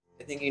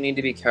think you need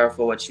to be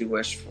careful what you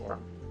wish for.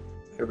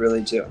 I really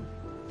do.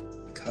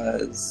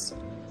 Because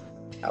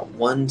at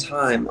one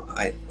time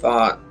I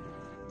thought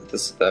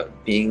that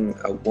being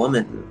a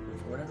woman,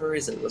 for whatever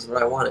reason, was what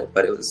I wanted,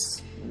 but it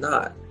was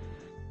not.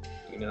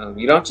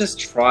 You don't just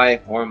try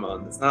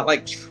hormones. It's not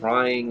like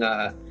trying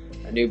a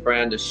new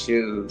brand of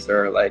shoes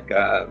or like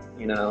a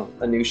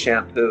new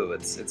shampoo.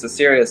 It's a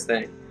serious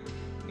thing.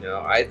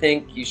 I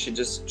think you should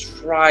just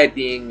try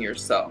being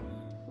yourself,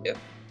 if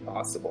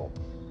possible.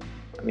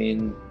 I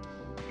mean,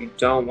 you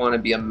don't want to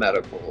be a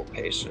medical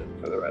patient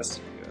for the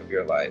rest of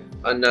your life,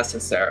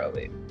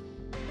 unnecessarily.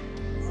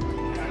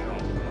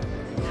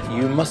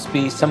 You must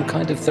be some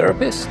kind of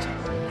therapist.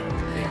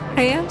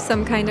 I am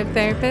some kind of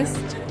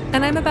therapist,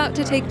 and I'm about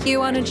to take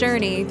you on a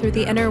journey through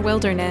the inner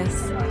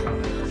wilderness.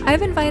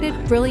 I've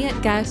invited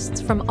brilliant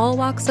guests from all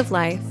walks of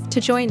life to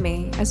join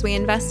me as we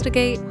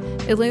investigate,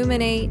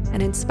 illuminate,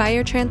 and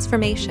inspire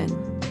transformation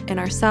in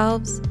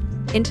ourselves,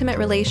 intimate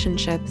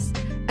relationships,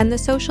 and the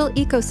social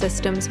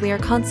ecosystems we are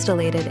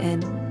constellated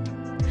in.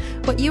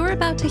 What you are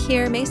about to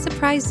hear may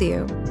surprise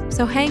you,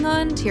 so hang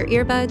on to your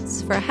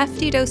earbuds for a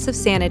hefty dose of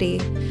sanity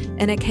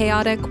in a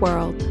chaotic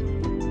world.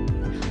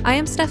 I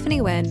am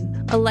Stephanie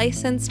Wynn, a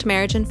licensed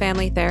marriage and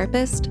family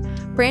therapist,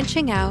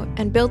 branching out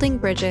and building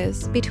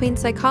bridges between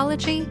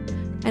psychology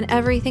and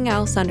everything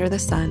else under the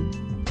sun.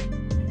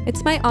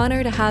 It's my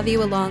honor to have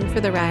you along for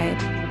the ride.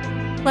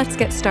 Let's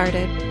get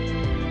started.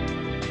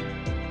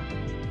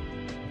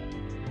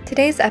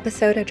 Today's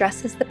episode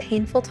addresses the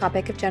painful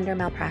topic of gender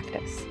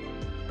malpractice.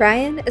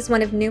 Brian is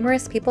one of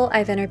numerous people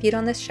I've interviewed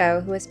on this show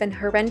who has been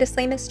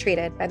horrendously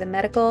mistreated by the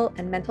medical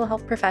and mental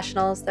health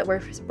professionals that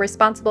were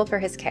responsible for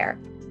his care.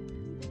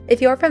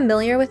 If you're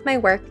familiar with my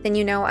work, then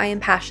you know I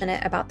am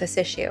passionate about this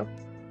issue.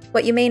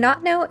 What you may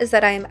not know is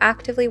that I am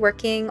actively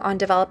working on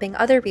developing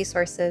other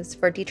resources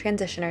for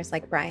detransitioners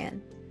like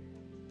Brian.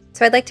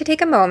 So I'd like to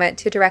take a moment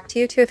to direct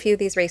you to a few of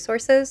these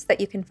resources that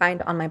you can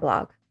find on my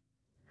blog.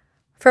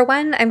 For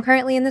one, I'm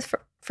currently in the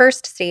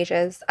first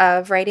stages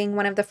of writing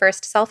one of the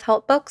first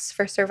self-help books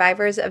for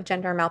survivors of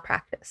gender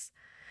malpractice.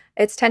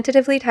 It's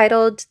tentatively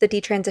titled The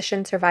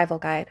Detransition Survival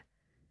Guide.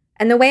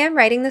 And the way I'm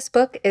writing this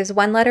book is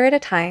one letter at a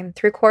time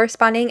through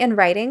corresponding and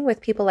writing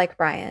with people like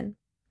Brian.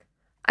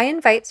 I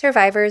invite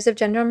survivors of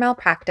gender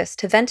malpractice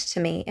to vent to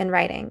me in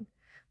writing.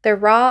 Their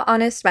raw,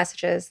 honest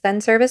messages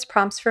then serve as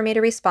prompts for me to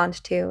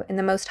respond to in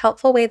the most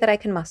helpful way that I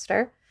can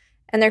muster,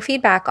 and their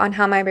feedback on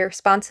how my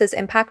responses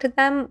impacted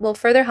them will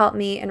further help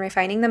me in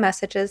refining the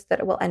messages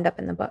that will end up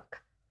in the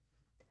book.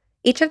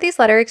 Each of these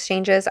letter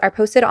exchanges are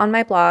posted on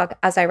my blog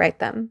as I write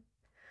them.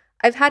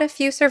 I've had a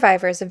few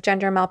survivors of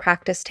gender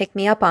malpractice take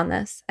me up on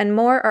this, and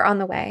more are on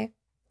the way.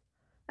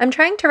 I'm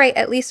trying to write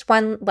at least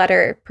one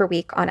letter per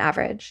week on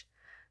average.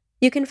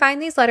 You can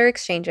find these letter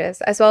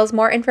exchanges, as well as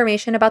more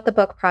information about the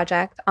book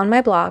project, on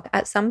my blog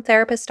at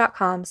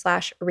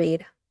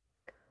sometherapist.com/read.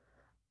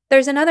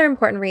 There's another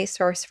important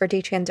resource for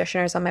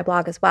detransitioners on my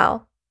blog as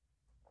well.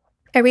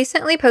 I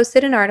recently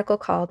posted an article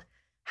called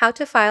How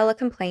to File a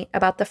Complaint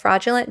About the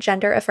Fraudulent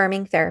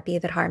Gender-Affirming Therapy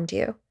That Harmed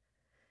You.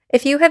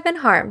 If you have been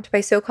harmed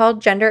by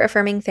so-called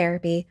gender-affirming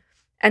therapy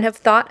and have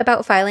thought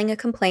about filing a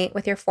complaint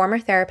with your former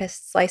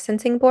therapist's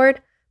licensing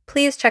board,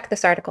 please check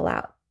this article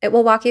out. It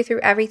will walk you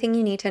through everything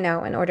you need to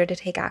know in order to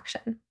take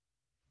action.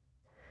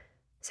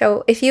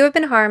 So if you have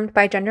been harmed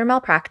by gender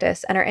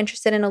malpractice and are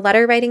interested in a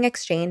letter writing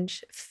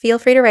exchange, feel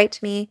free to write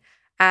to me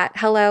at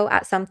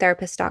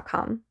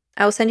hello@sometherapist.com.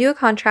 I will send you a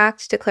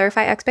contract to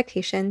clarify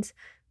expectations,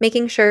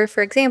 making sure,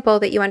 for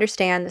example, that you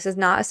understand this is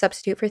not a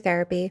substitute for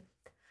therapy,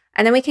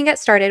 and then we can get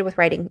started with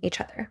writing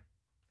each other.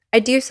 I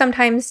do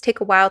sometimes take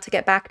a while to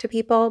get back to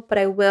people, but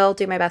I will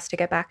do my best to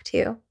get back to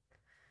you.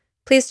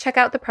 Please check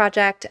out the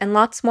project and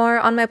lots more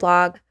on my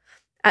blog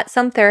at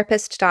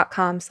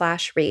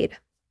sometherapist.com/read.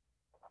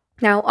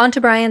 Now, on to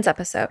Brian's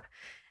episode.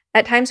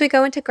 At times we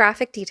go into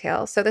graphic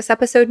detail, so this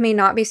episode may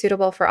not be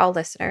suitable for all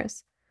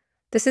listeners.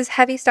 This is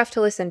heavy stuff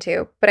to listen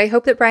to, but I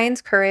hope that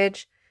Brian's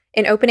courage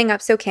in opening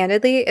up so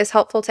candidly is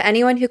helpful to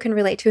anyone who can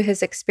relate to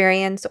his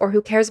experience or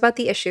who cares about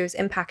the issues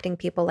impacting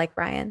people like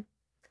Brian.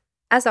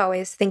 As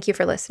always, thank you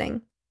for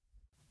listening.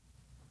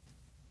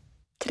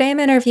 Today I'm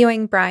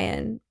interviewing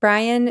Brian.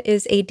 Brian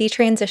is a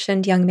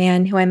detransitioned young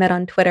man who I met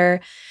on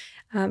Twitter.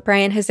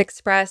 Brian has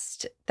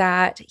expressed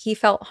that he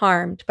felt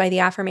harmed by the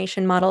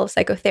affirmation model of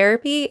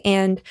psychotherapy,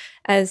 and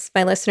as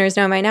my listeners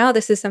know by now,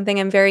 this is something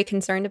I'm very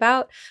concerned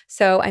about.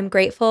 So I'm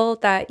grateful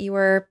that you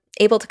were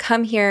able to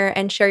come here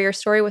and share your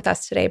story with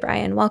us today,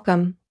 Brian.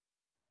 Welcome.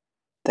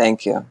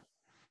 Thank you.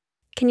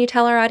 Can you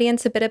tell our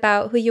audience a bit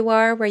about who you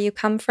are, where you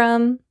come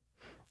from,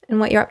 and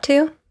what you're up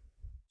to?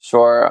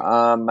 Sure.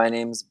 My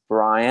name's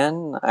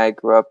Brian. I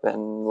grew up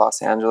in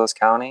Los Angeles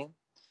County.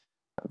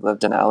 I've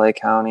lived in LA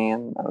County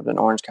and I've lived in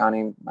Orange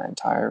County my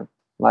entire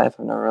life.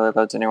 I've never really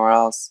lived anywhere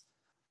else.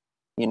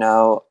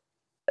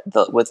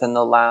 Within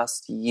the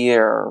last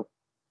year,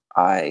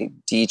 I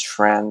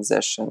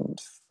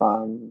detransitioned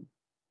from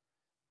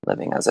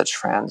living as a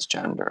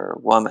transgender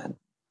woman.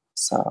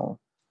 So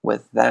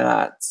with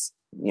that,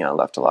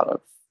 left a lot of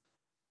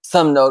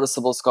some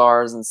noticeable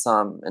scars and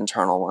some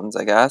internal ones,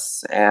 I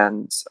guess.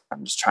 And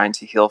I'm just trying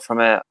to heal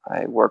from it.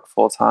 I work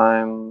full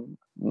time,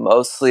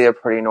 mostly a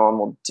pretty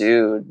normal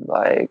dude.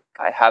 Like,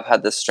 I have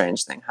had this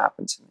strange thing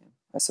happen to me,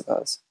 I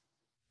suppose.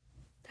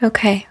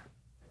 Okay.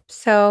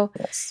 So,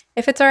 Yes.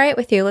 if it's all right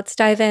with you, let's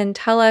dive in.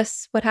 Tell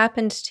us what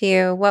happened to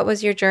you. What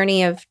was your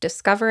journey of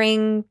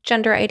discovering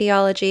gender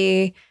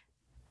ideology?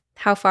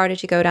 How far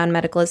did you go down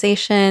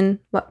medicalization?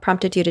 What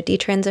prompted you to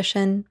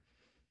detransition?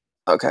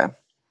 Okay.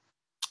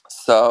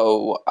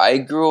 So I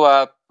grew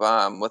up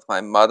with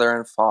my mother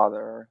and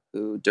father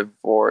who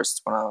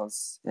divorced when I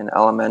was in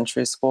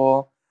elementary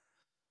school.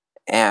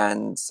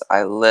 And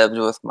I lived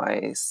with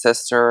my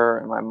sister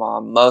and my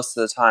mom most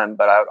of the time,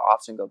 but I would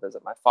often go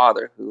visit my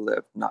father who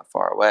lived not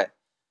far away.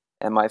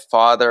 And my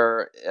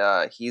father,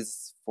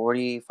 he's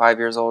 45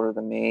 years older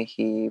than me.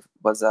 He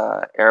was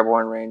a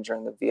airborne ranger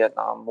in the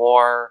Vietnam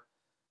War,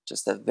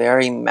 just a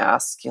very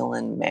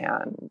masculine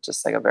man,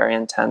 just like a very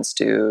intense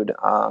dude,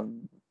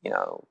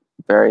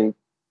 very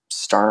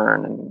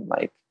stern and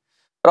like,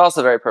 but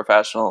also very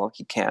professional.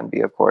 He can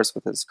be, of course,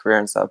 with his career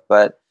and stuff.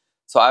 But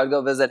so I would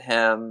go visit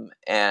him,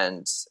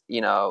 and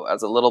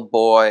as a little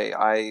boy,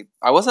 I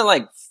wasn't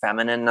like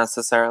feminine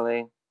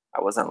necessarily.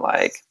 I wasn't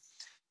like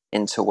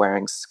into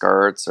wearing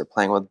skirts or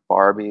playing with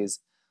Barbies,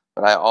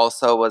 but I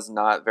also was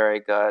not very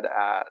good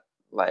at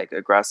like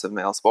aggressive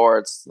male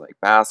sports like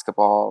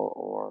basketball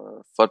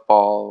or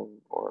football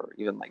or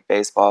even like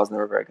baseball. I was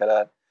never very good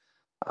at.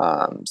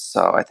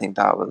 So I think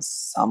that was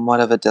somewhat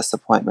of a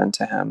disappointment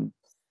to him.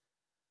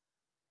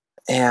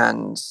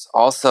 And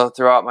also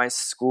throughout my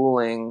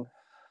schooling,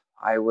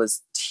 I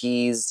was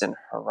teased and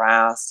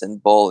harassed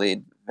and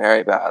bullied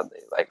very badly,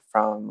 like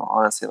from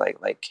honestly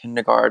like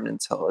kindergarten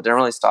until it didn't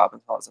really stop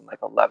until I was in like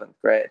 11th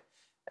grade,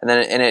 and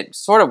it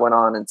sort of went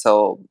on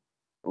until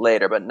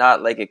later, but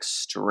not like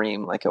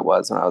extreme like it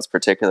was when I was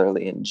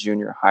particularly in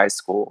junior high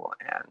school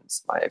and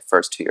my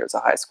first 2 years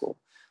of high school.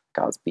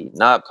 Like I was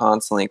beaten up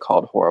constantly,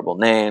 called horrible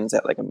names,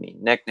 had like a mean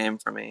nickname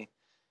for me,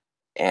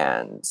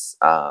 and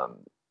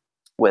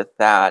with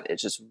that, it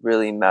just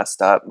really messed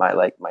up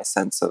my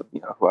sense of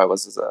who I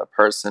was as a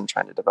person,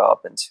 trying to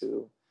develop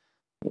into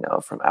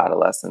from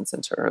adolescence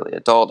into early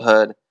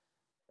adulthood.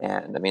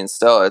 And I mean, it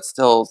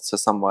still to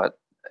some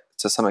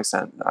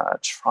extent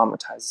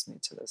traumatizes me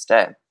to this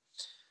day.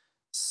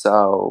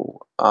 So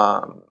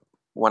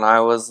when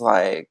I was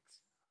like,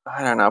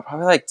 I don't know,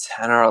 probably like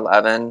 10 or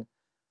 11,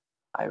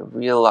 I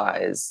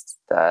realized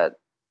that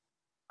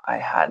I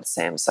had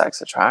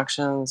same-sex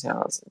attractions. I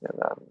was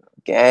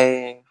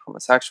gay,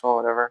 homosexual,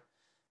 whatever.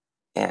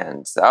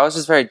 And that was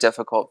just very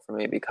difficult for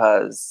me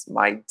because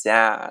my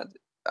dad,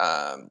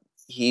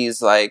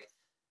 he's like,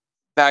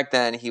 back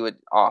then he would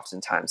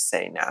oftentimes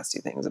say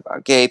nasty things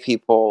about gay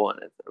people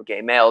or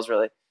gay males,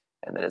 really,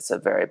 and that it's a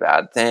very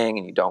bad thing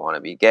and you don't want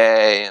to be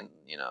gay and,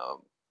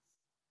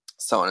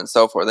 so on and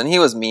so forth. And he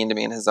was mean to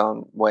me in his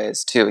own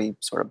ways too. He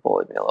sort of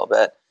bullied me a little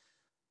bit.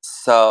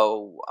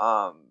 So,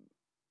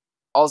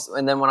 also,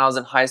 and then when I was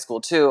in high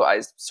school too,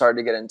 I started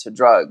to get into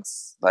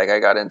drugs. Like I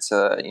got into,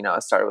 I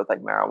started with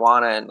like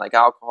marijuana and like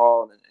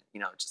alcohol, and then,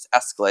 it just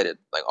escalated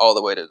like all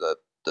the way to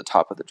the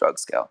top of the drug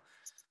scale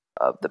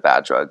of the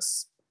bad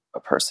drugs a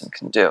person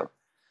can do.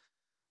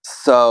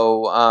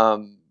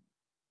 So,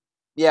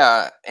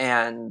 yeah.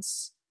 And,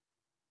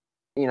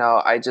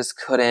 I just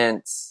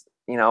couldn't,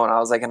 when I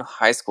was like in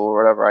high school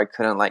or whatever, I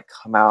couldn't like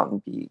come out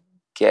and be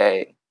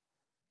gay.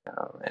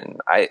 And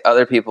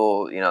other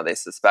people, they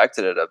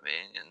suspected it of me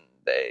and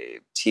they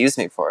teased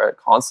me for it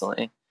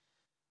constantly.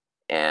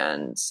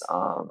 And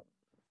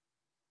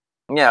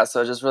yeah,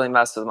 so it just really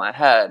messed with my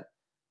head.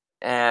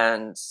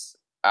 And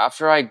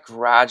after I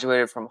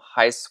graduated from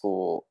high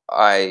school,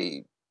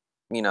 I,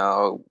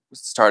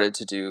 started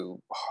to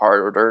do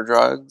harder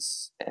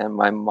drugs. And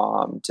my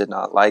mom did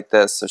not like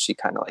this. So she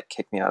kind of like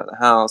kicked me out of the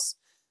house.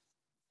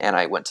 And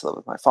I went to live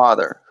with my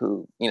father,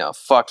 who,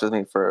 fucked with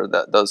me for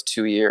those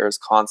 2 years,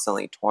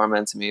 constantly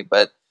tormented me.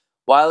 But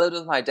while I lived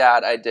with my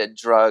dad, I did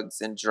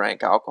drugs and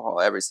drank alcohol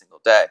every single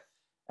day.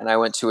 And I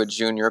went to a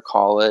junior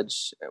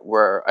college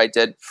where I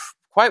did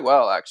quite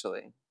well,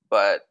 actually.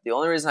 But the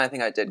only reason I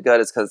think I did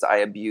good is because I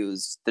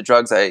abused the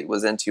drugs I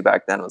was into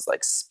back then was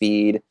like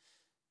speed,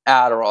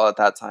 Adderall at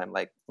that time,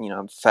 like,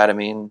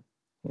 amphetamine,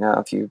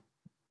 if you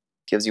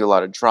gives you a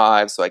lot of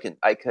drive. So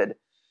I could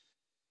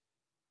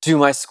do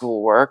my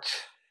schoolwork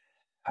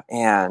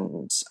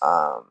and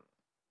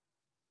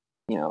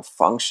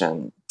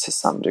function to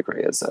some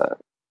degree as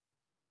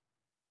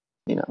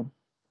you know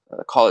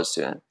a college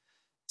student.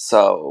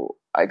 So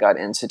I got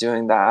into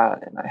doing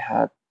that, and I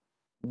had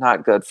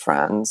not good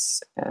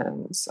friends,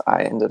 and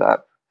I ended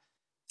up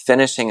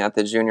finishing at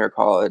the junior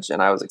college,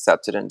 and I was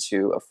accepted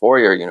into a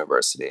 4-year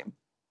university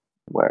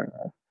where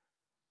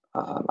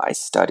I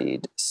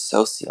studied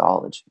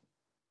sociology.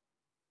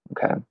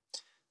 Okay,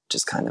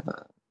 just kind of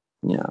a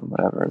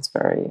whatever. It's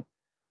very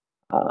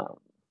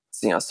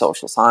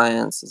social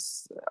science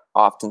is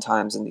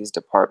oftentimes in these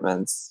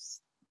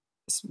departments.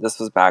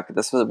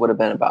 Would have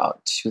been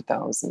about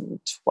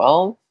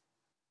 2012,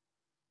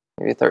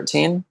 maybe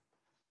 13.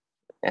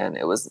 And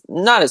it was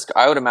not as,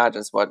 I would imagine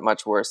it's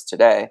much worse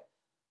today,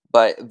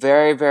 but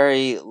very,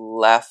 very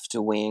left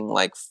wing,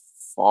 like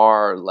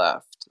far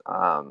left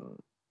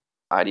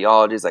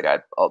ideologies. Like I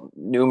had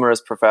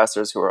numerous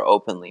professors who were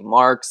openly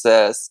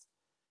Marxist,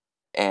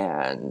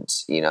 and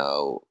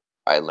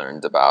I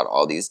learned about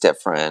all these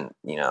different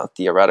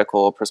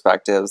theoretical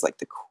perspectives, like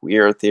the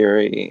queer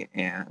theory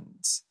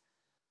and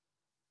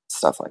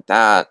stuff like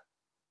that.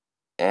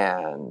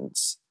 And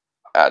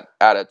at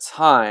a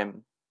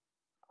time,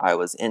 I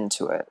was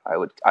into it.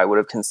 I would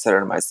have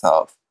considered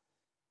myself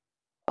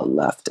a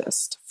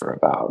leftist for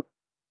about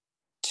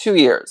 2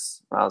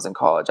 years when I was in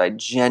college. I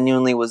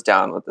genuinely was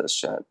down with this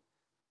shit.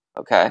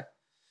 Okay.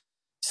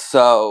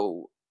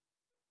 So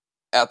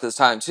at this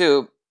time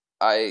too,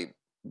 by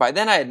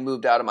then I had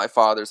moved out of my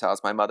father's house.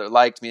 My mother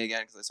liked me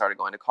again because I started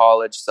going to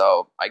college.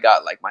 So I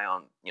got like my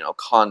own,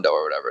 condo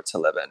or whatever to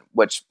live in,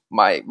 which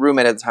my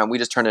roommate at the time, we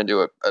just turned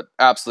into an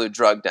absolute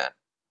drug den.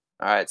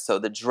 All right. So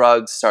the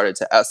drugs started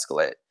to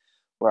escalate,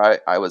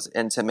 where I was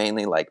into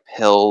mainly like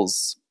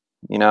pills,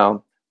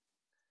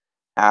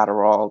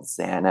 Adderall,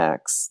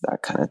 Xanax,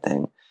 that kind of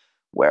thing,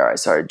 where I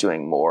started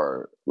doing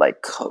more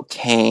like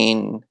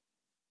cocaine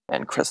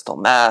and crystal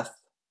meth,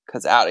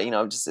 because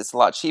just it's a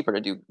lot cheaper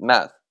to do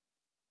meth.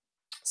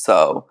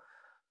 So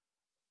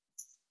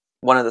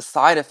one of the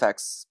side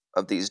effects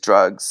of these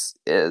drugs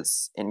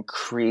is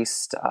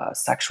increased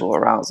sexual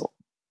arousal.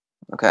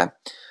 Okay.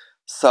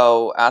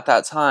 So at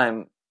that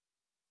time,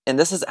 and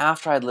this is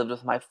after I'd lived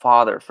with my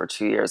father for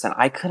 2 years, and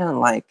I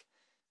couldn't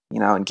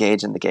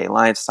engage in the gay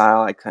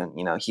lifestyle. I couldn't,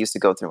 he used to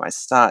go through my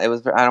stuff. It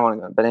was, I don't want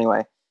to go, but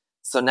anyway.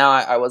 So now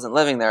I wasn't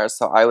living there.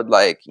 So I would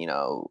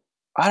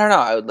I don't know,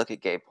 I would look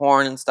at gay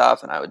porn and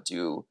stuff, and I would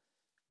do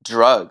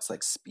drugs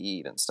like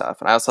speed and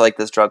stuff. And I also like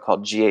this drug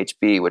called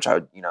GHB, which I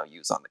would,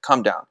 use on the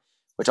come down,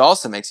 which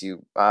also makes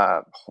you,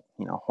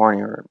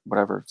 horny or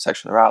whatever,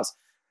 sexually aroused.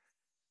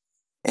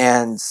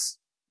 And,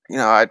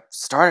 I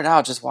started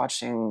out just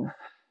watching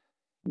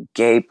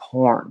gay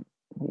porn,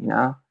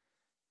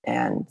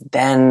 and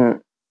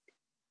then,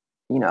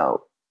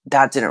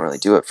 that didn't really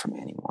do it for me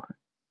anymore.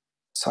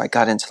 So I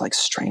got into like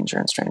stranger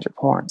and stranger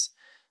porns.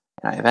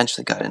 And I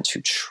eventually got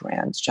into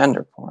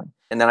transgender porn.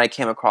 And then I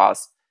came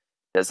across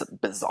this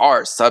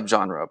bizarre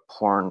subgenre of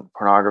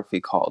pornography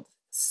called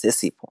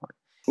sissy porn.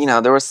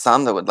 There was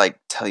some that would like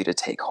tell you to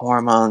take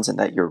hormones and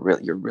that you're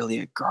really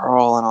a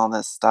girl and all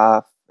this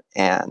stuff.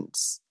 And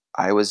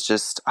I was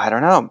just, I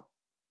don't know,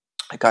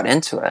 I got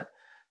into it.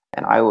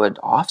 And I would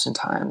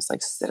oftentimes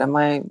like sit in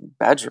my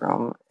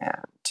bedroom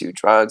and do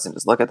drugs and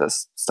just look at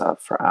this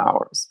stuff for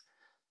hours.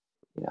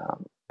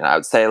 And I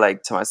would say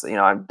like to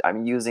myself,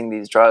 I'm using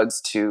these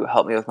drugs to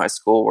help me with my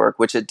schoolwork,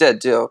 which it did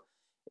do.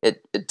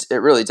 It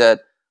really did.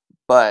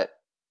 But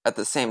at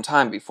the same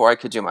time, before I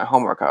could do my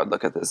homework, I would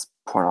look at this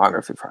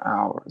pornography for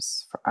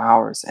hours.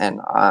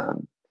 And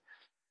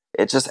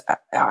it just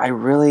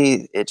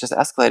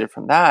escalated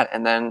from that.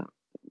 And then,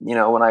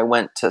 when I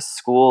went to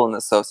school in the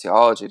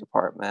sociology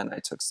department, I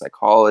took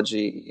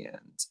psychology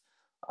and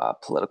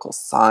political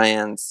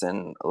science,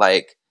 and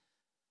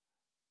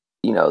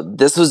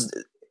this was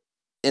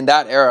in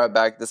that era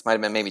back. This might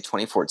have been maybe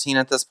 2014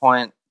 at this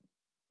point.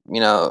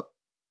 I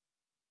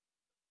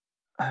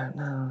don't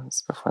know,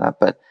 it's before that,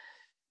 but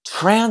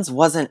trans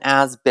wasn't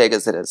as big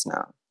as it is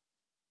now.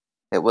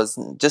 It was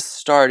just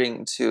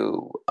starting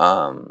to,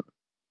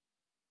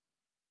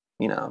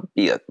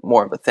 be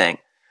more of a thing.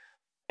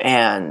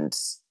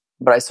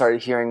 But I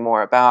started hearing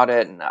more about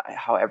it and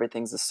how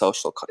everything's a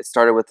social. It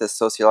started with this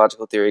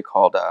sociological theory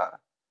called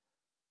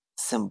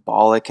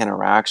symbolic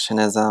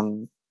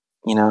interactionism,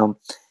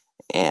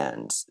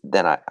 and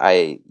then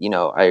I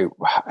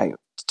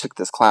took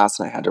this class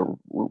and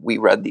we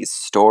read these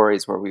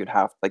stories where we would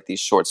have like these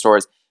short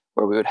stories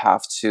where we would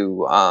have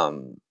to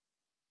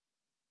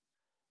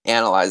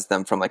analyze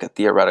them from like a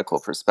theoretical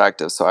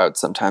perspective. So I would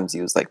sometimes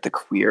use like the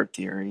queer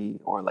theory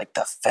or like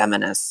the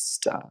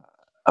feminist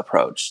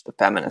approach, the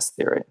feminist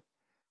theory.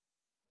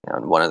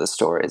 And one of the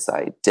stories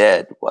I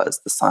did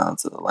was The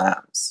Silence of the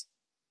Lambs.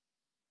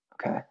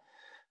 Okay.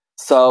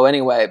 So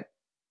anyway,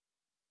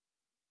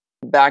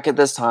 back at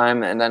this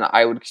time, and then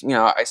I would,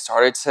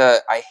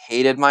 I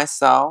hated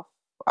myself.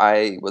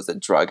 I was a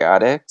drug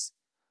addict.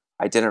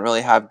 I didn't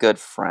really have good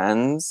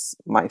friends.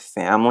 My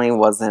family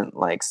wasn't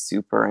like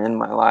super in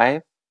my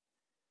life.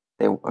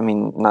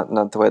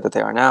 Not the way that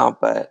they are now,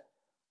 but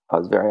I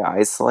was very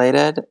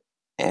isolated.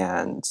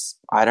 And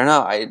I don't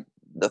know,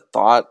 the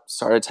thought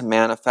started to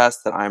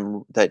manifest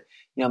that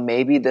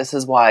maybe this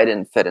is why I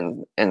didn't fit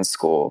in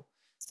school.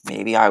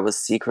 Maybe I was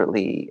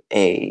secretly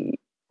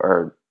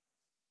that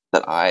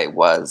I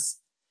was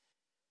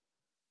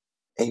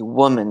a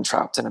woman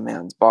trapped in a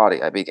man's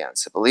body. I began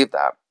to believe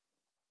that.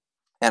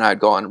 And I'd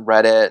go on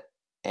Reddit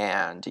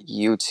and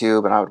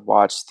YouTube, and I would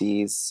watch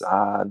these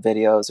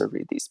videos or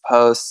read these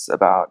posts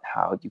about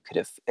how you could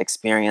have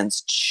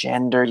experienced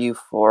gender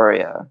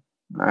euphoria,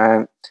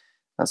 right?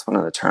 That's one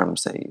of the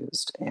terms they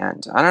used.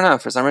 And I don't know,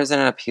 for some reason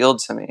it appealed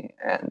to me.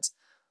 And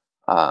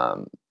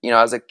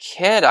As a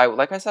kid,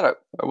 like I said,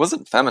 I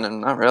wasn't feminine,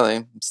 not really.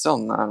 I'm still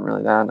not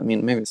really that. I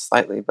mean, maybe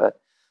slightly, but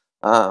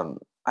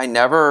I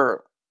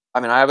never. I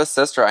mean, I have a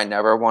sister. I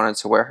never wanted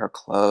to wear her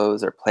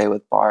clothes or play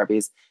with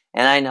Barbies.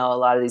 And I know a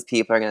lot of these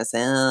people are going to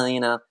say,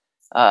 oh,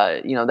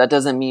 that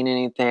doesn't mean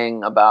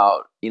anything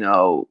about,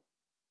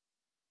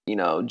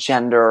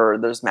 gender.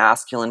 There's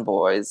masculine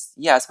boys.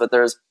 Yes, but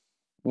there's,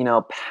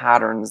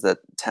 patterns that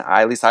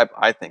at least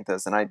I think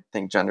this, and I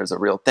think gender is a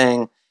real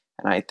thing.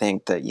 And I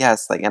think that,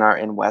 yes, like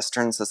in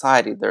Western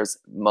society, there's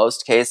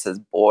most cases,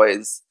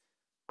 boys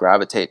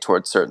gravitate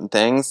towards certain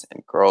things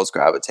and girls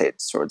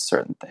gravitate towards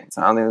certain things.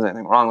 I don't think there's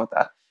anything wrong with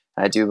that.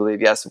 And I do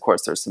believe, yes, of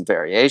course, there's some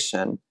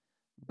variation.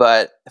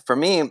 But for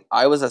me,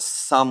 I was a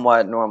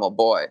somewhat normal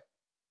boy.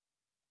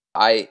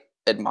 I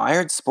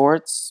admired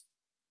sports.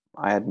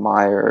 I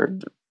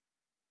admired,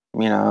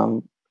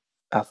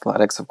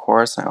 athletics, of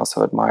course. I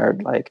also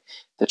admired like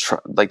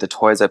the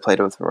toys I played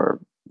with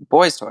were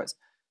boys' toys.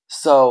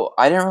 So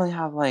I didn't really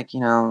have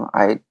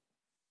I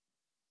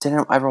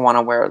didn't ever want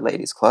to wear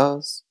ladies'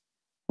 clothes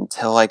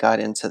until I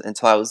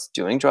was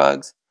doing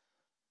drugs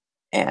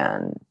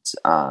and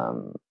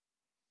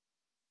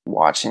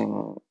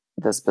watching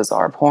this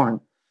bizarre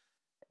porn.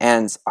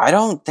 And I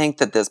don't think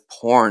that this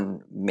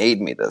porn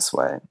made me this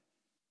way.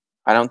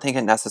 I don't think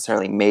it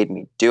necessarily made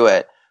me do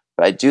it,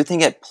 but I do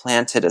think it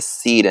planted a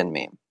seed in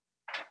me.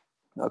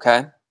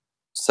 Okay?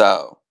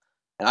 So,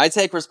 and I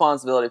take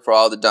responsibility for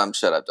all the dumb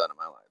shit I've done in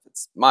my life.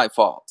 It's my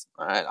fault.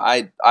 All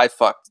right? I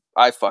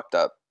fucked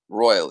up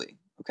royally.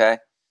 Okay?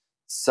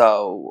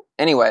 So,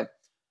 anyway,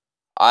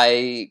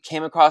 I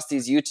came across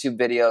these YouTube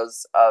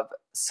videos of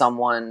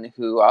someone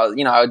who, I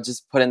would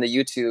just put in the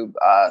YouTube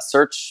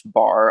search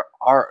bar,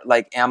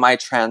 am I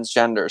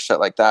transgender, shit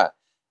like that.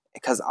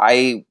 Because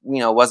I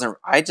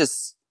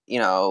just,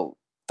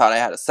 thought I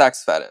had a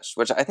sex fetish,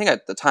 which I think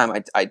at the time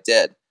I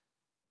did,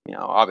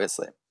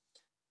 obviously.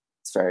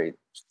 It's very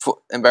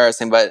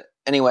embarrassing. But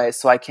anyway,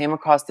 so I came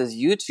across this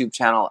YouTube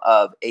channel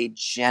of a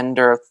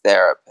gender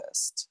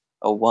therapist,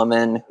 a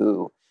woman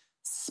who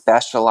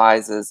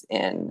specializes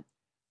in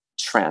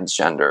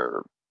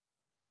transgender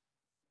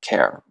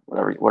care,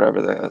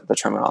 whatever the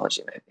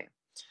terminology may be.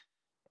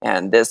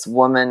 And this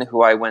woman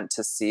who I went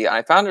to see,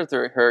 I found her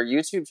through her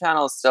YouTube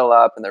channel is still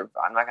up, and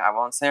I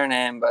won't say her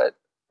name,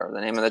 or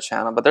the name of the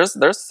channel, but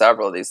there's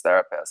several of these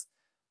therapists.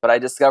 But I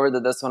discovered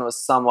that this one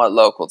was somewhat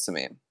local to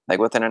me, like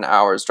within an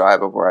hour's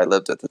drive of where I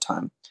lived at the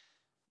time.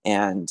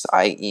 And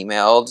I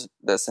emailed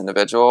this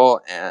individual,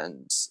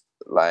 and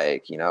I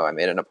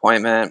made an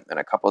appointment, and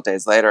a couple of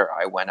days later,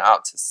 I went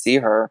out to see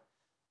her.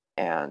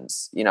 And,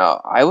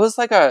 I was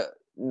I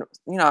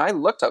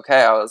looked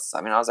okay. I was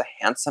a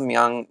handsome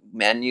young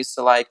men used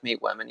to like me.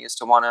 Women used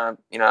to want to,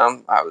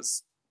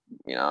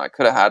 I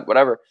could have had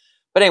whatever.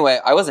 But anyway,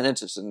 I wasn't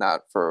interested in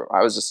that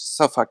I was just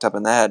so fucked up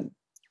in the head.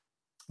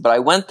 But I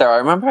went there. I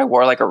remember I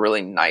wore like a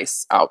really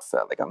nice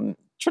outfit, like a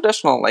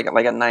traditional, like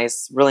a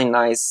nice, really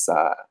nice,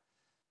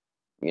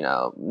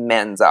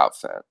 men's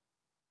outfit.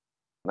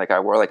 Like I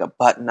wore like a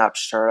button-up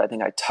shirt. I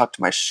think I tucked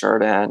my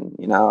shirt in.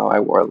 I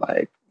wore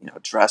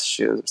dress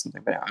shoes or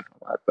something. But I don't know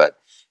what. But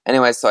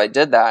anyway, so I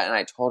did that, and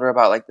I told her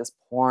about like this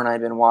porn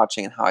I'd been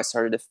watching and how I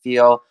started to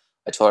feel.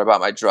 I told her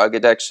about my drug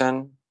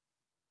addiction.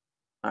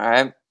 All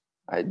right,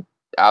 I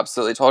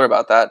absolutely told her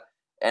about that,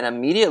 and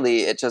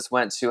immediately it just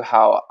went to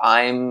how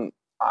I am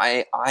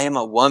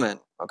a woman.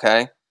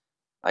 Okay,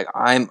 like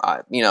I'm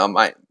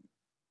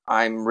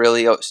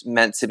really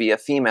meant to be a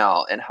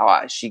female, and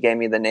how she gave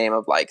me the name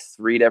of like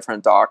 3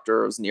 different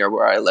doctors near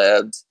where I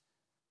lived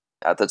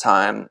at the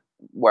time,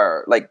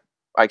 where like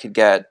I could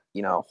get,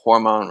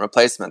 hormone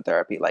replacement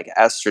therapy like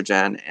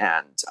estrogen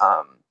and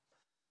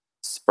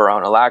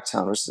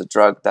spironolactone, which is a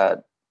drug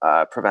that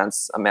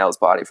prevents a male's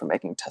body from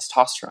making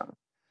testosterone.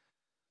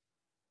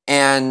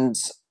 And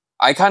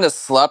I kind of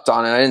slept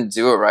on it. I didn't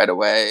do it right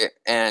away.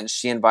 And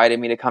she invited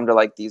me to come to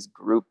like these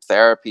group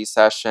therapy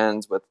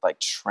sessions with like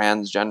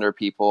transgender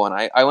people. And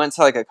I went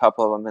to like a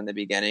couple of them in the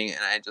beginning, and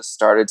I just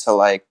started to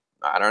I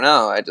don't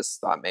know. I just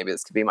thought maybe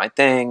this could be my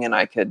thing, and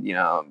I could, maybe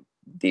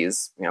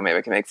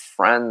I could make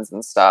friends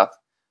and stuff.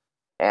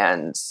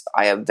 And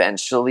I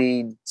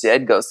eventually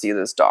did go see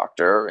this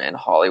doctor in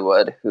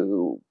Hollywood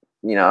who,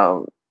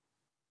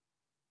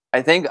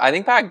 I think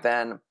back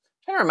then, I'm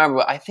trying to remember,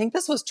 I think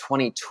this was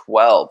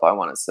 2012, I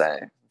want to say.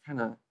 I'm trying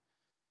to,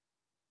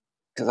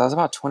 because I was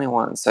about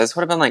 21, so this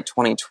would have been like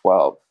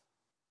 2012.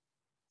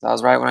 That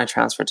was right when I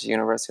transferred to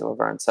University of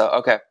Laverne. So,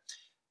 okay.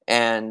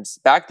 And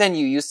back then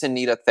you used to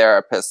need a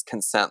therapist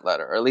consent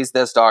letter, or at least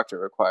this doctor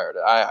required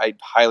it. I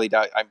highly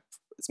doubt,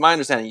 it's my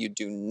understanding you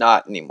do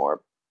not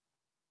anymore,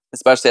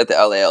 especially at the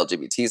LA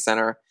LGBT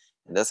Center.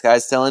 And this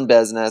guy's still in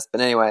business.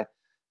 But anyway,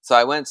 so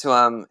I went to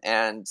him,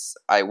 and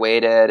I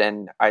waited,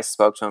 and I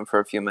spoke to him for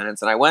a few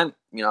minutes, and I went,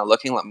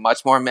 looking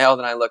much more male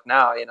than I look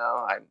now.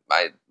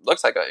 I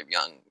looked like a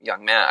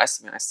young man. I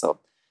still,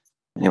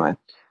 anyway,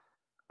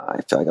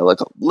 I feel like I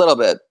look a little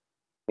bit,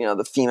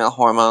 the female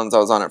hormones. I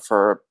was on it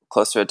for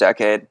close to a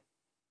decade.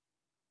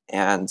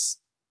 And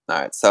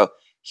all right, so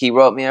he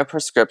wrote me a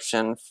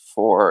prescription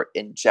for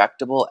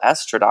injectable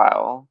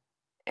estradiol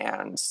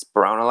and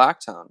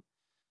spironolactone.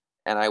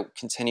 And I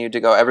continued to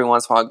go every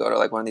once in a while, go to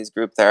like one of these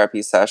group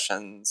therapy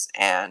sessions.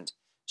 And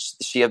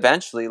she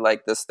eventually,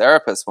 like this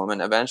therapist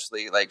woman,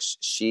 eventually, like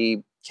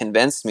she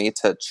convinced me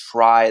to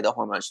try the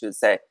hormones. She would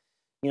say,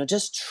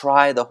 just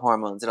try the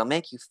hormones. It'll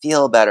make you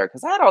feel better.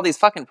 Because I had all these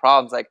fucking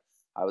problems. Like,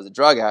 I was a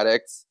drug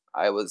addict.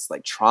 I was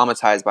like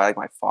traumatized by like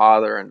my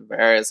father and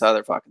various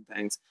other fucking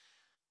things.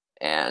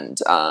 And,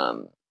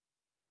 I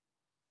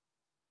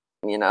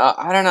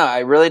don't know. I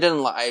really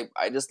didn't like,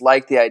 I just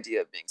liked the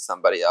idea of being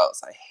somebody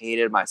else. I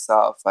hated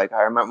myself. Like,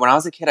 I remember when I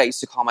was a kid, I used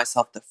to call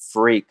myself the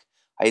freak.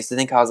 I used to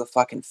think I was a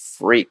fucking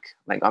freak.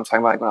 Like, I'm talking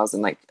about like when I was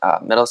in like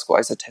middle school, I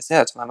used to say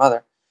that to my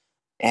mother.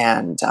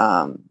 And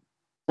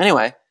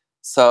anyway,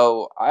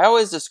 so I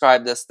always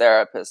describe this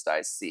therapist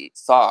I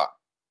saw.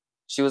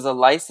 She was a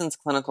licensed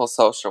clinical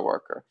social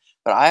worker,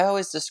 but I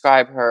always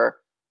describe her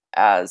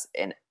as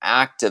an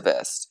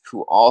activist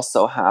who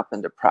also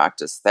happened to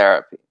practice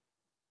therapy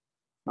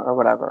or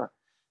whatever,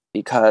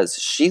 because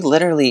she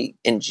literally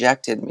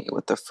injected me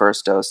with the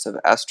first dose of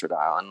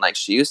estradiol. And like,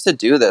 she used to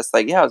do this,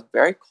 like, yeah, it was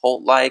very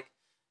cult-like.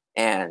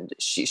 And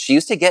she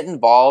used to get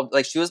involved.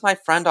 Like, she was my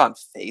friend on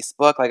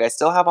Facebook. Like, I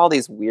still have all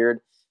these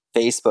weird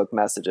Facebook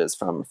messages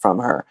from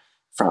her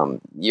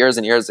from years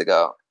and years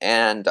ago.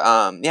 And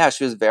yeah,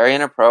 she was very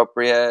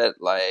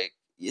inappropriate. Like,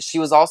 she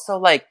was also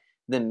like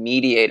the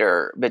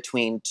mediator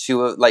between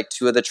two of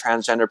the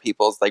transgender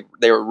peoples. Like,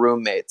 they were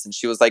roommates, and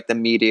she was like the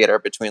mediator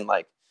between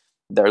like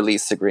their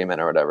lease agreement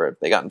or whatever, if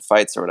they got in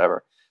fights or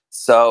whatever.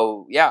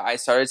 So yeah, I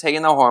started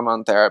taking the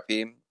hormone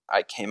therapy.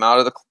 I came out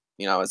of the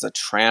as a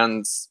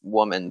trans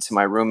woman to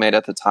my roommate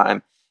at the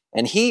time.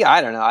 And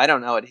I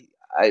don't know what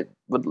I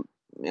would,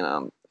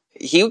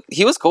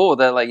 he was cool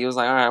with it. Like, he was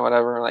like, all right,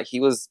 whatever. Like,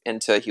 he was an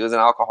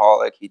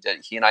alcoholic. He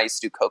and I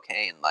used to do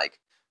cocaine like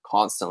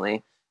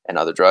constantly and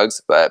other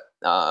drugs. But,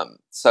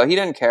 so he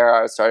didn't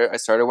care. I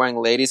started wearing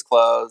ladies'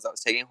 clothes. I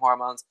was taking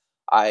hormones.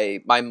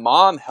 My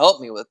mom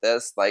helped me with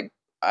this. Like,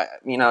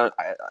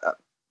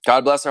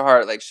 God bless her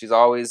heart. Like, she's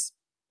always,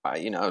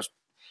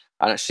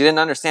 she didn't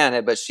understand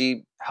it, but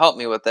she helped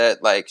me with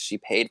it. Like, she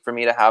paid for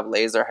me to have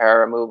laser hair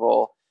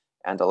removal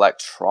and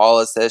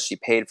electrolysis. She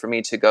paid for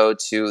me to go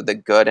to the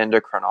good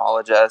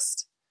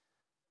endocrinologist.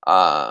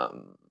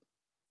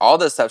 All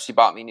this stuff. She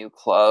bought me new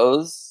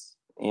clothes,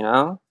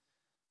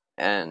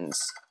 and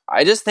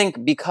I just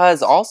think,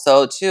 because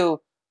also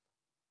too,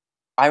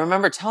 I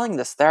remember telling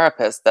this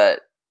therapist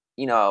that,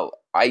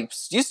 I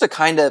used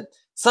to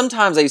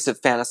sometimes I used to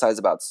fantasize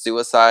about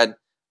suicide.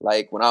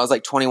 Like, when I was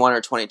like 21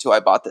 or 22, I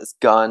bought this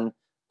gun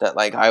that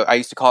like, I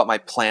used to call it my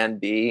plan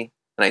B.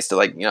 And I used to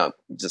like,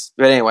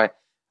 but anyway,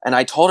 and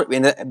I told her,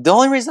 and the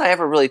only reason I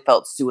ever really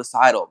felt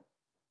suicidal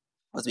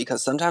was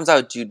because sometimes I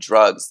would do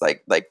drugs,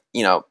 like,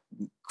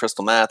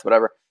 crystal meth,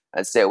 whatever.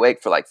 I'd stay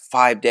awake for like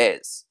 5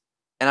 days.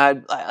 And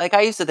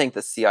I used to think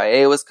the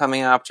CIA was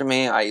coming after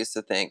me. I used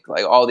to think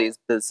like all these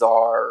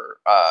bizarre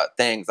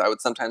things. I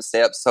would sometimes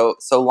stay up so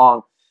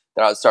long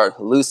that I would start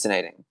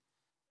hallucinating.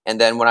 And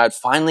then when I'd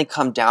finally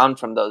come down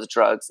from those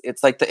drugs,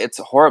 it's like it's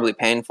horribly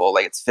painful.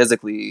 Like, it's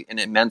physically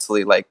and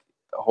mentally like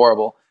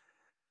horrible.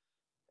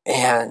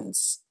 And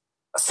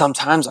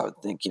sometimes I would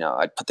think,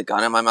 I'd put the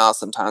gun in my mouth.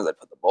 Sometimes I'd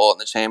put the bullet in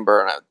the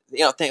chamber, and I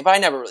would, think, but I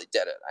never really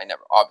did it.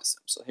 Obviously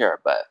I'm still here,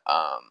 but,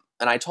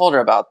 and I told her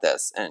about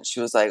this, and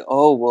she was like,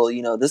 oh,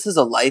 well, this is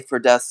a life or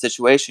death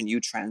situation, you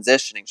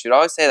transitioning. She would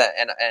always say that.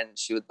 And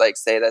she would like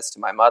say this to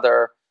my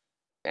mother.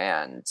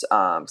 And,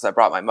 cause I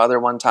brought my mother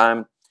one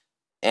time,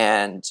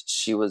 and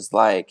she was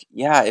like,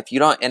 yeah, if you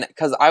don't, and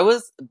cause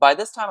by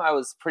this time I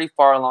was pretty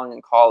far along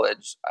in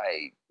college.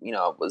 I,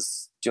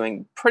 was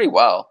doing pretty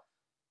well,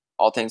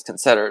 all things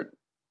considered.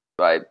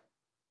 But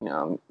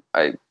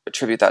I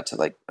attribute that to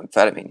like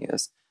amphetamine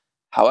use.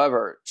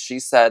 However, she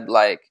said,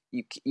 like,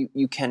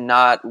 you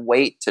cannot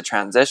wait to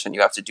transition.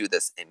 You have to do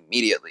this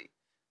immediately.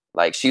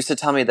 Like, she used to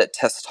tell me that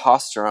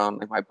testosterone,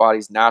 like my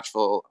body's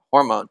natural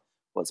hormone,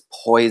 was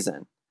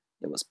poison.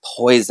 It was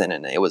poison,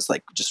 and it was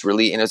like just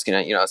really, and it's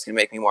gonna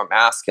make me more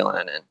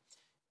masculine, and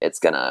it's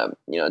gonna,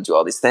 do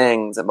all these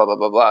things and blah blah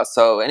blah blah.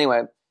 So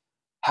anyway,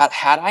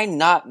 had I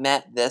not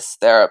met this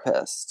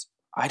therapist,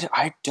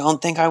 I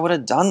don't think I would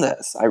have done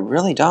this. I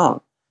really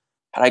don't.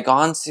 Had I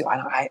gone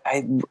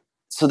to,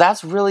 so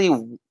that's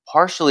really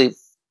partially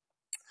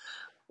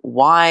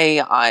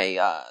why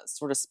I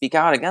sort of speak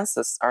out against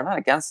this, or not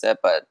against it,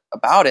 but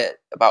about it,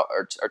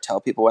 or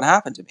tell people what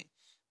happened to me,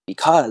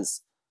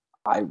 because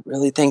I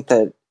really think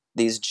that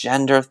these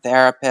gender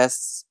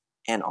therapists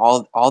and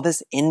all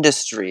this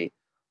industry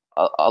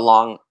but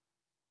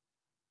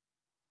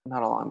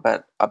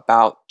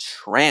about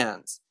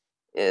trans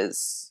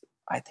is,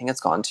 I think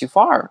it's gone too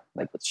far.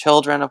 Like, with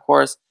children, of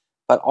course,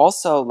 but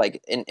also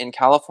like in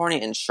California,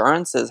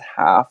 insurances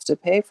have to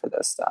pay for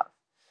this stuff.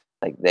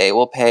 Like, they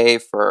will pay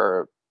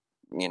for,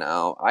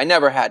 I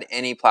never had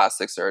any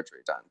plastic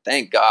surgery done,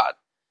 thank God.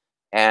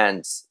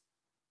 And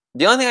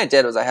the only thing I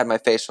did was I had my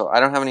facial. I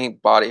don't have any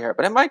body hair,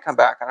 but it might come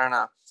back. I don't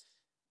know.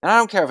 And I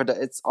don't care if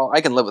it's all,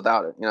 I can live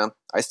without it.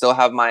 I still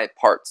have my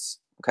parts.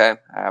 Okay.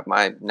 I have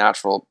my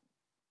natural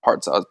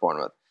parts I was born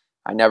with.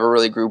 I never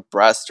really grew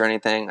breasts or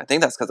anything. I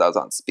think that's because I was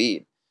on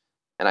speed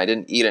and I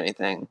didn't eat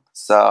anything.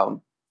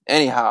 So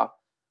anyhow,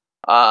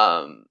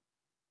 um,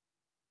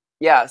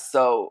 yeah,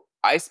 so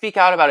I speak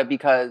out about it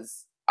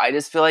because I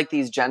just feel like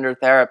these gender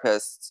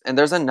therapists, and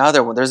there's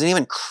another one, there's an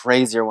even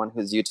crazier one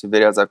whose YouTube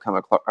videos I've come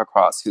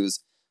across, who's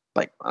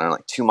like, I don't know,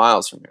 like 2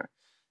 miles from here.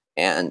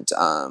 And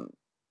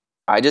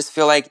I just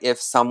feel like if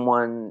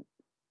someone,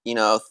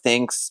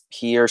 thinks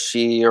he or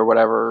she or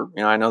whatever,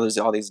 I know there's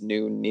all these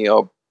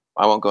new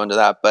I won't go into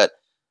that, but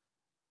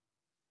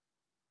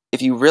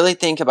if you really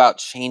think about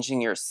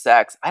changing your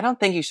sex, I don't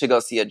think you should go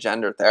see a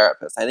gender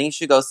therapist. I think you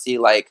should go see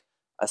like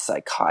a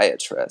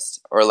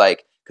psychiatrist or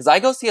like, because I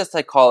go see a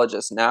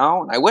psychologist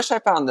now, and I wish I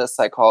found this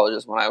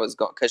psychologist when I was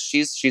going, because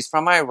she's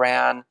from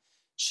Iran.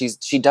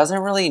 She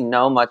doesn't really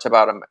know much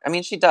about him. I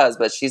mean, she does,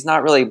 but she's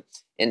not really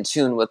in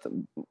tune with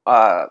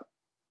uh,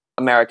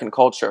 American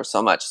culture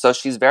so much. So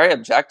she's very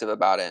objective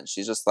about it, and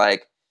she's just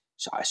like,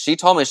 she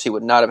told me she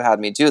would not have had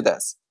me do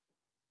this.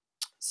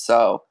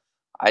 So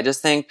I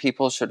just think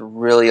people should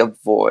really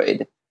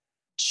avoid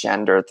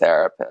gender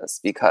therapists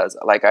because,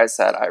 like I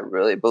said, I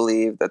really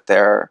believe that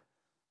they're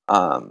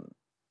um,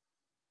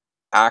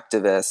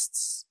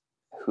 activists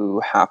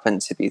who happen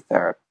to be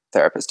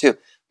therapists too.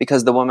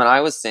 Because the woman I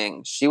was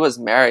seeing, she was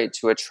married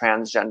to a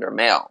transgender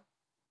male,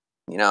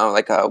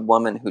 like a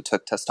woman who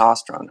took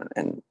testosterone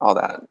and all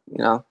that.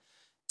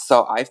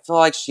 So I feel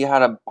like she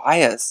had a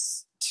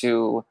bias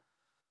to,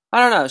 I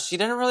don't know. She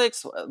didn't really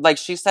like.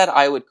 She said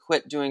I would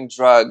quit doing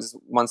drugs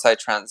once I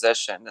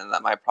transitioned, and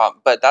that my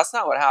problem. But that's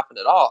not what happened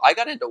at all. I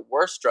got into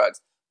worse drugs.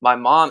 My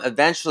mom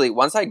eventually,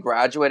 once I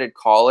graduated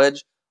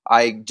college,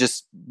 I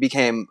just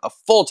became a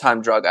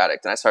full-time drug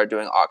addict, and I started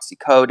doing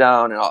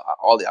oxycodone and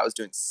I was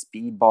doing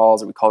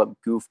speedballs, or we called them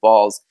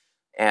goofballs,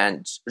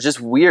 and just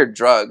weird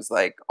drugs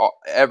like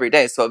every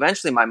day. So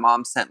eventually, my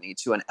mom sent me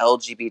to an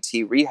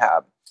LGBT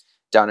rehab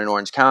down in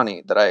Orange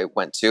County that I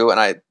went to, and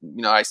I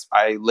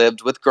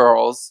lived with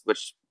girls,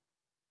 which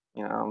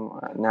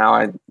now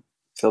I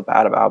feel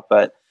bad about.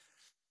 But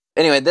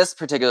anyway, this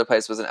particular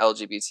place was an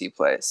LGBT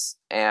place,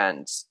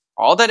 and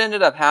all that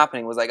ended up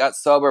happening was I got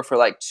sober for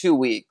like 2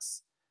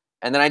 weeks,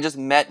 and then I just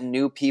met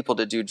new people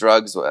to do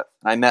drugs with.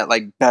 I met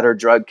like better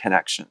drug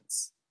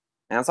connections,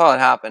 and that's all that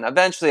happened.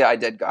 Eventually,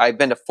 I've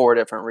been to 4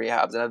 different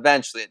rehabs, and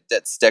eventually it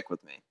did stick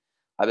with me.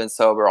 I've been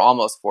sober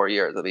almost 4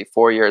 years. It'll be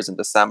 4 years in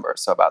December,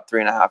 so about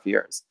 3.5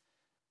 years.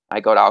 I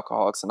go to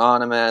Alcoholics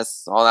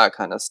Anonymous, all that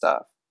kind of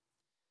stuff.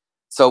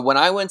 So when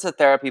I went to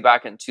therapy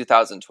back in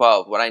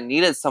 2012, what I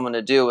needed someone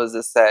to do was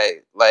to say,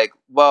 like,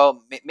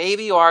 well,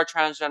 maybe you are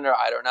transgender.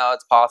 I don't know.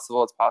 It's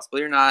possible. It's possible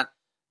you're not.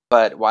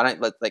 But why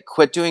don't like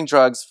quit doing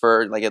drugs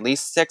for like at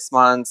least 6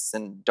 months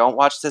and don't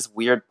watch this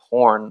weird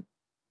porn,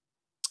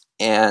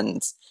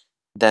 and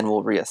then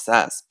we'll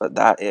reassess. But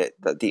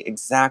the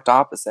exact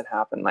opposite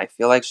happened. I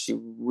feel like she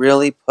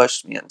really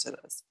pushed me into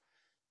this.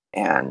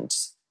 And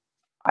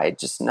I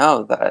just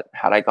know that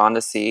had I gone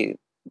to see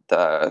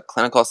the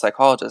clinical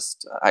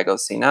psychologist I go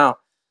see now,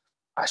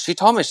 she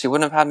told me she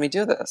wouldn't have had me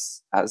do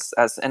this.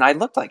 And I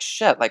looked like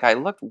shit. Like I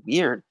looked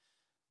weird.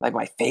 Like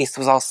my face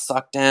was all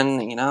sucked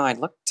in. I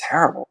looked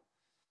terrible.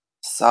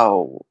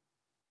 So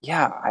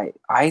yeah,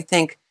 I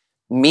think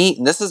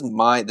this is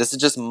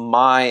just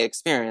my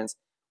experience.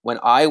 When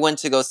I went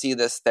to go see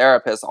this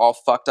therapist all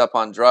fucked up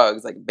on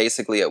drugs, like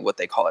basically what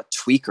they call a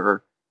tweaker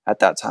at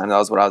that time, that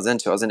was what I was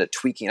into. I was into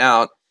tweaking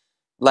out.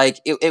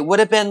 Like it would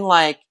have been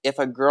like if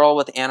a girl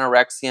with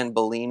anorexia and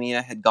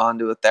bulimia had gone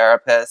to a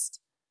therapist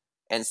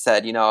and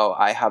said,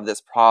 I have this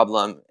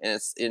problem,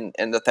 and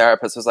the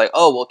therapist was like,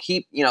 oh, well,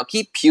 keep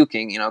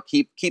puking,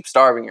 keep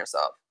starving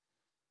yourself.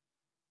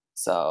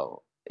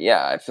 So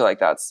yeah, I feel like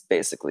that's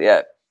basically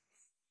it.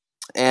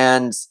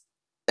 And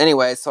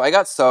anyway, so I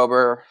got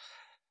sober,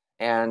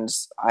 and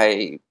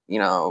I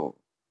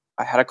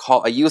had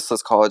a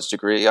useless college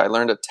degree. I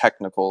learned a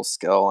technical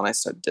skill, and I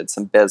did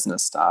some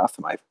business stuff.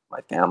 And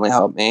my family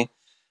helped me,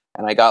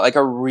 and I got like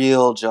a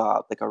real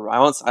job. Like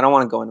I don't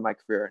want to go into my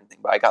career or anything,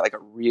 but I got like a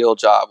real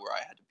job where I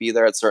had to be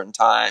there at certain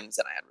times,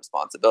 and I had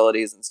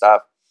responsibilities and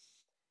stuff.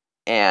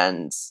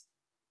 And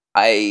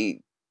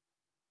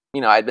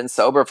I'd been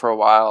sober for a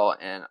while,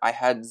 and I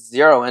had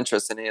zero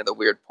interest in any of the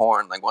weird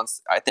porn. Like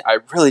I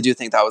really do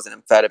think that was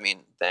an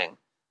amphetamine thing.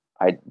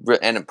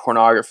 And a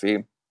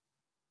pornography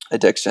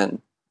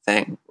addiction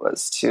thing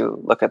was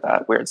to look at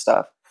that weird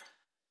stuff.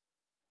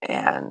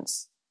 And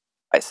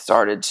I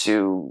started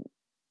to,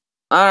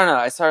 I don't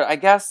know, I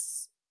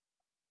guess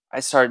I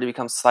started to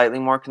become slightly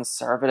more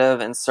conservative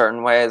in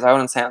certain ways. I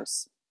wouldn't say I'm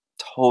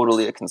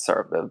totally a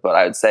conservative, but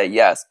I would say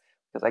yes,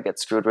 because I get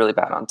screwed really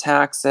bad on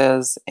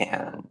taxes.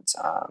 And,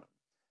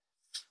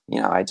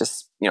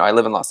 I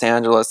live in Los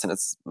Angeles, and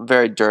it's a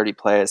very dirty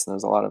place. And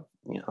there's a lot of,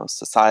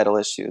 societal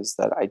issues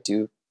that I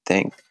do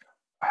think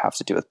have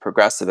to do with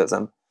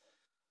progressivism.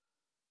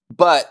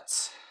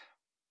 But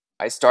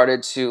I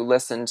started to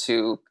listen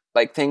to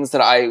like things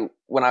that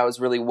when I was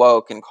really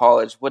woke in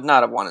college, would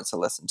not have wanted to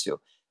listen to.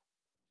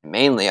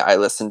 mainly I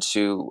listened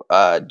to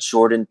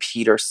Jordan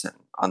Peterson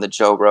on the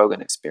Joe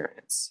Rogan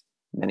Experience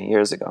many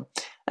years ago.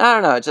 And I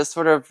don't know, it just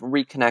sort of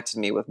reconnected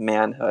me with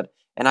manhood.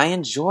 And I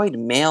enjoyed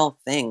male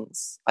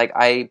things. Like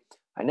I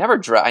never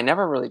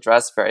really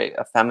dressed very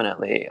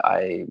effeminately.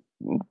 I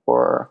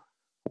wore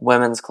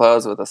women's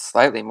clothes with a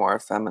slightly more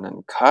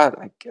feminine cut,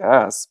 I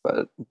guess,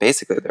 but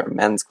basically they were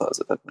men's clothes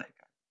with a like.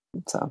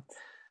 So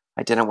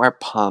I didn't wear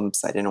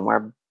pumps. I didn't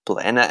wear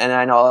and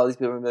I know all these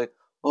people are like,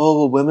 oh,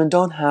 well, women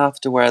don't have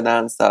to wear that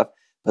and stuff.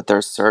 But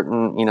there's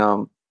certain,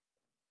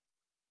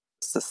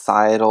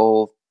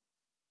 societal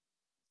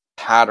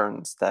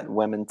patterns that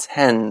women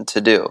tend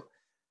to do,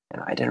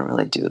 and I didn't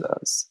really do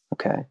those.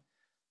 Okay,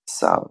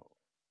 so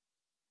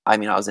I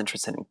mean, I was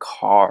interested in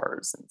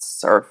cars and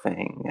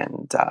surfing,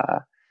 and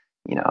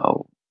you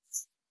know,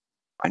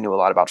 I knew a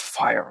lot about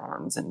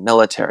firearms and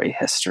military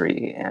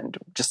history and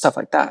just stuff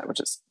like that,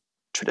 which is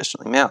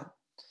traditionally male.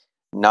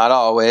 Not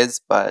always,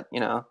 but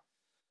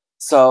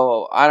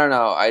So I don't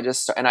know. I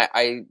just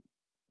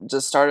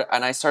started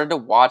and I started to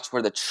watch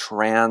where the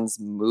trans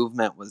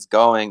movement was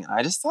going. And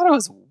I just thought it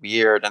was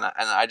weird. And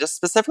I just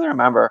specifically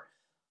remember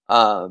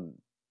um,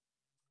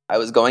 I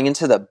was going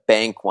into the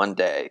bank one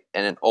day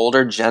and an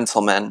older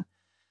gentleman,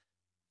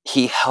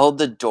 he held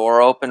the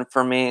door open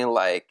for me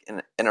like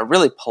in a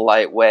really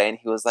polite way. And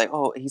he was like,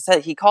 oh, he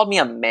said he called me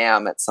a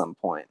ma'am at some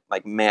point,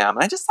 like ma'am.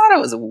 And I just thought it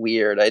was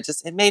weird. It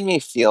made me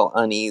feel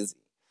uneasy.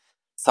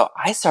 So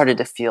I started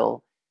to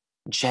feel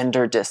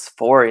gender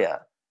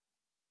dysphoria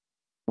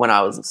when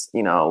I was,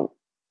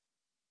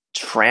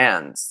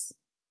 trans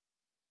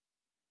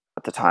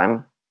at the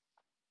time.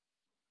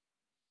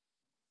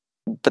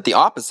 But the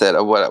opposite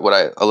of what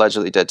I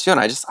allegedly did too. And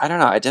I don't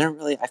know. I didn't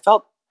really, I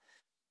felt,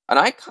 and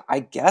I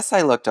guess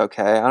I looked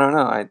okay. I don't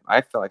know.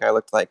 I feel like I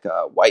looked like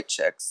white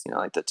chicks,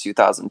 like the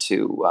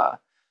 2002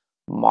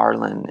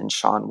 Marlon and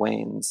Shawn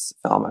Wayne's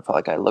film. I felt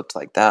like I looked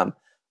like them.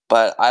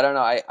 But I don't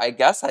know. I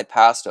guess I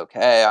passed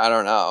okay. I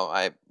don't know.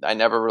 I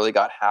never really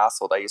got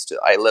hassled.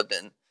 I lived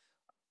in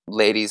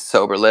ladies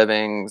sober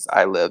livings.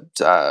 I lived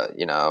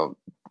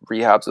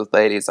rehabs with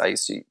ladies. I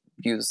used to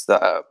use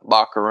the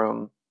locker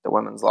room, the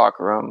women's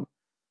locker room,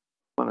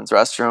 women's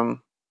restroom.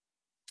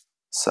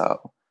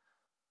 So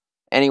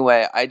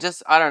anyway, I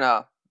don't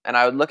know. And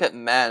I would look at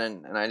men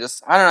and I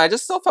don't know, I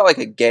just still felt like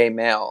a gay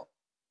male.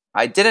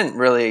 I didn't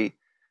really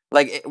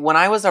when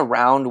I was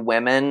around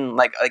women,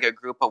 like a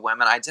group of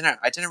women, I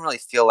didn't really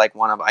feel like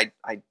one of I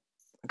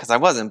because I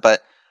wasn't,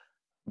 but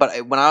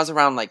when I was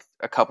around like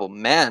a couple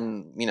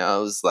men, it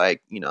was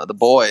like the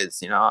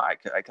boys.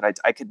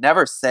 I could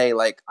never say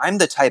like I'm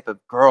the type of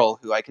girl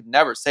who I could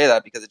never say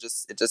that because it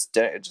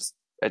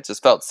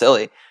just felt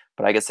silly.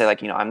 But I could say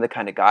like I'm the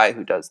kind of guy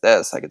who does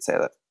this. I could say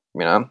that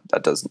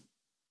that doesn't.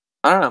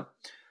 I don't know.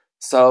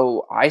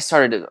 So I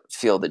started to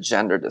feel the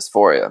gender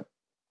dysphoria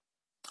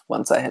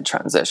once I had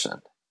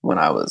transitioned. When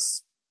I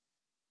was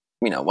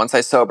once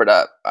I sobered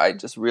up, I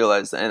just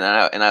realized, and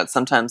I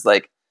sometimes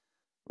like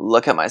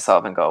look at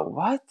myself and go,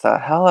 what the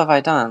hell have I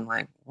done?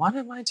 Like, what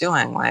am I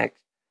doing? Like,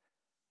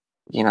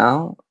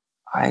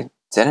 I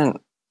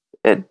didn't,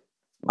 it,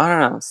 I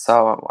don't know.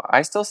 So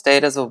I still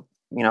stayed as a,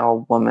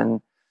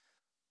 woman,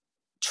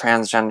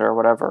 transgender, or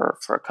whatever,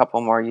 for a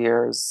couple more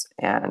years.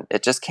 And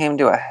it just came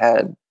to a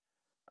head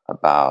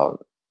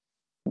about,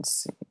 let's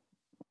see,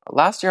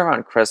 last year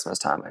around Christmas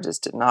time. I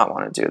just did not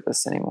want to do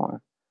this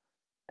anymore.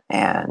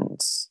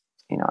 And,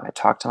 I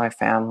talked to my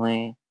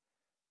family.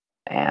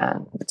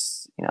 And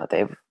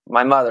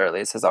my mother at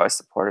least has always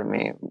supported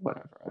me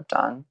whatever I've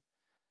done.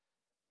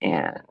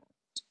 And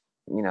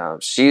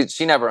she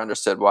never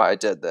understood why I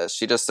did this.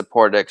 She just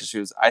supported it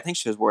because I think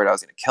she was worried I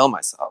was going to kill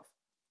myself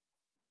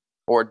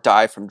or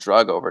die from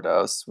drug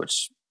overdose,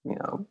 which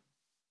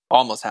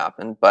almost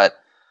happened. But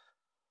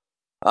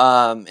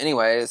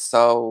anyway,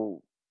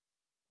 so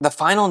the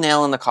final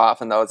nail in the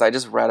coffin, though, is I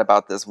just read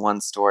about this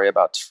one story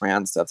about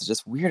trans stuff. It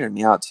just weirded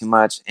me out too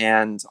much.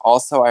 And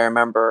also, I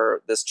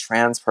remember this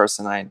trans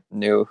person I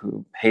knew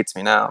who hates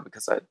me now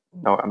because I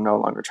know I'm no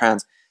longer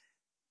trans.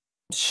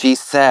 She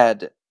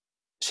said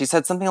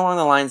something along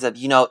the lines of,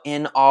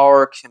 in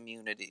our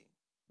community,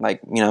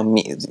 like,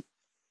 me,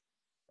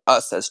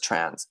 us as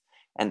trans.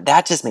 And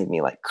that just made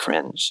me like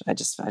cringe. I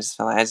just felt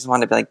like I just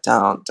wanted to be like,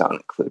 don't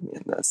include me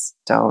in this.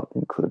 Don't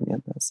include me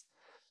in this.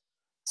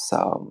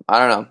 So I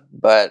don't know,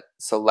 but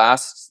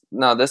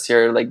this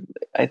year, like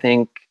I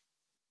think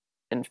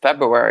in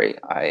February,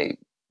 I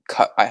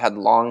had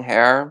long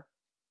hair.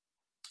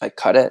 I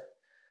cut it.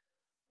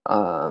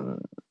 Um,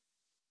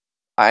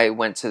 I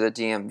went to the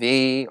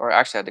DMV, or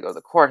actually I had to go to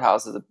the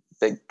courthouse. It's a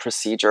big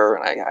procedure,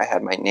 and I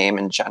had my name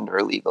and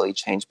gender legally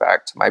changed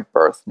back to my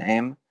birth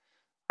name.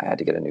 I had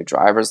to get a new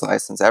driver's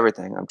license,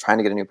 everything. I'm trying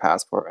to get a new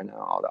passport right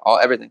now,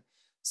 everything.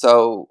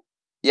 So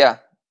yeah,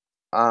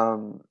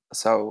 and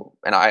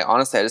I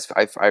honestly,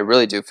 I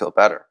really do feel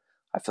better.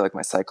 I feel like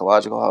my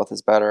psychological health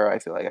is better. I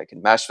feel like I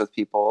can mesh with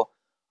people.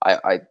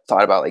 I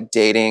thought about like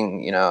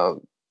dating, you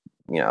know,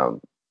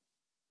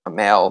 a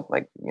male,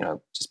 like,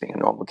 just being a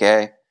normal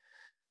gay.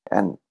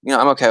 And,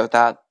 I'm okay with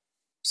that.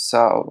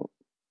 So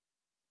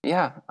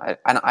Yeah,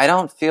 and I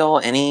don't feel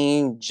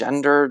any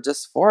gender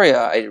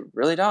dysphoria. I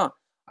really don't.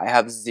 I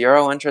have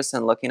zero interest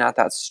in looking at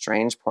that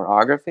strange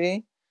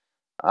pornography.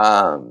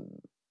 Um,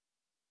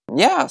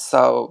 yeah,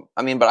 so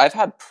I mean, but I've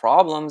had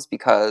problems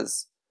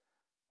because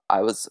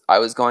I was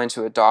going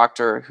to a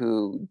doctor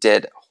who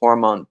did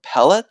hormone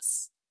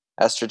pellets,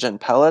 estrogen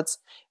pellets,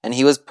 and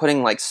he was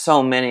putting like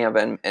so many of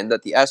them, and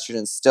that the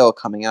estrogen's still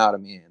coming out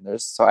of me.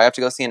 And so I have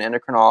to go see an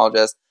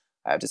endocrinologist.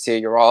 I have to see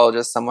a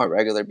urologist somewhat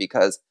regular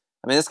because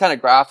I mean it's kind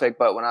of graphic,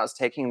 but when I was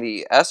taking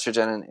the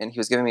estrogen and he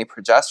was giving me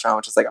progesterone,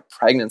 which is like a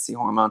pregnancy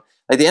hormone,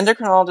 like the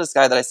endocrinologist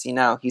guy that I see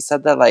now, he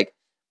said that like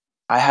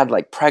I had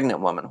like pregnant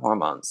woman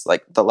hormones,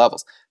 like the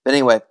levels. But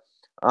anyway,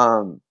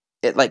 um,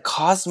 it like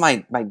caused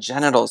my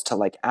genitals to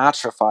like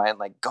atrophy and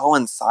like go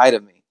inside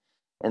of me.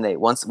 And they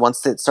once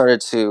it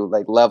started to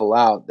like level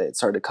out, they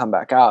started to come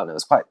back out, and it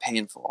was quite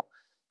painful.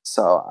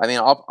 So I mean,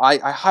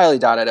 I highly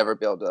doubt I'd ever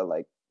be able to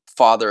like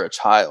father a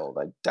child.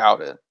 I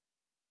doubt it.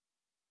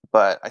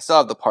 But I still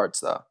have the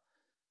parts though.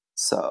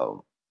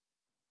 So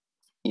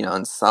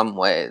in some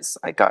ways,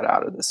 I got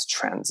out of this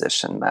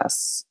transition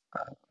mess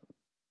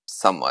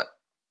somewhat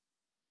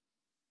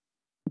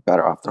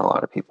better off than a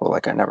lot of people.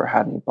 Like I never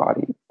had any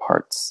body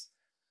parts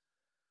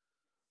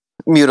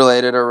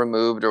mutilated or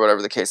removed or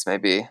whatever the case may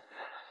be.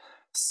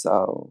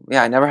 So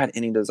yeah, I never had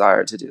any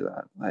desire to do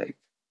that. Like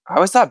I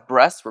always thought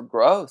breasts were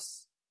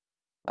gross.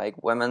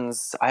 Like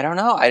women's, I don't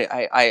know.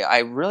 I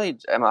really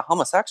am a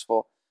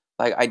homosexual.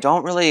 Like I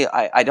don't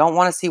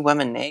want to see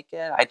women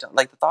naked. I don't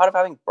like the thought of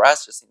having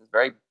breasts just seems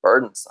very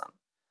burdensome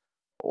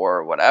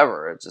or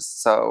whatever. It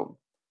just so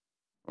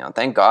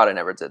thank God I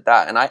never did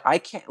that. And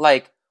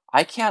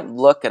I can't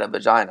look at a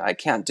vagina. I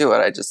can't do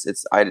it.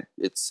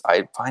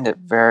 I find it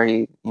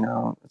very,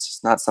 it's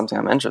just not something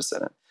I'm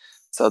interested in.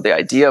 So the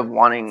idea of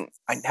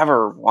I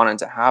never wanted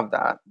to have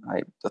that.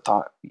 The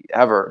thought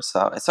ever.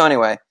 So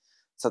anyway,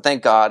 so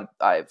thank God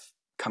I've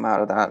come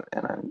out of that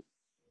and I'm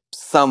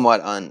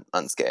somewhat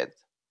unscathed,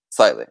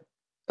 slightly,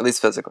 at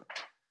least physically,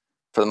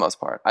 for the most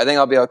part. I think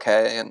I'll be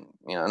okay. And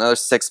another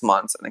 6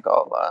 months, I think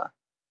I'll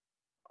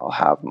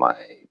have my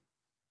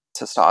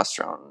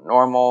testosterone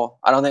normal.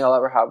 I don't think I'll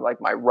ever have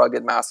like my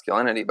rugged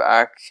masculinity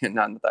back.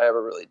 Not that I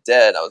ever really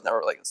did. I was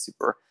never like a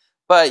super,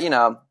 but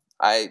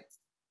I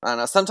don't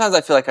know. Sometimes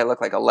I feel like I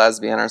look like a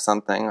lesbian or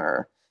something,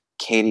 or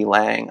Katie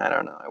Lang. I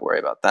don't know. I worry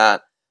about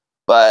that,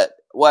 but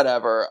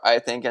whatever. I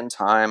think in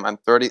time, I'm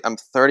 30. I'm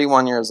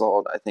 31 years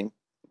old. I think.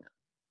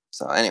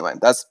 So anyway,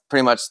 that's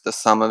pretty much the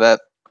sum of it.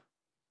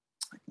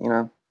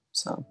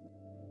 So.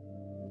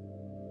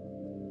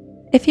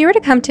 If you were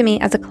to come to me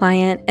as a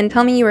client and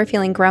tell me you were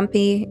feeling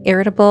grumpy,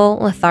 irritable,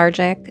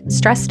 lethargic,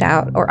 stressed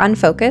out, or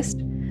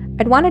unfocused,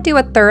 I'd want to do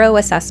a thorough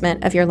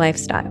assessment of your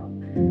lifestyle.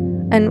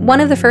 And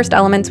one of the first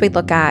elements we'd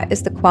look at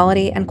is the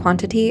quality and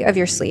quantity of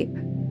your sleep.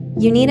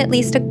 You need at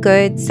least a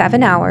good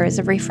 7 hours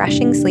of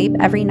refreshing sleep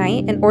every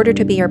night in order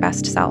to be your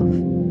best self.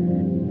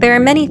 There are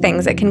many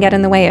things that can get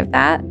in the way of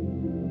that.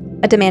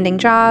 A demanding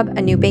job,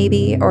 a new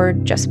baby, or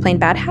just plain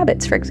bad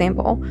habits, for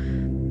example.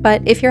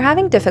 But if you're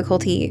having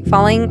difficulty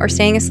falling or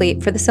staying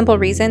asleep for the simple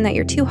reason that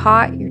you're too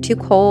hot, you're too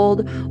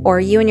cold, or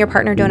you and your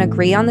partner don't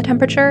agree on the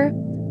temperature,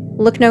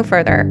 look no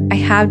further. I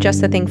have just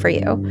the thing for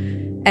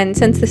you. And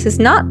since this is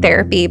not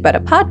therapy but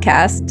a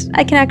podcast,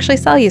 I can actually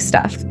sell you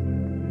stuff.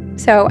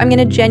 So I'm going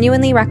to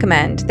genuinely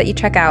recommend that you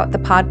check out the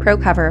Pod Pro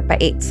cover by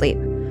 8 Sleep.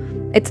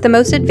 It's the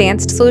most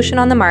advanced solution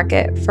on the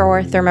market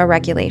for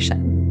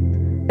thermoregulation.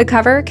 The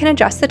cover can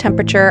adjust the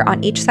temperature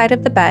on each side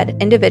of the bed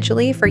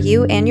individually for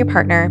you and your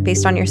partner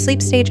based on your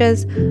sleep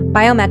stages,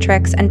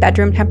 biometrics, and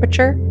bedroom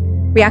temperature,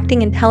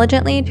 reacting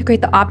intelligently to create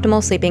the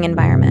optimal sleeping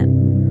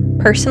environment.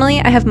 Personally,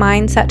 I have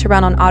mine set to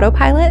run on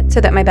autopilot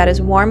so that my bed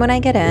is warm when I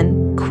get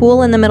in,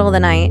 cool in the middle of the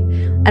night,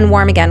 and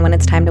warm again when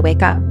it's time to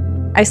wake up.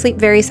 I sleep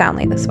very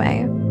soundly this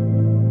way.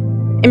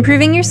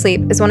 Improving your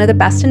sleep is one of the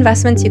best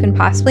investments you can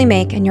possibly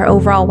make in your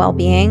overall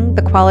well-being,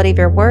 the quality of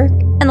your work,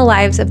 and the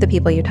lives of the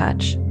people you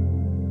touch.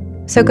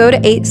 So go to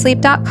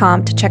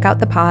 8sleep.com to check out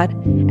the pod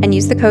and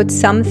use the code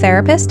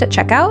SOMETHERAPIST at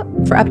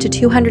checkout for up to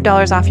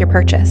 $200 off your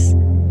purchase.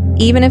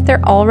 Even if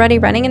they're already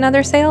running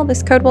another sale,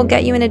 this code will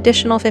get you an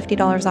additional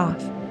 $50 off.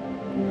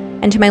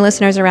 And to my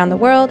listeners around the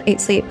world,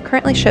 8Sleep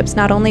currently ships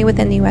not only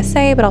within the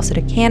USA, but also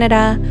to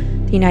Canada,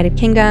 the United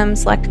Kingdom,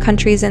 select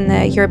countries in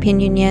the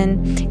European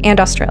Union, and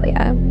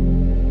Australia.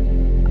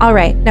 All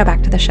right, now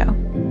back to the show.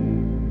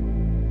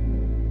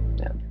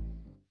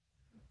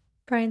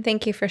 Brian,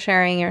 thank you for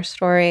sharing your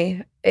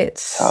story.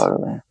 It's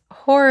Totally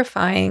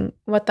horrifying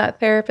what that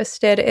therapist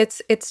did.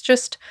 It's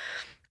just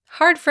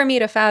hard for me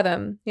to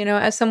fathom,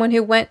 as someone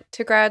who went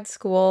to grad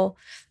school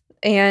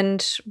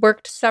and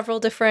worked several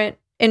different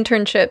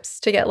internships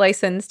to get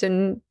licensed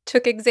and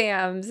took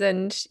exams.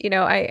 And,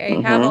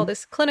 I have all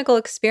this clinical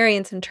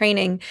experience and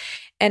training,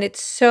 and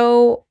it's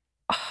so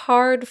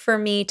hard for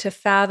me to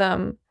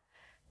fathom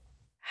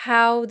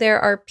how there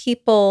are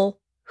people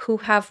who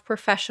have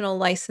professional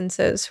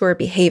licenses who are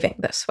behaving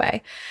this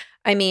way.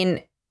 I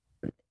mean,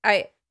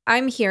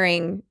 I'm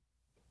hearing,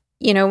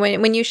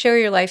 when you share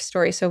your life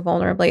story so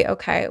vulnerably,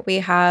 okay, we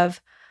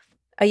have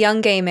a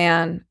young gay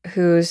man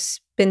who's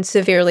been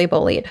severely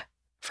bullied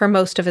for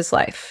most of his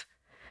life,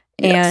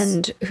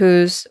 and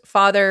whose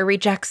father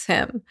rejects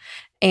him,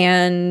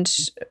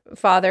 and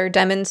father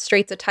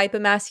demonstrates a type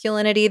of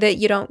masculinity that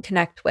you don't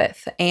connect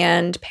with,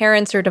 and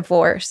parents are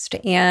divorced,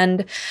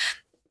 and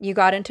you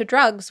got into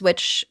drugs,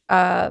 which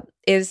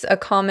is a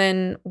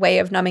common way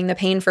of numbing the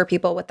pain for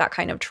people with that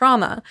kind of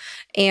trauma.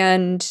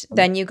 And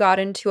then you got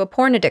into a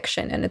porn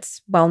addiction, and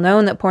it's well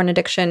known that porn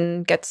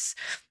addiction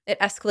it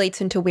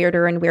escalates into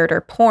weirder and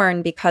weirder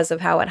porn because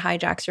of how it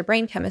hijacks your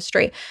brain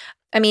chemistry.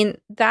 I mean,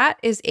 that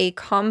is a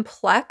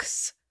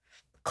complex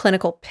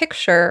clinical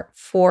picture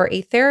for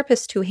a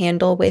therapist to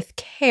handle with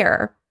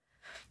care.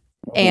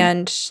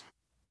 And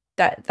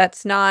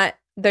that's not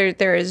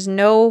there is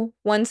no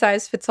one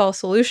size fits all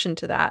solution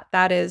to that.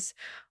 That is,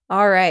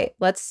 all right,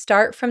 let's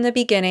start from the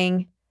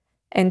beginning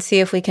and see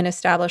if we can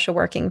establish a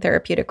working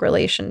therapeutic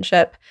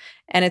relationship.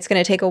 And it's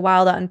going to take a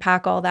while to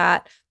unpack all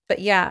that. But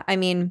yeah, I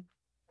mean,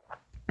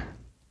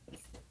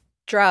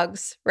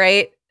 drugs,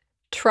 right?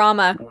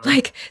 Trauma,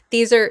 like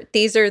these are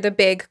the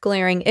big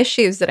glaring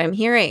issues that I'm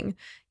hearing.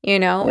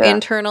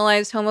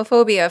 Internalized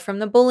homophobia from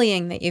the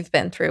bullying that you've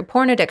been through,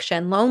 porn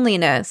addiction,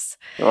 loneliness.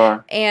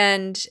 Sure.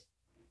 And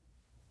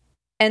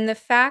the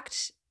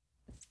fact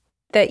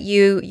that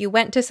you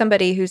went to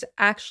somebody who's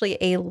actually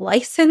a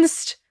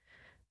licensed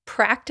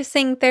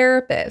practicing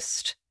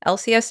therapist,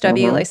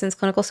 LCSW, licensed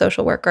clinical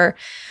social worker,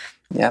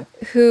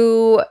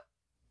 who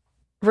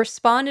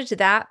responded to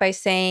that by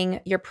saying,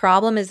 your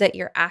problem is that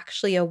you're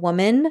actually a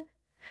woman.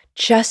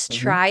 Just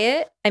try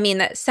it. I mean,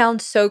 that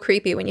sounds so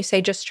creepy when you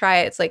say just try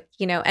it. It's like,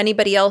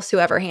 anybody else who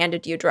ever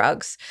handed you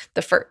drugs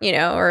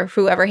or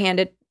whoever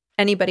handed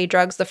anybody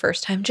drugs the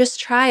first time, just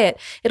try it.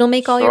 It'll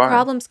make all your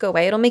problems go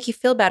away. It'll make you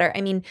feel better.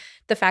 I mean,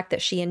 the fact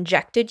that she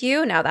injected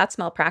you, now that's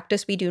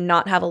malpractice. We do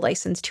not have a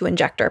license to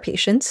inject our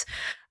patients.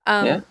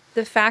 The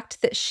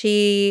fact that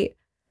she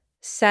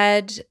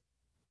said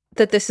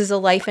that this is a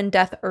life and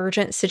death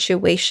urgent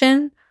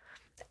situation,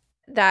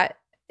 that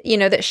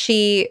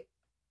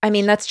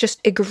that's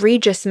just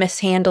egregious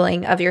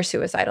mishandling of your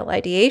suicidal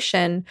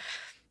ideation.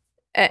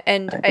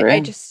 And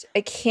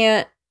I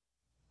can't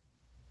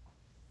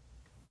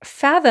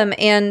fathom.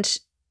 And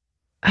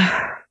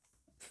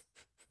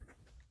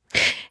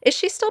is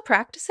she still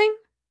practicing?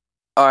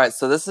 All right,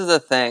 so this is the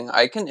thing.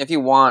 I can, if you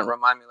want,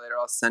 remind me later.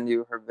 I'll send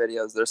you her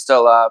videos. They're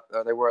still up,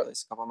 or they were at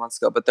least a couple months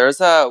ago. But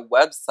there's a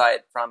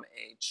website from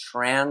a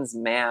trans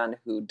man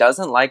who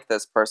doesn't like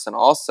this person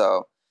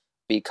also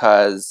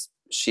because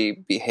she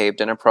behaved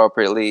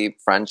inappropriately,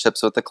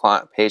 friendships with the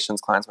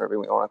patients, clients, whatever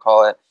we want to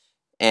call it,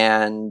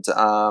 and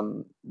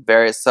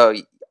so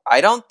I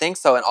don't think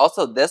so. And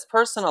also, this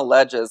person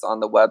alleges on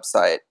the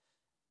website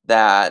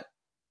that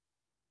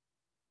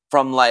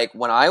from like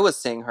when I was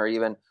seeing her,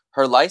 even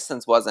her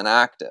license was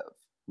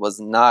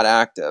not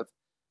active.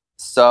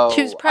 So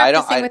she was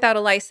practicing without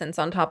a license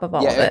on top of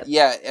all of it.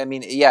 Yeah, I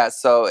mean, yeah.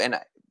 So, and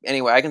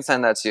anyway, I can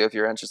send that to you if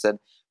you're interested.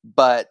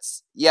 But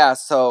yeah,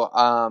 so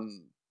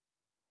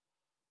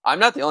I'm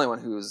not the only one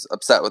who's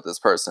upset with this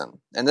person,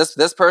 and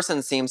this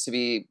person seems to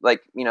be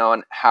like a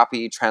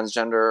happy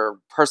transgender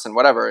person,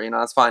 whatever,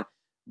 that's fine.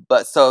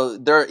 But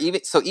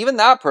even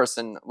that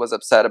person was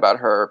upset about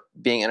her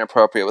being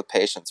inappropriate with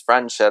patients'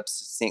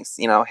 friendships,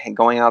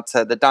 going out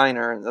to the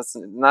diner, and that's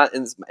not.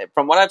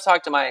 From what I've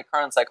talked to my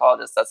current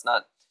psychologist, that's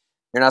not.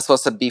 You're not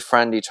supposed to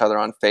befriend each other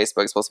on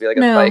Facebook. It's supposed to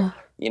be like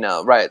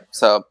right?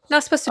 So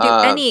not supposed to do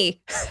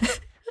any.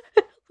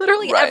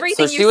 Literally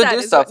everything so she would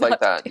do stuff like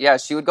that. Yeah,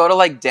 she would go to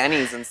like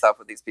Denny's and stuff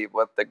with these people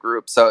with the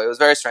group. So it was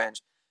very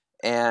strange.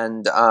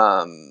 And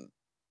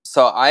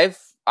so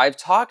I've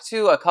talked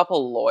to a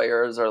couple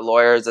lawyers or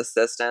lawyers'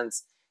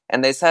 assistants,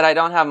 and they said I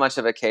don't have much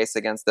of a case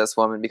against this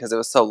woman because it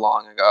was so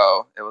long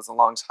ago. It was a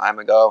long time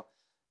ago.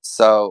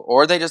 So,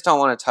 or they just don't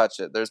want to touch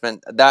it. There's been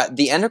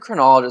the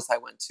endocrinologist I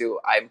went to,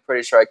 I'm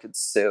pretty sure I could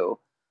sue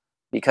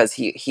because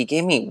he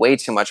gave me way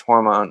too much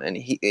hormone, and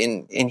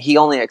he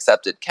only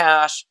accepted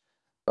cash,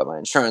 but my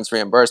insurance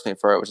reimbursed me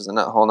for it, which is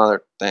a whole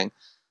other thing.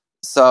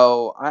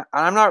 So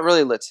I'm not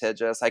really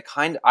litigious.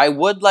 I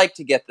would like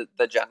to get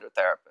the gender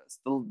therapist,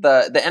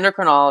 the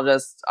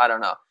endocrinologist. I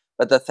don't know,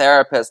 but the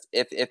therapist,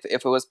 if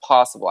it was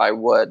possible, I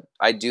would.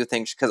 I do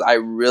think, because I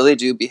really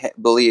do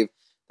believe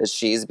that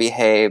she's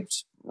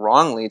behaved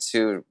wrongly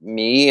to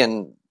me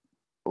and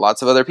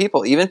lots of other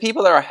people, even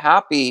people that are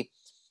happy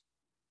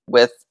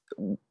with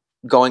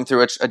going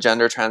through a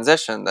gender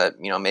transition. That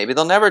maybe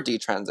they'll never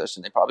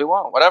detransition. They probably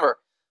won't. Whatever.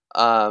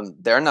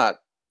 They're not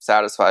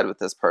satisfied with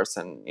this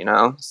person,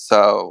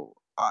 so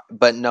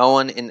but no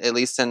one at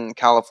least in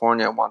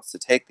California wants to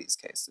take these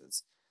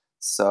cases.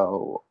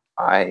 So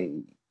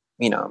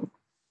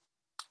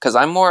because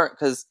I'm more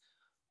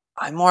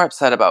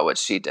upset about what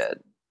she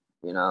did,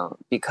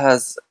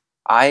 because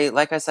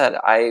like I said,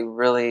 I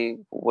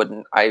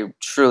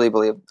truly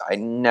believe I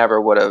never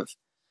would have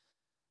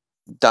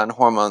done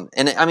hormone.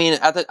 And I mean,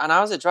 and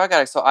I was a drug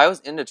addict, so I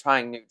was into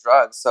trying new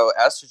drugs. So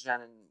estrogen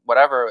and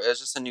whatever, it was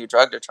just a new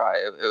drug to try.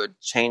 It would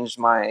change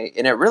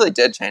and it really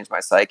did change my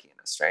psyche in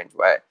a strange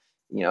way.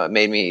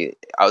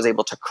 I was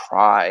able to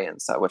cry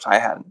and stuff, which I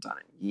hadn't done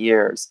in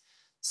years.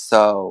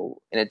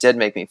 So, and it did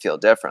make me feel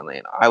differently.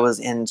 And I was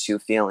into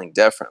feeling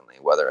differently,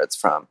 whether it's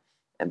from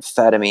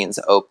amphetamines,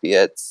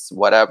 opiates,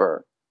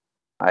 whatever.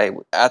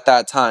 At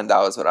that time,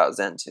 that was what I was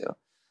into.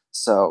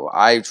 So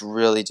I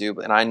really do,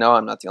 and I know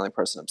I'm not the only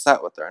person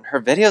upset with her. And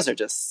her videos are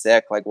just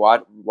sick. Like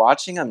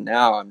watching them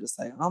now, I'm just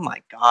like, oh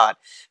my God.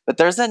 But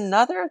there's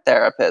another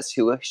therapist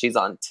who she's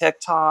on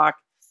TikTok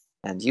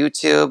and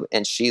YouTube,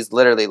 and she's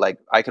literally like,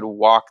 I could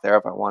walk there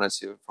if I wanted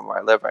to from where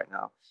I live right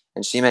now.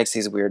 And she makes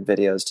these weird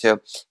videos too.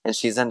 And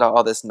she's into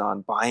all this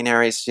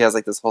non-binary. She has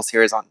like this whole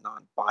series on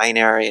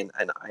non-binary, and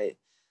I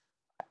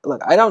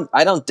look, I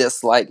don't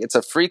dislike. It's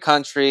a free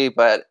country,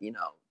 but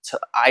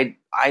I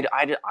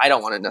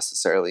don't want to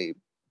necessarily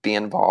be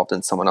involved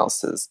in someone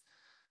else's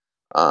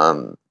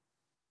um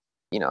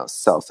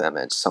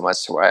self-image so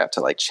much to where I have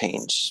to like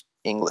change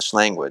English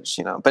language.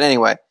 But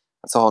anyway,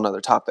 that's a whole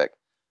nother topic.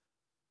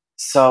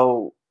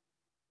 So,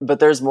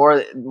 but there's more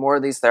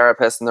of these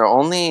therapists, and they're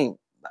only,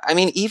 I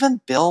mean,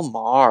 even Bill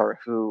Maher,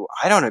 who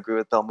I don't agree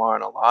with Bill Maher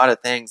on a lot of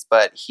things,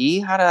 but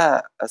he had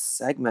a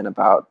segment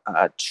about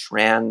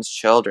trans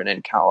children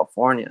in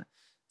California.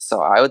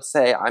 So I would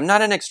say I'm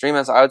not an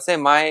extremist. I would say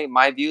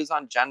my views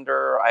on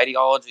gender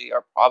ideology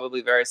are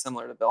probably very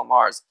similar to Bill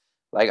Maher's.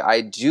 Like,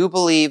 I do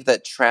believe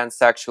that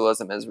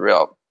transsexualism is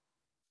real.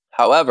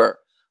 However,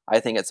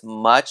 I think it's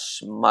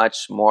much,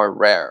 much more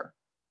rare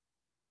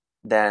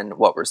than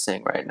what we're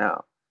seeing right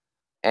now.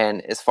 And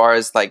as far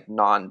as like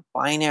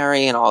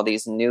non-binary and all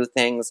these new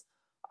things,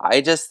 I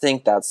just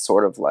think that's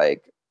sort of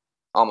like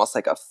almost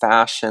like a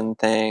fashion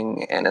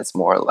thing. And it's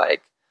more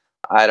like,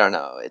 I don't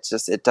know.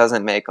 It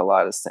doesn't make a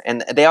lot of sense.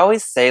 And they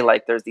always say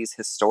like there's these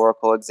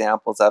historical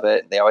examples of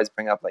it. They always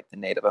bring up like the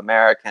Native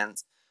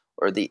Americans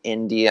or the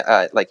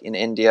India, like in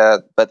India.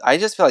 But I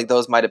just feel like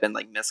those might have been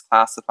like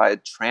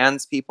misclassified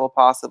trans people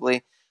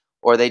possibly.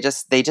 Or they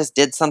just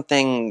did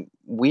something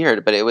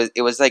weird, but it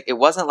was like, it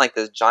wasn't like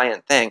this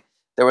giant thing.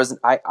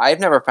 I've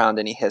never found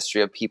any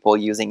history of people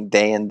using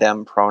they and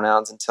them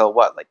pronouns until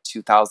like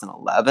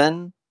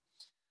 2011.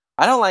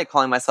 I don't like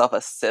calling myself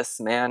a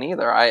cis man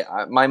either.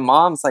 My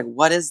mom's like,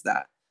 what is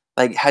that?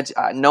 Like,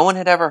 no one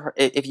had ever heard.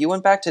 If you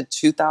went back to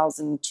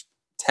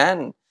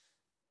 2010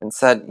 and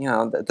said,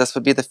 that this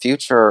would be the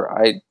future,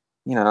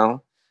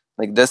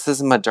 like, this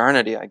is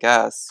modernity, I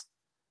guess.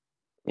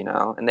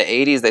 In the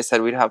 80s, they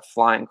said we'd have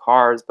flying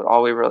cars, but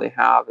all we really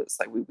have is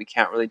like we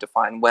can't really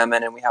define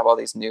women, and we have all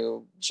these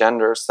new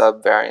gender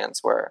subvariants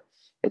where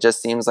it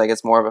just seems like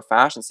it's more of a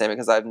fashion statement,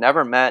 because I've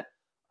never met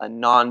a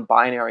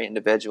non-binary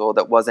individual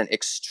that wasn't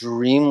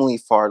extremely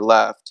far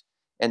left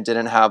and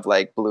didn't have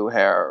like blue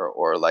hair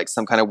or like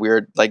some kind of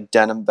weird like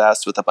denim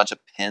vest with a bunch of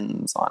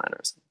pins on it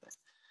or something.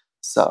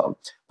 So,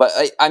 but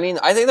I mean,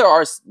 I think there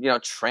are,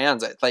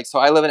 trans, like, so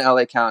I live in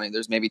LA County.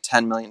 There's maybe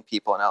 10 million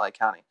people in LA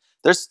County.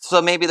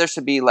 So maybe there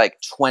should be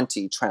like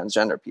 20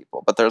 transgender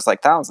people, but there's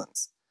like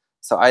thousands.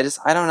 So I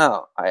don't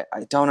know. I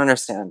don't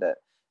understand it.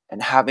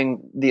 And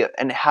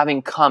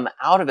having come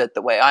out of it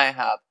the way I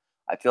have,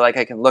 I feel like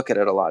I can look at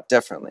it a lot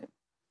differently.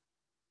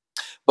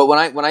 But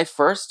when I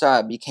first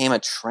became a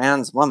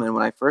trans woman,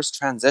 when I first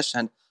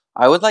transitioned,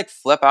 I would like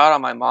flip out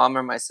on my mom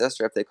or my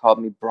sister if they called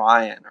me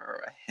Brian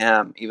or a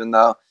him, even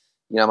though,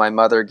 my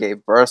mother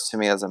gave birth to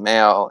me as a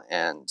male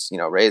and,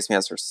 raised me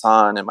as her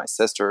son, and my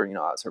sister,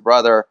 as her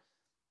brother.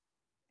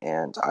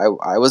 And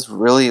I was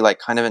really like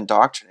kind of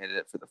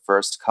indoctrinated for the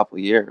first couple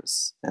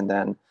years. And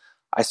then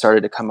I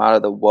started to come out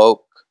of the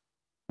woke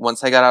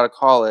once I got out of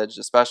college,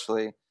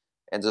 especially,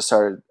 and just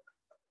started,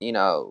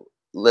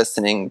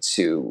 listening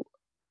to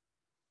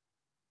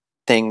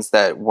things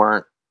that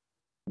were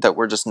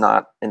just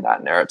not in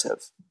that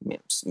narrative.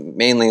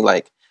 Mainly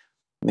like,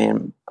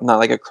 I'm not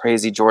like a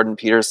crazy Jordan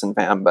Peterson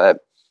fan, but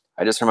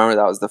I just remember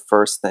that was the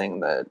first thing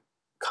that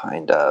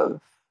kind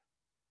of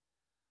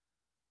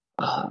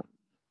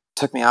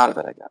took me out of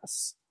it, I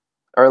guess.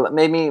 Or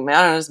made me, I don't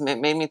know, just made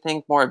me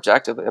think more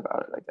objectively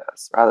about it, I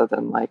guess, rather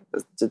than like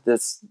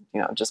this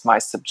just my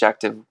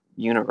subjective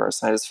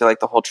universe. I just feel like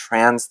the whole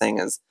trans thing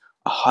is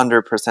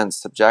 100%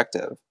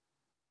 subjective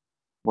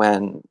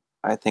when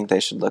I think they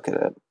should look at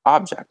it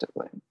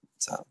objectively.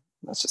 So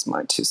that's just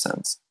my 2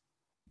 cents.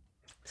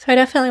 So I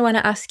definitely want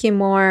to ask you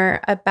more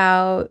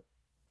about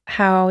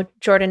how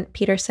Jordan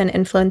Peterson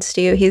influenced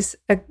you. He's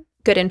a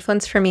good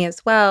influence for me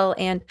as well,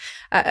 and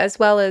as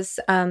well as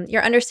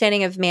your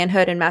understanding of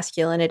manhood and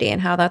masculinity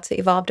and how that's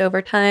evolved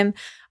over time.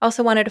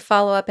 Also wanted to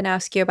follow up and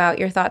ask you about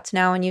your thoughts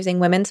now on using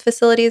women's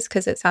facilities,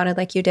 because it sounded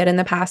like you did in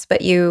the past,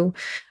 but you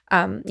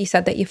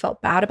said that you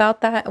felt bad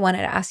about that. I wanted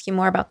to ask you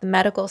more about the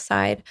medical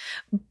side.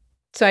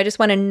 So I just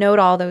want to note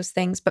all those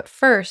things. But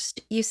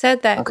first, you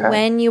said that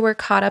when you were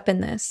caught up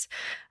in this,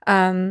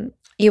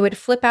 you would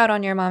flip out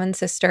on your mom and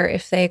sister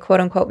if they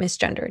quote unquote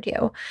misgendered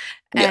you.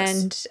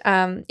 Yes.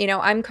 And,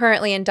 I'm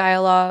currently in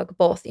dialogue,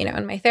 both,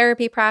 in my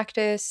therapy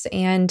practice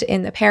and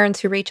in the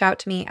parents who reach out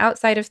to me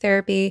outside of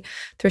therapy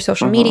through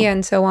social media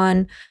and so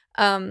on.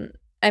 I'm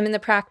in the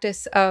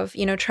practice of,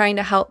 trying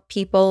to help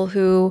people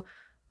who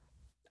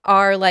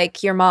are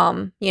like your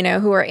mom,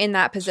 who are in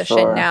that position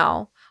Sure.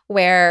 now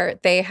where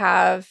they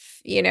have,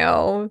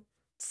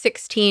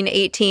 16,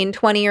 18,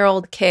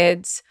 20-year-old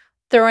kids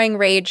throwing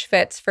rage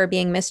fits for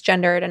being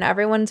misgendered and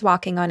everyone's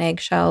walking on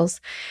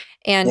eggshells.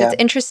 And it's Yeah.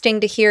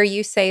 interesting to hear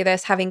you say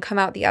this, having come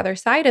out the other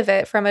side of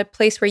it from a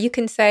place where you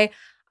can say,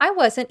 I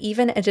wasn't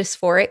even a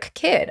dysphoric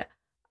kid.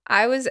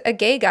 I was a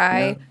gay Yeah.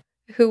 guy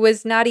who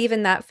was not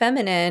even that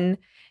feminine.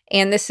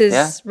 And this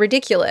Yeah. is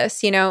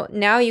ridiculous.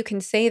 Now you can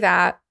say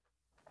that.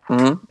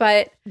 Mm-hmm.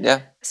 But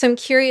Yeah. so I'm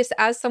curious,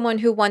 as someone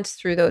who once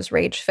threw those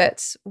rage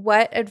fits,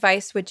 what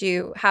advice would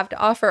you have to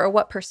offer, or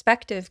what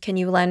perspective can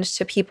you lend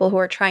to people who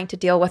are trying to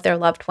deal with their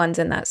loved ones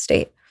in that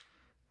state?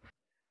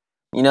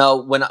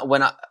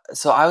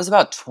 So I was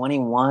about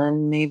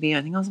 21, maybe.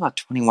 I think I was about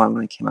 21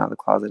 when I came out of the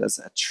closet as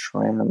a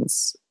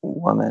trans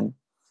woman.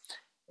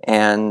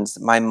 And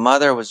my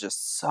mother was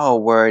just so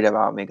worried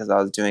about me because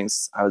I was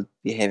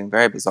behaving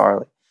very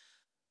bizarrely,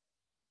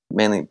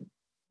 mainly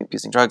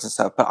abusing drugs and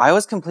stuff. But I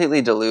was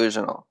completely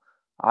delusional.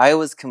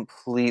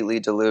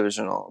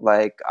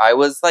 Like I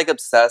was like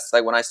obsessed.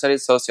 Like when I studied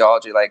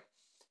sociology, like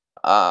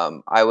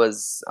I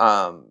was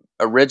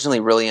originally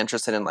really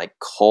interested in like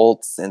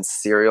cults and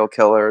serial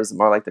killers,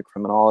 more like the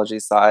criminology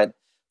side.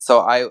 So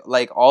I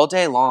like all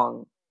day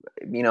long,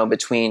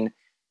 between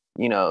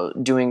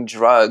doing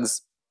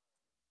drugs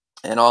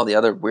and all the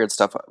other weird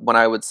stuff. When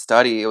I would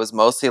study, it was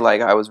mostly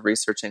like I was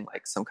researching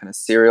like some kind of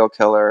serial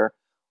killer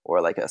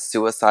or like a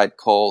suicide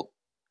cult.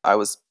 I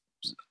was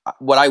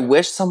What I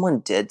wish someone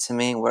did to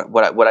me,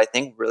 what I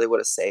think really would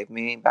have saved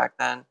me back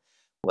then,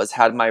 was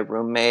had my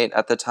roommate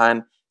at the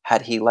time,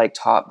 had he like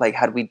taught, like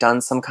had we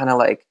done some kind of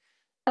like,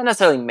 not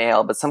necessarily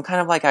male, but some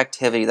kind of like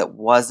activity that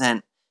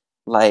wasn't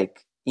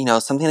like,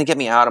 something to get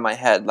me out of my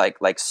head, like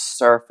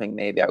surfing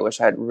maybe. I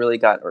wish I had really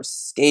got, or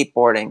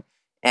skateboarding,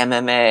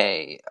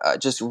 MMA,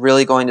 just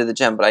really going to the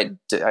gym, but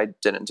I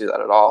didn't do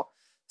that at all.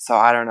 So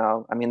I don't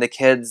know. I mean, the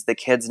kids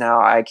now,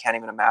 I can't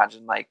even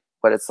imagine like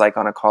what it's like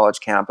on a college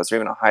campus or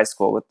even a high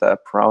school with the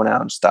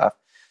pronoun stuff.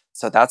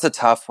 So that's a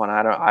tough one.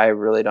 I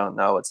really don't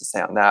know what to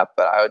say on that,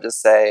 but I would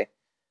just say,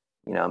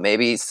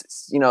 maybe,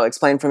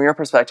 explain from your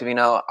perspective.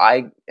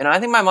 I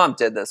think my mom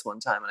did this one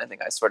time, and I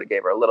think I sort of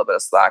gave her a little bit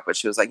of slack, but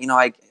she was like,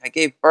 I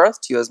gave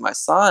birth to you as my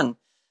son,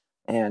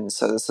 and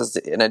so this is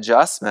an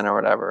adjustment or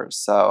whatever.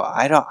 So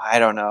I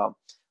don't know.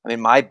 I mean,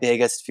 my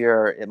biggest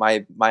fear,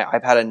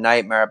 I've had a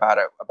nightmare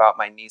about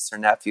my niece or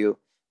nephew,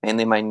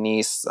 mainly my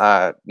niece,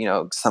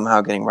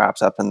 somehow getting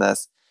wrapped up in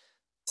this.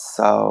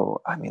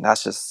 So, I mean,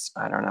 that's just,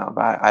 I don't know,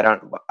 but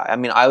I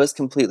mean, I was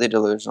completely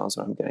delusional is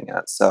what I'm getting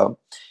at. So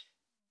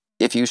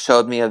if you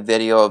showed me a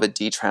video of a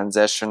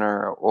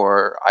detransitioner,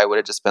 or I would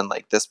have just been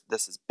like, this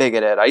is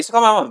bigoted. I used to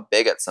call my mom a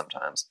bigot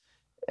sometimes.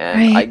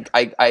 And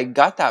Right. I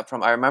got that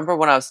from, I remember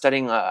when I was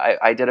studying,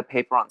 I did a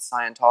paper on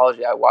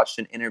Scientology. I watched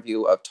an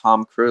interview of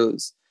Tom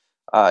Cruise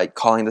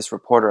calling this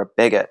reporter a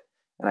bigot.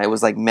 And I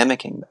was like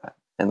mimicking that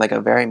in like a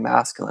very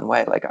masculine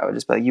way. Like I would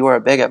just be like, you are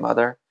a bigot,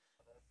 mother.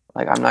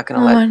 Like I'm not going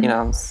to Oh, let,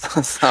 and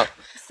so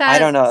I sad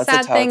don't know.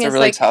 sad thing It's a is,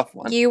 really like, tough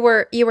one. you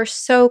were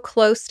so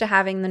close to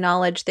having the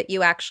knowledge that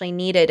you actually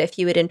needed if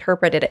you had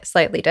interpreted it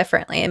slightly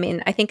differently. I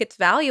mean, I think it's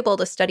valuable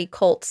to study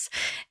cults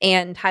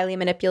and highly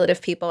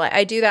manipulative people.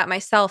 I do that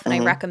myself, and I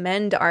Hmm.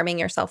 recommend arming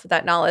yourself with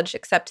that knowledge,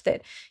 except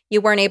that you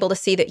weren't able to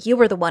see that you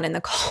were the one in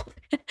the cult.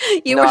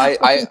 You No, were the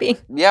one being.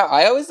 yeah,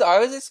 I always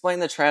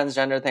explain the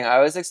transgender thing. I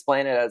always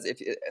explain it as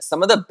if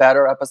some of the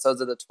better episodes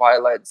of the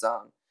Twilight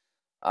Zone,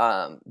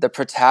 the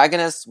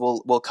protagonist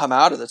will come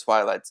out of the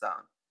Twilight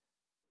Zone,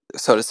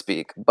 so to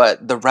speak,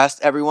 but the rest,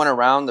 everyone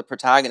around the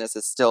protagonist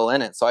is still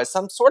in it. So I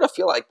some sort of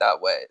feel like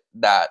that way,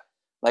 that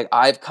like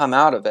I've come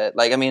out of it.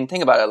 Like, I mean,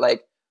 think about it.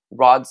 Like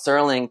Rod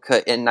Serling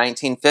could, in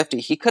 1950,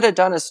 he could have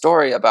done a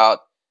story about,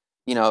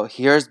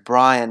 here's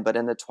Brian, but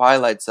in the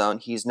Twilight Zone,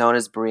 he's known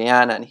as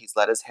Brianna, and he's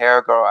let his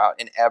hair grow out,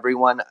 and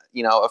everyone,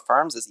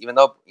 affirms this, even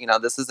though,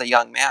 this is a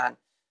young man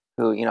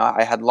who,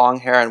 I had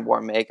long hair and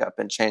wore makeup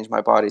and changed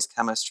my body's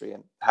chemistry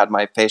and had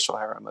my facial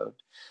hair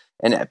removed.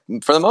 And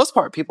for the most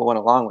part, people went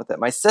along with it.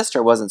 My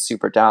sister wasn't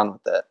super down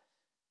with it.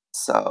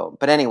 So,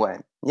 but anyway,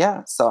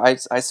 yeah. So I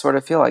sort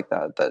of feel like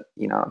that,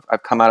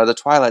 I've come out of the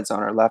Twilight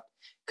Zone or left,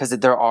 because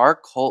there are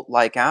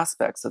cult-like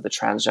aspects of the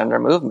transgender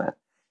movement.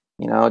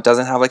 It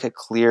doesn't have like a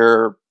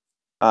clear,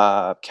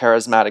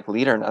 charismatic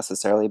leader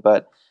necessarily,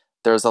 but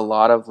there's a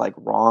lot of like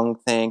wrong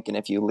think. And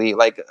if you leave,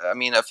 like, I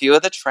mean, a few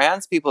of the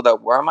trans people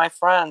that were my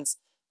friends,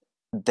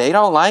 they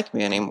don't like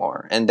me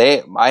anymore. And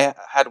I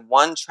had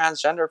one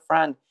transgender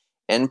friend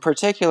in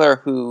particular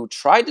who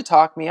tried to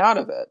talk me out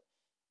of it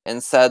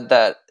and said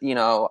that,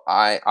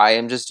 I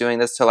am just doing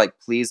this to like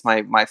please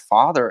my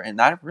father. And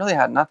that really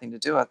had nothing to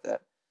do with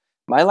it.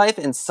 My life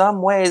in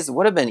some ways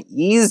would have been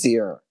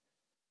easier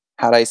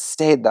had I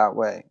stayed that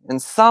way. In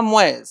some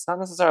ways, not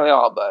necessarily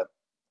all, but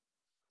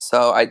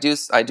so I do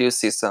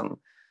see some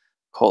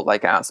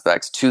cult-like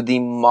aspects to the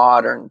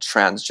modern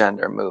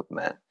transgender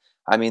movement.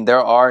 I mean,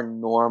 there are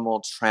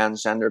normal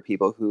transgender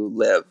people who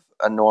live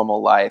a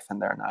normal life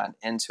and they're not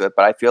into it.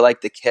 But I feel like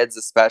the kids,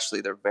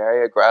 especially, they're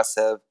very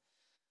aggressive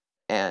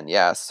And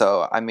yeah,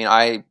 so I mean,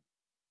 I'm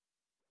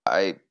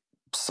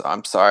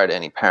sorry to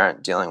any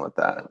parent dealing with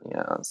that,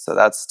 so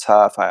that's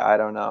tough. I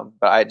don't know,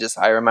 but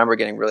I remember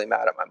getting really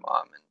mad at my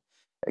mom and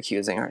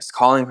accusing her,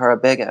 calling her a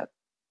bigot,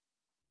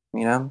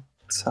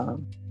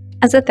 so.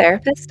 As a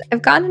therapist,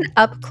 I've gotten an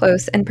up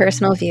close and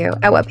personal view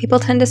at what people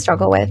tend to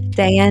struggle with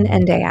day in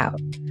and day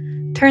out.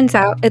 Turns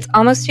out it's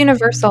almost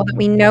universal that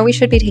we know we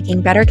should be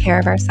taking better care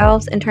of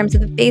ourselves in terms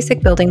of the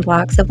basic building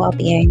blocks of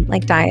well-being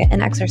like diet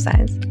and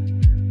exercise.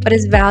 But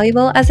as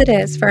valuable as it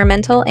is for our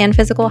mental and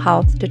physical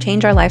health to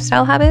change our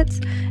lifestyle habits,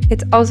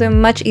 it's also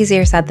much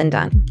easier said than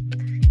done.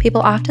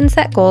 People often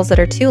set goals that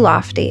are too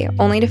lofty,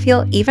 only to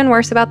feel even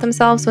worse about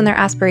themselves when their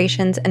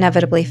aspirations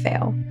inevitably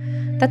fail.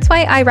 That's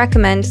why I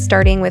recommend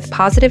starting with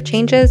positive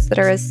changes that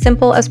are as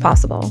simple as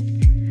possible.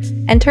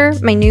 Enter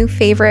my new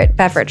favorite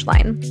beverage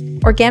line.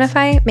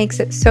 Organifi makes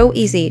it so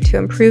easy to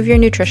improve your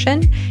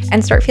nutrition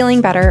and start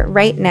feeling better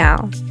right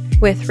now,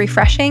 with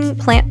refreshing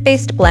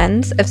plant-based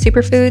blends of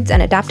superfoods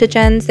and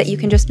adaptogens that you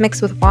can just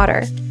mix with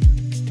water.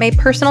 My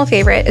personal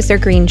favorite is their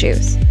green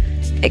juice.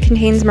 It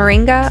contains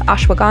moringa,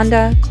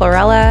 ashwagandha,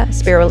 chlorella,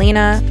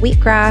 spirulina,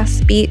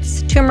 wheatgrass,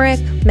 beets,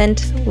 turmeric,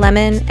 mint,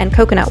 lemon, and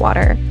coconut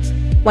water.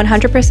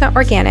 100%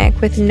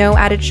 organic with no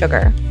added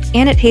sugar,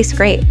 and it tastes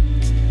great.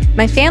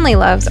 My family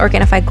loves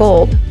Organifi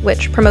Gold,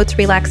 which promotes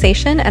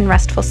relaxation and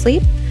restful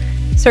sleep,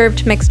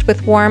 served mixed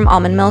with warm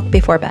almond milk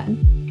before bed.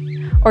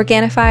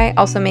 Organifi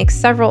also makes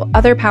several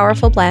other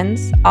powerful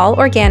blends, all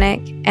organic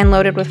and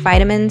loaded with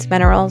vitamins,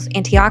 minerals,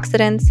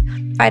 antioxidants,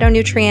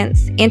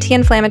 phytonutrients,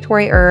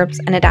 anti-inflammatory herbs,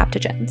 and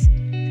adaptogens.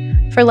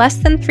 For less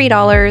than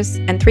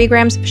 $3 and 3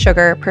 grams of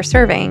sugar per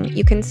serving,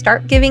 you can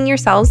start giving your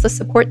cells the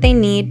support they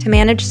need to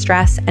manage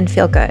stress and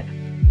feel good.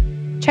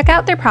 Check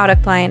out their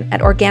product line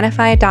at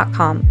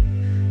Organifi.com.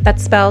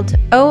 That's spelled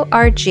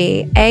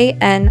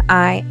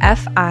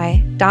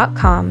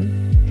ORGANIFI.com.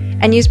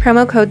 And use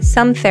promo code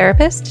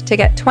SOMETHERAPIST to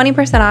get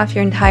 20% off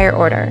your entire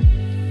order.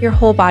 Your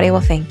whole body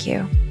will thank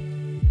you.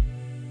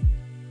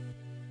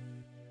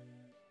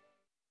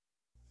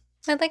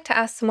 I'd like to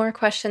ask some more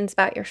questions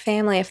about your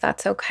family, if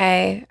that's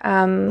okay.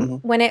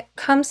 When it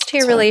comes to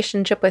your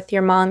relationship with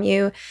your mom,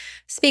 you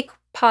speak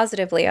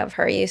positively of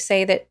her. You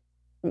say that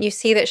you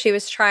see that she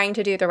was trying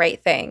to do the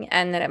right thing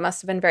and that it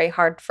must have been very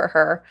hard for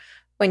her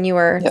when you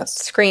were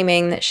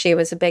screaming that she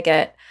was a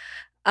bigot.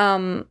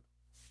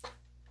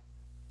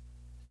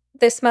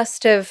 This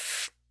must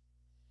have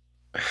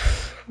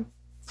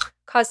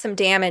caused some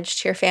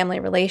damage to your family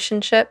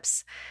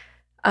relationships.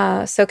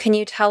 So can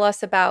you tell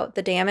us about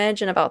the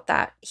damage and about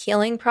that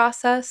healing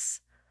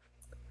process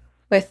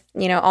with,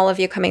 all of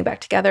you coming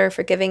back together,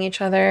 forgiving each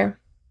other?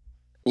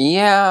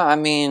 Yeah, I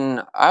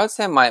mean, I would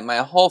say my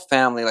whole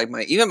family, like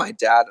even my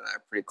dad and I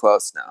are pretty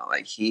close now.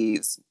 Like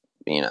he's,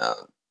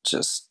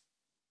 just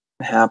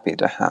happy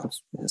to have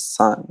his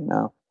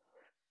son.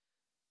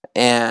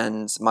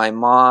 And my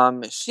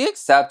mom, she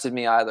accepted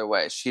me either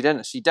way. She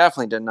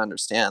definitely didn't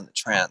understand the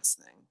trans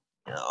thing.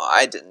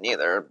 I didn't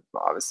either,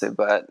 obviously,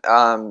 but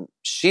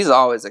she's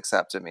always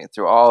accepted me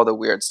through all the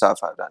weird stuff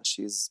I've done.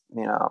 She's,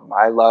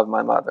 I love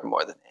my mother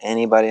more than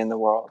anybody in the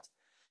world.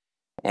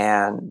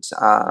 And,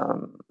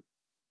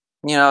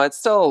 it's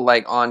still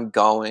like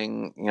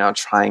ongoing,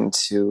 trying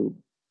to,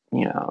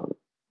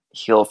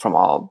 heal from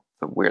all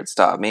the weird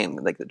stuff. I mean,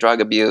 like the drug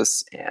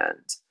abuse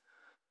and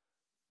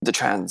the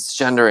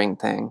transgendering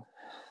thing.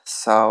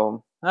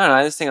 So I don't know.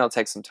 I just think it'll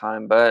take some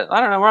time, but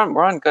I don't know.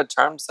 We're on good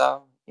terms,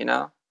 though.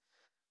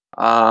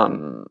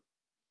 Um,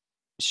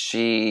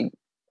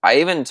 I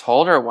even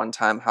told her one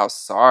time how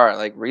sorry,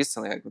 like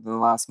recently, like within the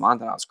last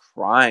month, and I was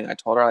crying. I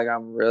told her like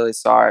I'm really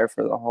sorry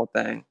for the whole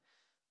thing.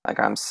 Like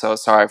I'm so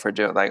sorry for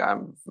doing. I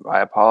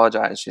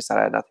apologize. She said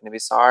I had nothing to be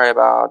sorry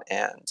about,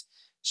 and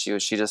she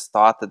just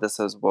thought that this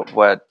was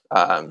what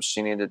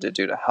she needed to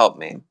do to help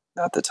me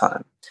at the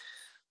time.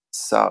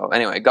 So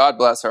anyway, God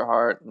bless her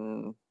heart,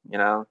 and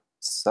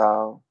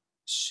so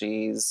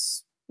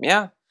she's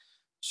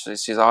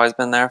always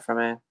been there for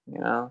me.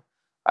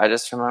 I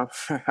just remember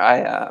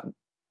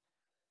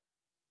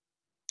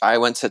I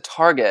went to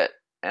Target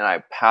and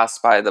I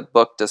passed by the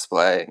book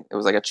display. It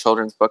was like a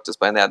children's book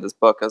display, and they had this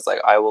book. It was like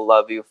 "I Will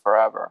Love You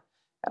Forever,"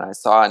 and I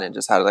saw it, and it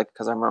just had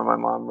because I remember my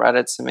mom read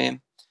it to me,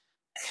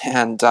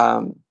 and I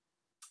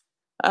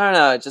don't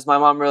know. It just my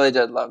mom really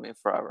did love me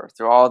forever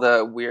through all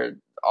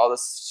the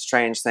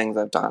strange things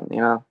I've done.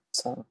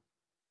 So.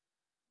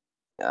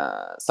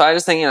 So I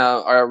just think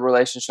our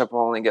relationship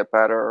will only get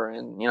better,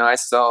 and we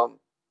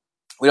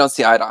don't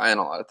see eye to eye on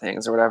a lot of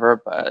things or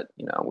whatever, but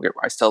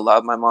I still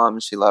love my mom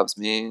and she loves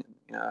me.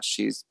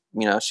 She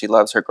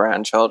loves her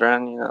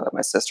grandchildren. That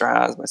my sister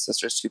has. My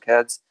sister's 2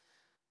 kids,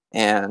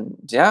 and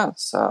yeah,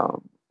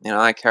 so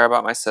I care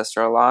about my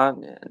sister a lot,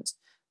 and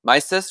my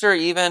sister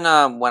even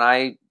when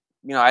I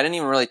didn't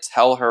even really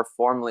tell her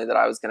formally that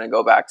I was going to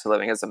go back to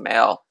living as a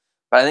male.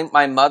 But I think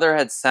my mother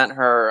had sent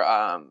her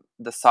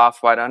the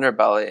soft white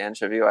underbelly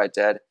interview I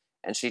did,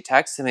 and she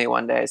texted me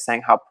one day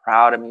saying how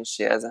proud of me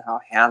she is and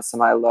how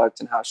handsome I looked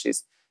and how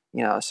she's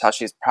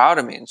proud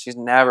of me. And she's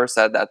never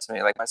said that to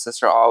me. Like my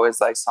sister always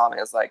saw me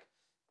as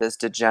this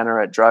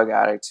degenerate drug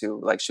addict who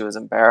like she was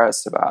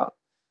embarrassed about,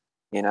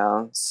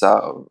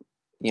 So,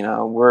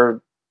 we're,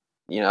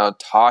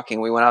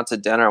 talking. We went out to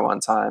dinner one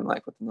time,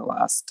 like within the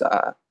last,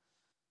 I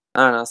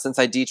don't know, since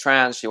I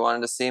detrans, she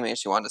wanted to see me.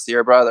 She wanted to see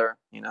her brother.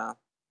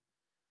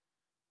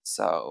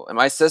 So, and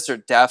my sister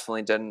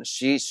definitely didn't.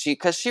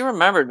 Because she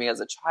remembered me as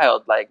a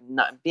child, like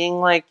not being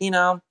like,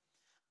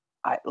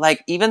 I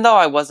like, even though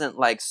I wasn't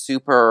like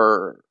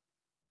super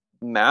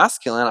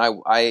masculine,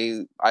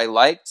 I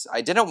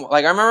didn't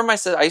like, I remember my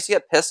sister, I used to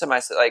get pissed at my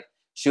sister, like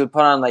she would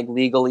put on like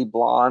Legally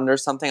Blonde or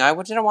something. I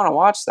didn't want to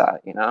watch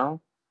that.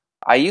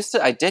 I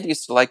did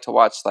used to like to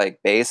watch like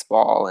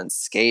baseball and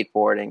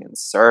skateboarding and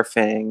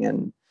surfing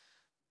and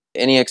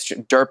any extra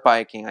dirt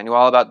biking. I knew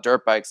all about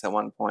dirt bikes at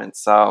one point.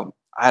 So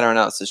I don't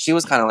know. So she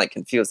was kind of like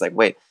confused, like,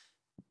 wait,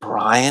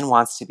 Brian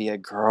wants to be a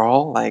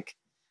girl? Like,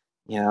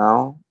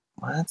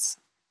 what?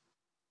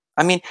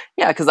 I mean,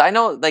 yeah, because I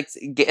know, like,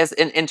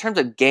 in terms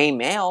of gay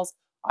males,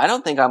 I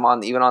don't think I'm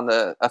even on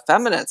the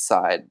effeminate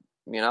side.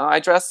 I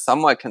dress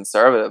somewhat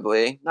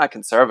conservatively, not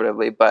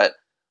conservatively, but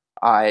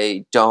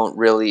I don't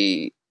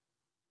really,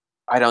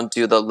 I don't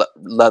do the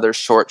leather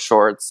short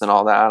shorts and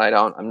all that.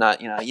 I'm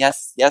not,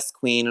 yes, yes,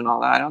 queen and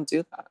all that. I don't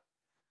do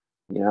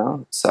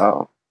that.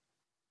 So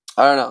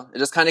I don't know. It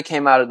just kind of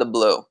came out of the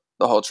blue,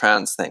 the whole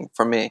trans thing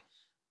for me.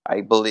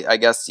 I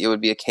guess it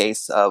would be a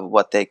case of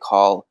what they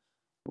call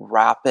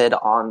rapid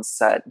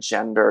onset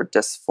gender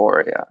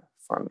dysphoria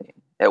for me.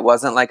 It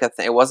wasn't like a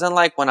thing. It wasn't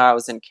like when I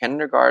was in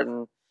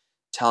kindergarten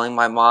telling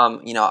my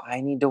mom,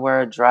 I need to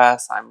wear a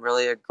dress. I'm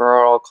really a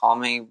girl. Call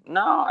me.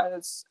 No,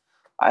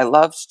 I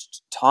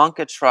loved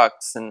Tonka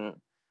trucks and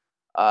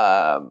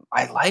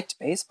I liked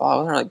baseball. I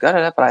wasn't really good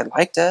at it, but I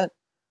liked it.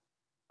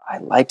 I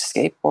liked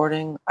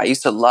skateboarding. I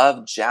used to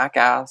love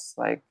Jackass,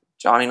 like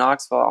Johnny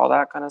Knoxville, all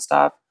that kind of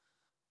stuff.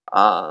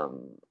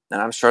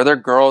 And I'm sure there are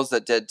girls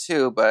that did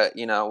too, but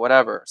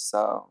whatever.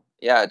 So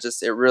yeah,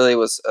 it really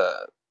was,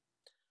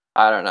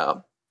 I don't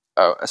know,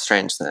 a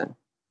strange thing,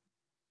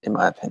 in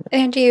my opinion.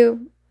 And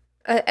you,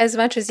 as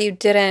much as you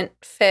didn't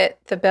fit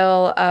the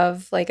bill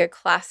of like a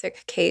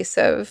classic case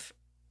of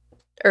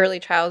early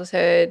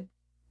childhood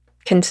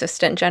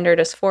consistent gender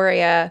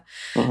dysphoria,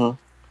 Mm-hmm.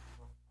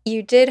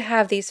 you did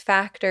have these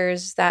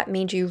factors that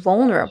made you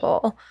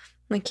vulnerable.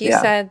 Like you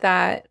Yeah. said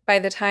that by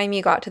the time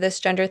you got to this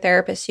gender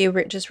therapist,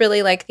 you just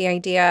really liked the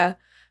idea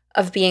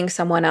of being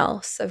someone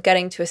else, of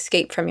getting to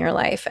escape from your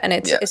life. And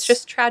it's Yes.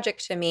 just tragic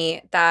to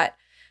me that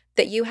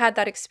you had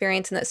that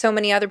experience and that so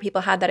many other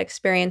people had that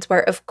experience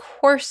where of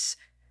course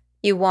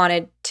you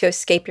wanted to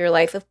escape your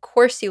life. Of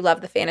course you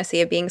love the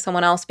fantasy of being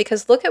someone else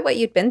because look at what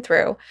you'd been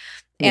through.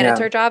 And it's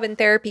Yeah. our job in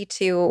therapy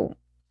to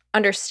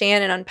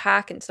understand and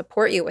unpack and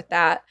support you with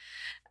that.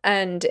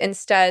 And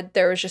instead,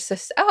 there was just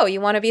this, oh,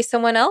 you want to be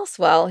someone else?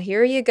 Well,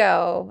 here you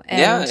go.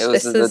 Yeah. And It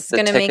was this is the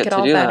going to make ticket it to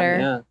all do that. better.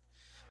 Yeah.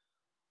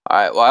 All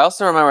right. Well, I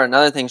also remember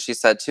another thing she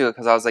said too,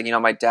 because I was like,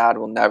 my dad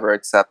will never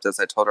accept this.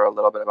 I told her a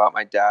little bit about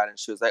my dad, and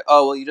she was like,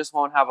 "Oh, well, you just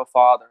won't have a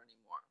father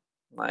anymore."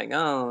 I'm like,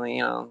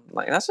 oh,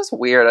 like that's just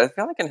weird. I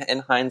feel like in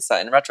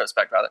hindsight, in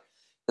retrospect, rather,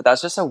 that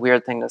that's just a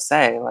weird thing to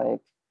say.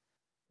 Like,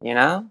 you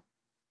know,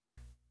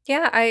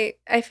 Yeah,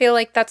 I feel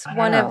like that's I don't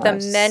one of know.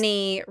 the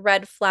many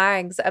red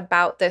flags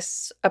about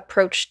this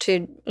approach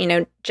to,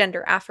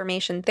 gender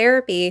affirmation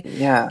therapy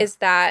Yeah. is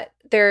that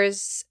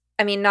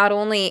I mean, not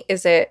only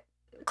is it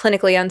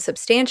clinically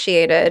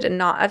unsubstantiated and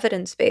not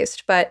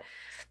evidence-based, but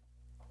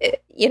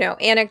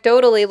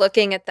anecdotally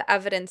looking at the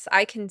evidence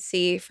I can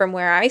see from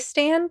where I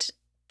stand,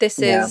 this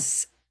Yeah.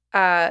 is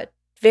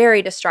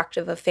very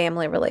destructive of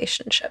family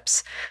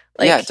relationships.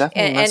 Yeah. It Like,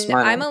 definitely messed and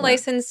mine I'm up. a Yeah.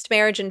 licensed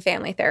marriage and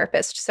family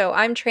therapist, so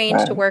I'm trained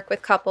to Right. work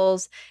with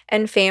couples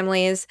and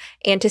families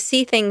and to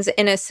see things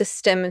in a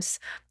systems,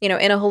 in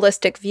a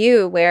holistic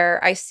view where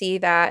I see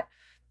that,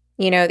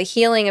 the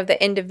healing of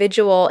the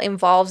individual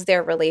involves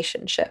their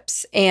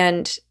relationships.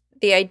 And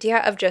the idea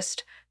of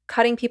just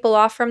cutting people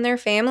off from their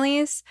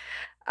families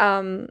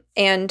and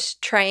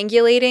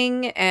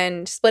triangulating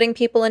and splitting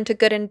people into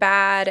good and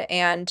bad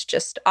and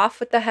just off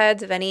with the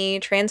heads of any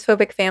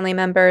transphobic family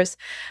members.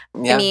 I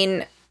Yeah.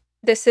 mean,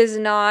 this is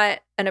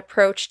not an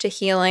approach to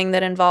healing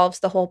that involves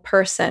the whole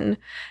person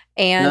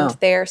and No.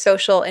 their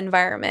social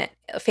environment.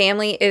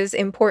 Family is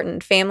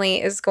important.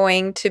 Family is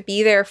going to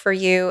be there for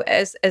you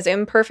as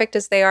imperfect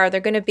as they are. They're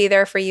going to be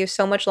there for you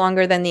so much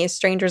longer than these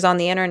strangers on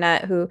the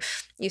internet who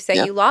you say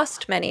Yeah. you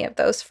lost many of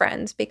those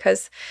friends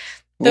because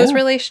those Yeah.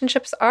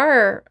 relationships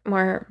are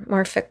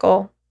more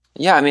fickle.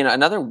 Yeah, I mean,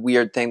 another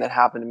weird thing that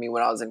happened to me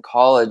when I was in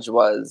college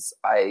was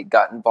I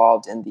got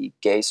involved in the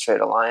Gay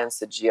Straight Alliance,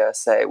 the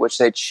GSA, which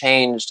they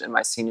changed in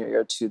my senior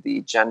year to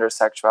the Gender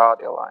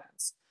Sexuality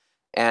Alliance.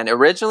 And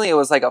originally it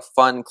was like a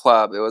fun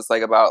club. It was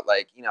like about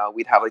like,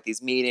 we'd have like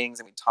these meetings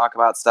and we'd talk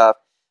about stuff.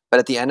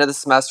 But at the end of the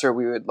semester,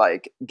 we would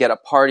like get a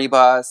party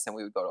bus and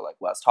we would go to like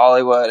West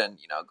Hollywood and,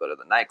 go to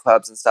the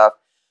nightclubs and stuff.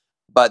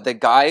 But the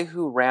guy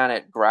who ran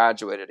it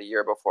graduated a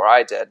year before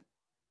I did.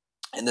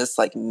 And this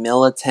like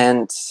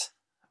militant,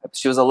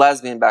 she was a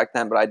lesbian back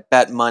then, but I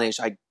bet money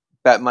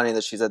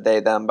that she's a they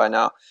them by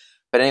now.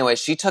 But anyway,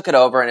 she took it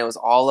over, and it was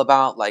all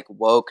about like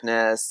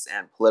wokeness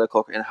and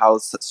political, and how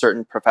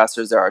certain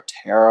professors there are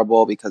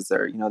terrible because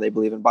they're, they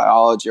believe in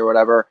biology or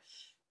whatever.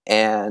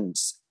 And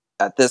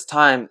at this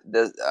time,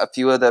 a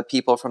few of the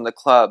people from the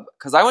club,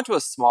 because I went to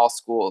a small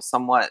school,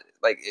 somewhat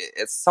like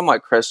it's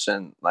somewhat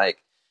Christian,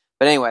 like,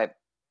 but anyway,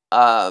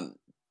 um,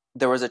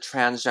 there was a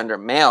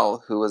transgender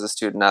male who was a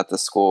student at the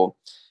school,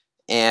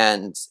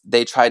 and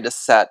they tried to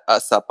set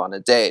us up on a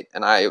date,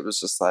 and I was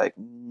just like,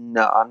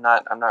 no, I'm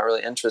not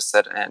really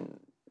interested in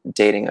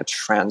dating a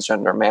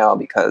transgender male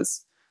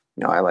because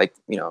I like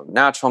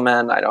natural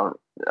men. I don't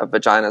A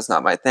vagina is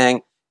not my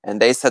thing.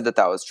 And they said that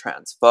was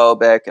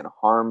transphobic and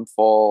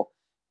harmful,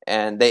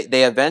 and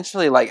they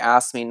eventually like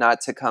asked me not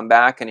to come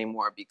back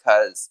anymore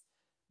because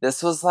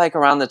this was like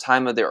around the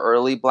time of the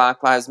early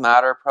Black Lives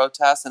Matter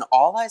protests, and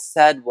all I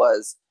said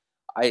was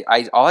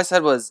all I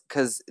said was,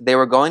 because they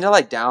were going to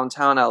like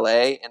downtown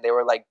LA and they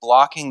were like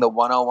blocking the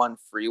 101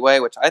 freeway,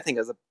 which I think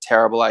is a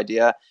terrible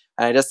idea.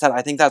 And I just said,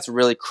 I think that's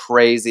really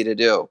crazy to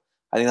do.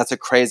 I think that's a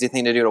crazy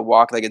thing to do, to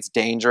walk, like it's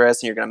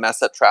dangerous and you're going to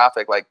mess up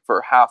traffic like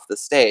for half the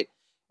state.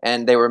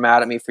 And they were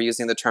mad at me for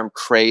using the term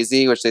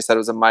crazy, which they said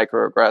was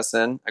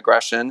a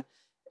aggression.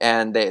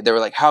 And they were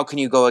like, how can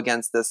you go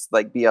against this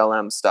like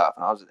BLM stuff?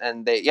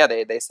 And they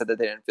said that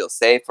they didn't feel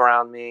safe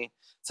around me.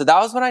 So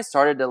that was when I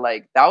started to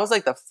like, that was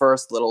like the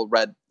first little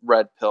red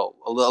pill,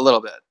 a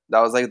little bit. That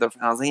was like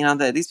I was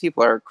like, these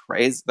people are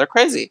crazy. They're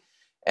crazy.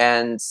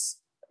 And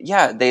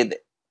yeah,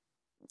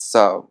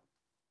 so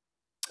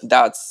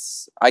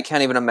I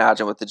can't even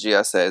imagine what the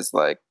GSA is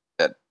like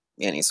at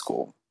any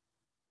school,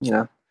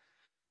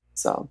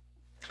 so.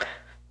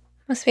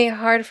 Must be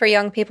hard for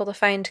young people to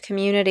find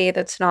community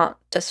that's not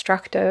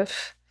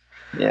destructive.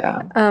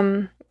 Yeah.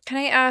 Can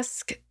I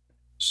ask,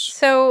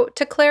 so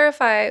to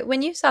clarify,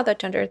 when you saw that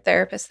gender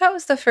therapist, that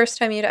was the first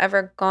time you'd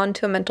ever gone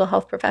to a mental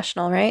health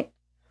professional, right?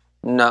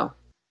 No.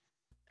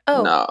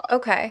 Oh, no.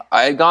 Okay.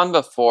 I had gone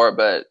before,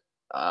 but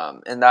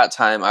in that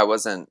time I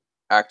wasn't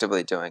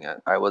actively doing it.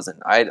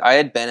 I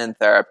had been in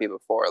therapy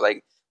before.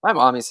 Like my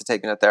mom used to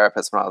take me to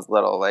therapists when I was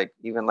little, like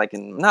even like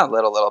in, not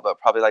little, but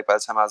probably like by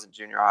the time I was in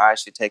junior high,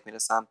 she'd take me to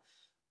some.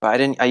 But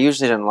I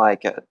usually didn't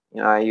like it.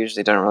 I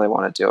usually didn't really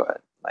want to do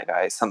it.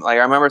 I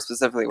remember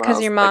specifically when I Because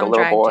was your like a mom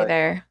little dragged you boy.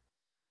 there.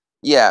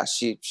 Yeah,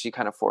 she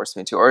kind of forced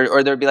me to,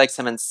 or there'd be like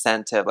some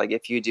incentive, like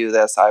if you do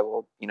this, I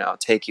will,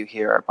 take you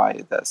here or buy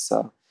you this.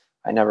 So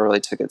I never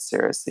really took it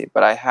seriously.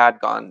 But I had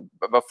gone,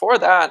 but before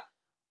that,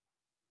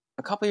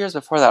 a couple years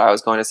before that, I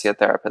was going to see a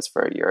therapist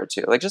for a year or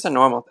two, like just a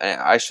normal.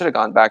 I should have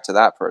gone back to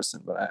that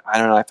person, but I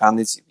don't know. I found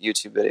these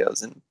YouTube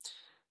videos and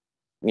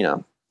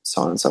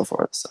so on and so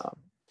forth. So.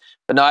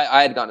 But no,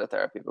 I had gone to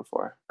therapy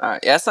before. All right,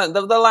 yeah, so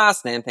the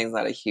last name thing's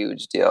not a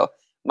huge deal.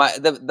 My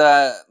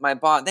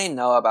boss, they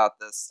know about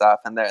this stuff,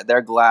 and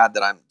they're glad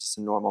that I'm just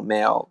a normal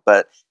male.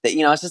 But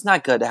it's just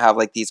not good to have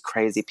like these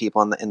crazy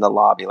people in the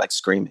lobby like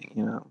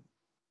screaming,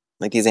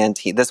 like these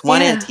This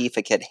one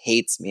Antifa kid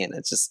hates me, and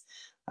it's just,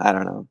 I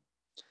don't know.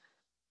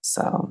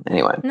 So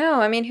anyway,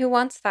 No, I mean, who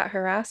wants that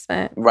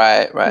harassment?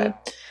 right.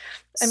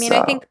 I mean,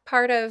 I think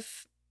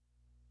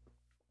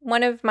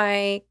one of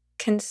my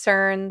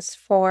concerns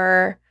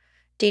for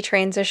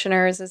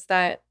detransitioners is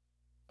that,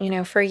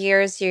 for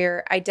years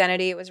your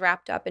identity was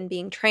wrapped up in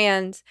being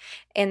trans.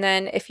 And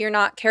then if you're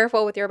not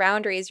careful with your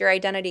boundaries, your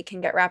identity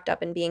can get wrapped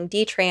up in being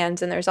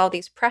detrans. And there's all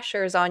these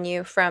pressures on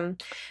you from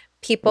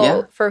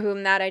people for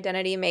whom that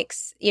identity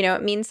makes,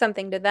 it means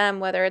something to them,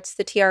 whether it's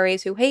the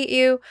TRAs who hate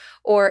you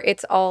or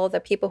it's all the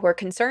people who are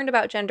concerned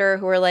about gender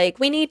who are like,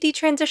 we need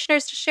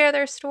detransitioners to share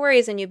their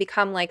stories. And you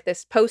become like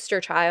this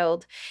poster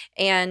child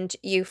and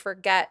you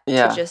forget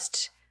to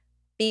just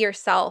be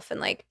yourself and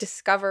like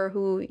discover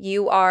who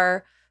you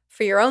are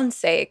for your own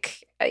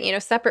sake,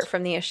 separate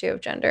from the issue of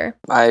gender.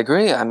 I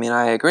agree. I mean,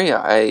 I agree.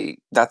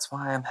 That's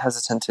why I'm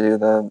hesitant to do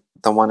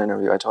the one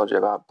interview I told you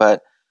about.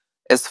 But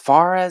as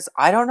far as,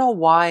 I don't know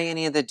why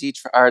any of the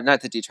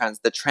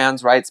the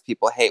trans rights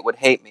people would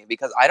hate me,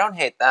 because I don't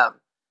hate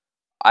them.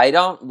 I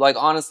don't, like,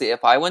 honestly,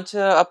 if I went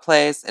to a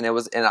place and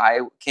I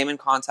came in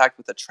contact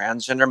with a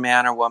transgender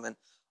man or woman,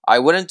 I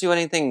wouldn't do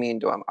anything mean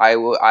to them. I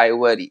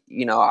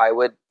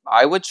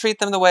would treat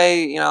them the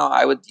way,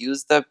 I would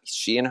use the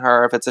she and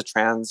her if it's a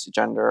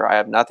transgender. I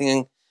have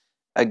nothing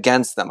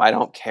against them. I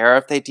don't care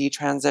if they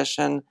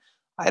detransition.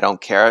 I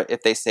don't care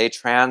if they say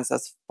trans.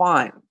 That's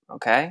fine.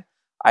 Okay.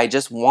 I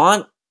just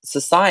want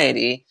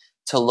society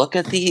to look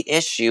at the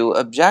issue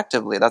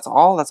objectively. That's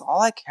all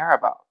I care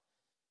about.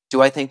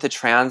 Do I think the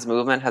trans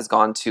movement has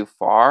gone too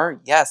far?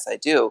 Yes, I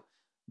do.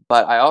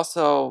 But I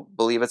also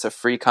believe it's a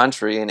free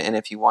country, and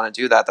if you want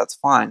to do that, that's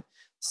fine.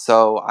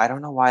 So I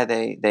don't know why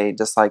they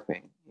dislike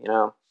me,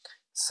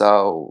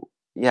 So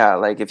yeah,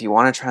 like if you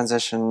want to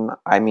transition,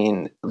 I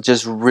mean,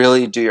 just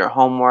really do your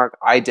homework.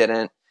 I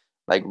didn't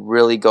like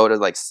really go to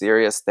like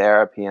serious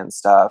therapy and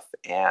stuff,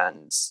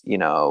 and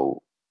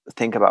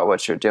think about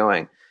what you're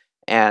doing.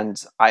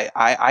 And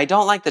I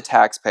don't like the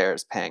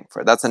taxpayers paying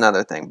for it. That's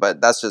another thing,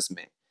 but that's just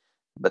me.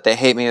 But they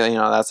hate me,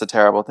 that's a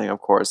terrible thing, of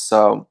course.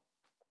 So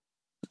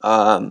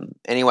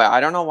Anyway, I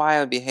don't know why I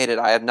would be hated.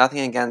 I have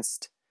nothing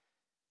against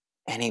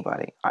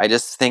anybody. I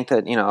just think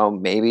that,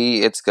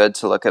 maybe it's good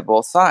to look at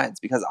both sides,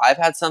 because I've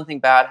had something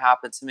bad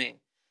happen to me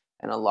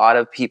and a lot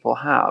of people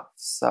have.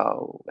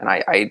 So,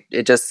 and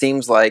it just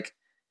seems like,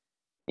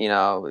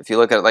 if you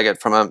look at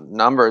it from a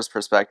numbers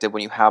perspective,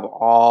 when you have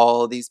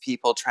all these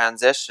people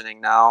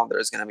transitioning, now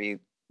there's going to be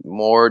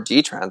more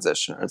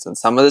detransitioners, and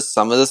some of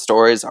the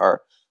stories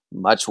are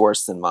much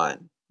worse than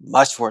mine,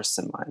 much worse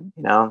than mine.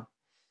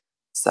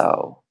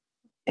 So,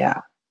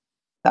 yeah,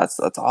 that's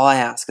all I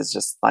ask is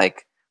just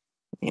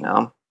you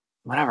know,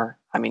 whatever.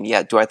 I mean,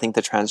 yeah, do I think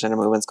the transgender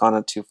movement's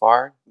gone too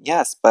far?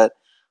 Yes, but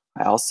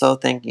I also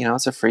think,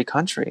 it's a free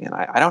country, and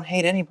I don't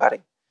hate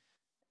anybody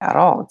at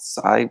all.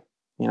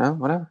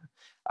 Whatever.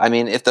 I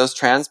mean, if those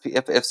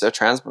if they're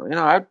trans,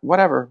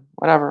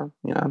 whatever.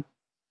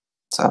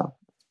 So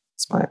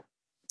it's my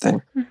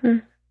thing. Mm-hmm.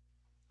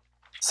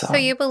 So So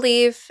you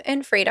believe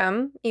in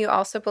freedom. You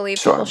also believe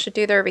people sure. should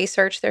do their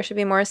research. There should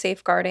be more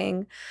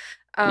safeguarding.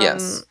 Um,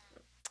 Yes.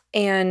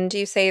 and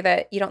you say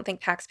that you don't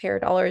think taxpayer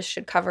dollars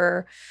should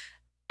cover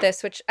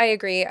this, which I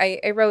agree.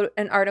 I wrote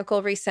an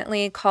article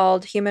recently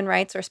called Human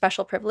Rights or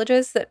Special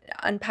Privileges that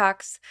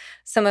unpacks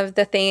some of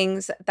the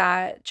things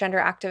that gender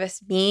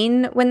activists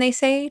mean when they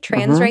say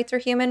trans Mm-hmm. rights or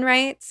human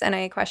rights. And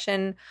I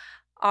question,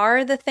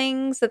 are the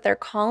things that they're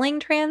calling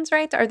trans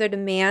rights, are the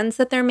demands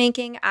that they're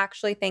making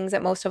actually things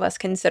that most of us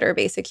consider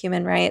basic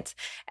human rights?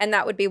 And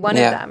that would be one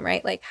of Yeah. them,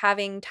 right? Like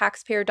having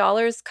taxpayer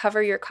dollars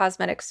cover your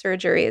cosmetic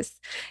surgeries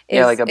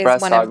Yeah, like a is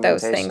breast one of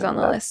those things on augmentation.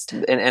 the That's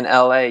list. in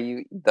LA.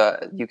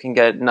 You can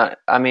get not.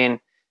 I mean,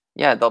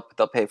 yeah, they'll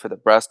pay for the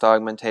breast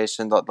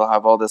augmentation. They'll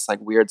have all this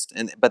weird.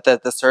 But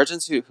the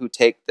surgeons who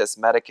take this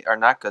medic are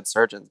not good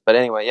surgeons. But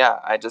anyway, yeah,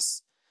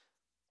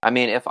 I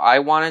mean, if I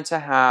wanted to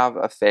have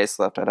a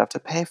facelift, I'd have to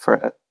pay for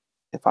it.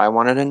 If I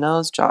wanted a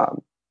nose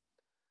job,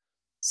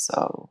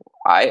 so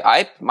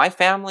my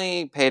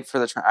family paid for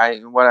the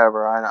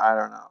whatever. I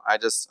don't know. I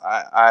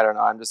don't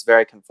know. I'm just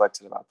very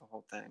conflicted about the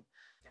whole thing.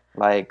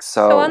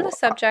 So on the So,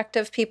 subject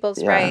of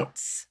people's yeah.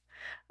 rights,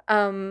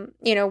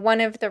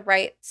 one of the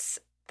rights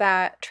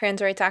that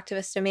trans rights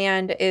activists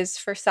demand is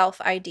for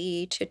self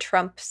ID to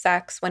trump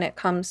sex when it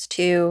comes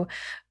to,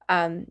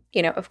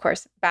 of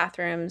course,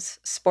 bathrooms,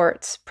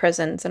 sports,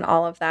 prisons, and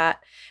all of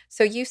that.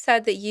 So you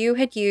said that you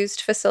had used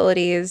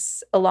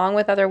facilities along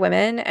with other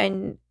women,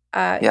 and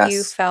Yes.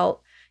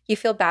 you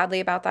feel badly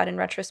about that in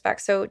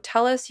retrospect. So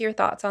tell us your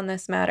thoughts on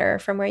this matter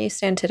from where you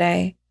stand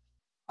today.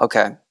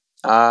 Okay.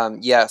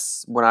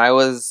 Yes. When I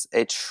was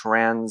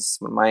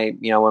when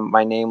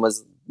my name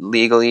was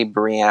legally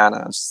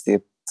Brianna, just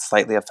the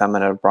slightly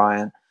effeminate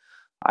Brian,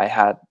 I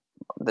had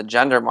the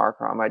gender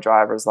marker on my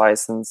driver's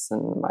license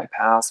and my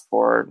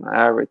passport and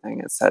everything.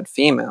 It said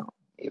female.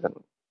 Even,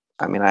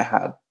 I mean, I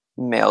had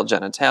male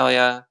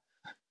genitalia.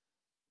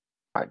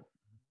 I,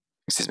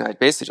 excuse me. I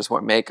basically just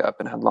wore makeup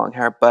and had long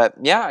hair. But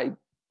yeah,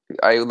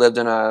 I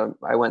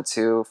went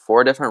to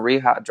 4 different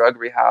drug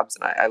rehabs,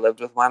 and I lived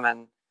with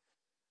women.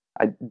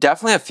 I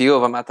definitely a few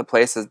of them at the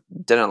places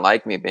didn't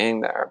like me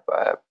being there,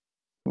 but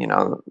you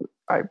know,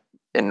 I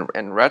in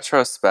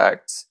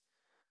retrospect,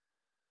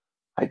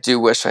 I do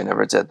wish I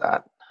never did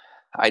that.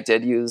 I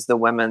did use the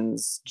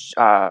women's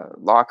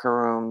locker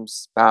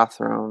rooms,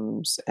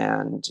 bathrooms,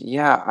 and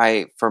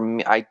yeah, for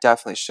me, I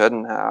definitely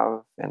shouldn't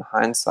have. In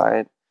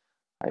hindsight,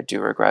 I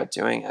do regret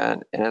doing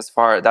it. And as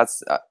far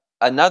that's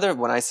another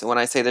when I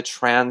say the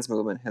trans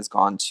movement has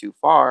gone too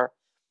far,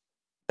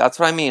 that's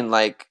what I mean.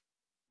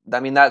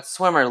 That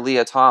swimmer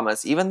Leah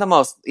Thomas, even the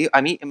most,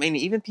 I mean,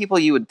 even people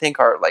you would think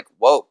are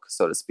woke,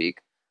 so to speak,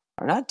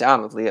 are not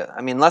down with Leah.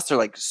 I mean, unless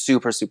they're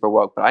super, super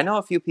woke. But I know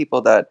a few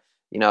people that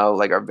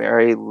are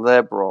very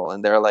liberal,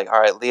 and they're like,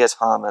 all right, Leah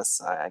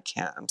Thomas, I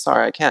can't. I'm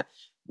sorry, I can't,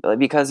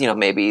 because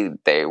maybe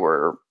they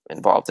were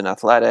involved in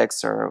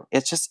athletics, or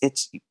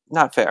it's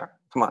not fair.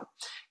 Come on,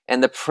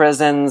 and the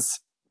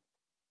prisons.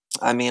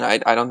 I mean, I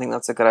don't think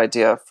that's a good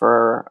idea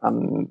for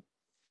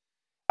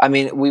I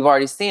mean, we've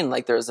already seen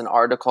there's an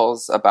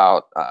articles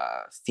about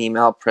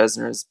female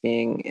prisoners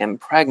being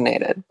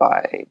impregnated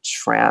by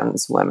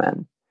trans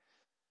women.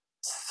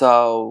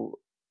 So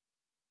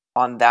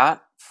on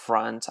that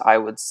front, I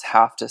would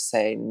have to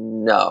say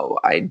no.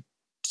 I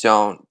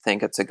don't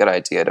think it's a good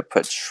idea to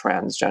put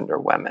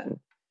transgender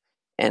women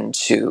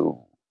into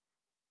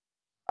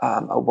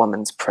a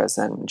woman's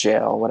prison,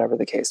 jail, whatever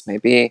the case may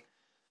be.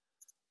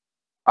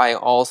 I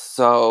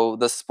also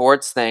the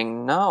sports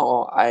thing.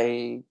 No,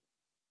 I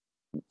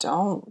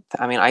don't.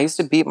 I mean, I used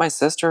to beat my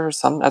sister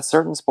at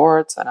certain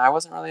sports, and I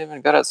wasn't really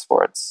even good at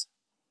sports.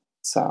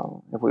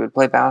 So if we would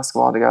play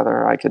basketball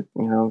together, I could,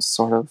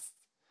 sort of.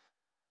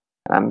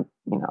 And I'm,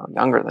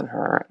 younger than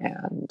her,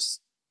 and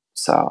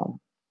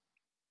so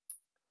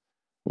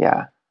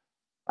yeah,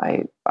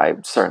 I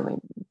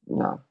certainly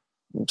no.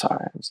 I'm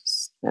sorry.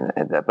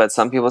 But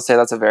some people say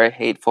that's a very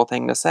hateful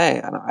thing to say,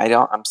 and I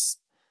don't.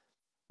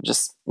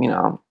 Just,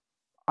 I'm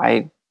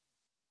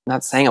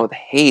not saying it with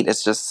hate.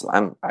 It's just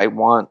I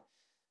want,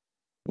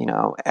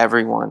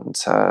 everyone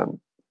to,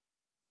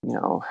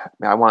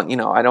 I want,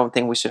 I don't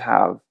think we should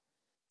have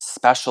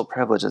special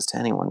privileges to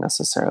anyone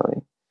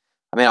necessarily.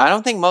 I mean, I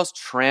don't think most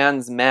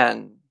trans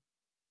men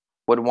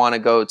would want to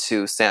go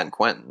to San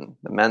Quentin,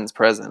 the men's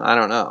prison. I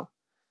don't know.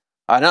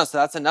 I know. So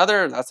that's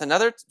another.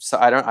 So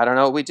I don't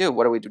know what we do.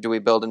 What do we do? Do we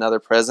build another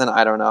prison?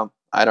 I don't know.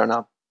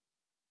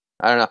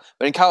 But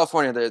in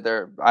California,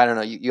 they're I don't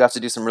know. You have to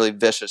do some really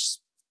vicious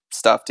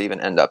stuff to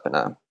even end up in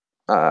a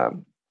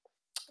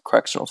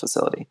correctional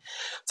facility.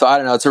 So I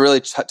don't know. It's a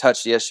really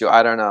touchy issue.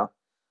 I don't know.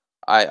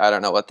 I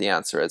don't know what the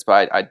answer is,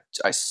 but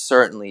I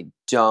certainly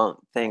don't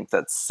think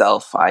that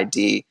self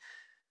ID.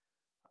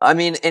 I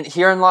mean,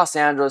 here in Los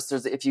Angeles,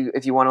 there's if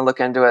you want to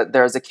look into it,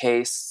 there's a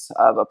case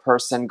of a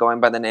person going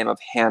by the name of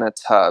Hannah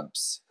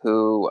Tubbs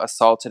who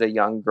assaulted a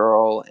young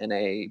girl in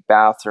a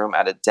bathroom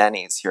at a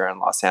Denny's here in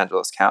Los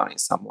Angeles County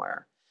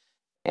somewhere.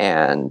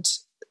 And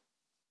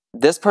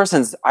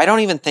I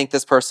don't even think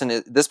this person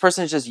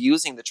is just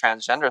using the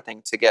transgender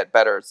thing to get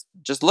better.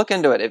 Just look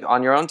into it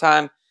on your own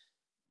time.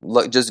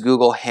 Just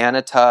Google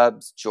Hannah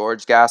Tubbs,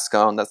 George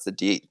Gascon. That's the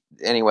D.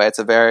 Anyway,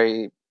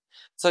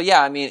 so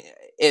yeah, I mean,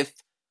 if,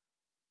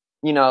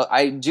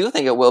 I do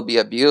think it will be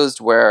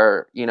abused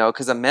where,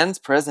 because a men's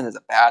prison is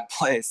a bad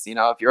place.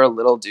 If you're a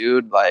little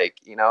dude, like,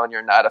 and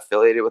you're not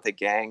affiliated with a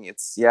gang,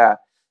 yeah.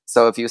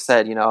 So if you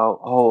said, oh,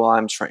 well,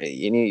 I'm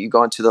you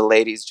go into the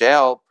ladies'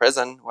 jail,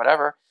 prison,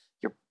 whatever,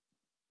 you're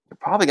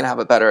probably going to have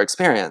a better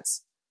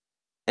experience.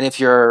 And if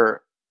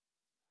you're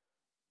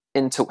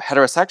into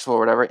heterosexual or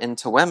whatever,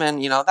 into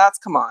women,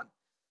 come on.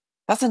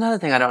 That's another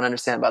thing I don't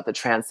understand about the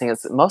trans thing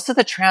is that most of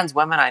the trans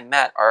women I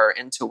met are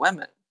into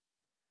women.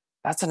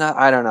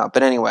 I don't know.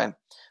 But anyway,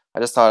 I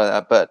just thought of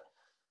that. But,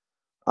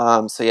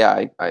 so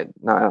yeah, I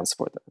don't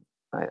support that.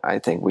 I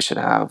think we should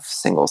have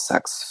single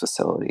sex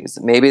facilities.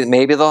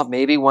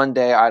 Maybe one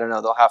day, I don't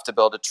know, they'll have to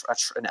build an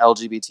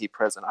LGBT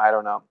prison. I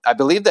don't know. I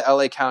believe the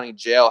LA County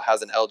Jail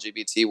has an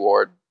LGBT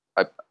ward.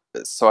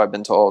 So I've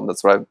been told.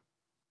 That's what I've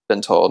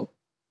been told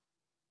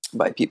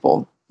by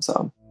people.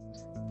 So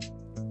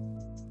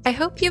I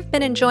hope you've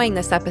been enjoying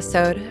this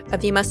episode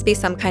of You Must Be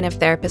Some Kind of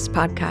Therapist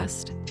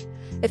podcast.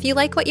 If you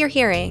like what you're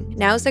hearing,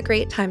 now's a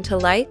great time to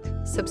like,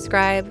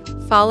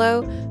 subscribe,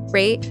 follow,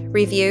 rate,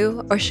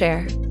 review, or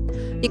share.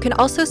 You can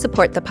also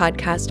support the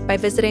podcast by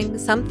visiting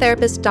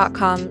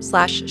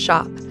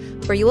sometherapist.com/shop,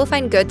 where you will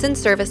find goods and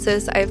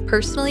services I have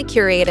personally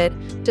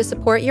curated to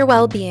support your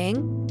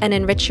well-being and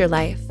enrich your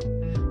life.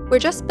 We're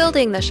just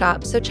building the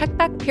shop, so check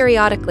back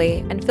periodically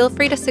and feel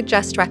free to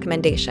suggest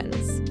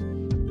recommendations.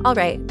 All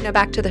right, now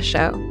back to the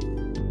show.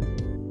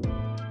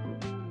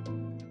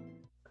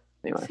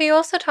 Anyway. So you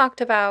also talked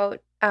about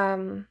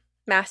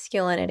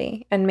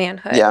masculinity and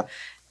manhood. Yeah.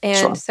 And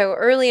Sure. So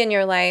early in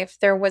your life,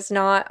 there was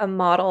not a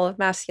model of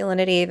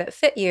masculinity that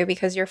fit you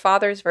because your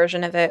father's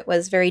version of it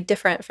was very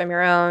different from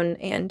your own.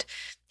 And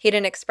he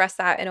didn't express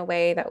that in a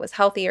way that was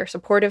healthy or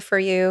supportive for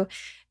you.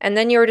 And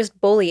then you were just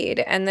bullied.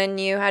 And then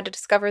you had to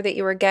discover that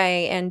you were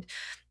gay. And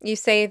you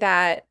say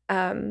that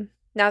now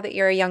that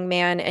you're a young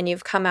man and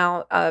you've come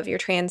out of your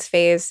trans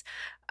phase,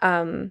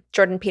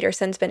 Jordan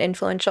Peterson's been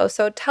influential.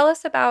 So tell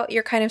us about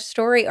your kind of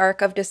story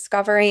arc of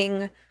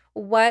discovering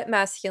what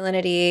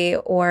masculinity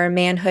or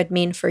manhood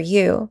mean for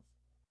you.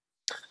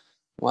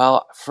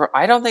 Well,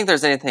 I don't think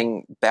there's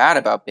anything bad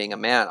about being a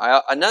man.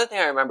 Another thing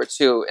I remember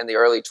too in the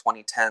early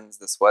 2010s,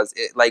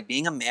 like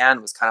being a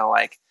man was kind of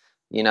like,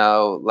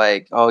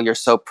 like, oh, you're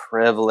so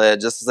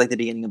privileged. This is like the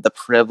beginning of the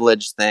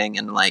privilege thing.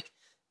 And like,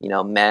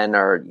 men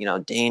are,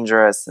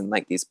 dangerous and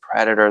like these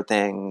predator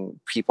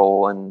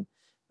people and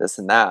this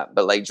and that.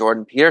 But like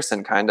Jordan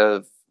Peterson kind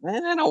of,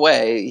 in a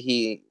way,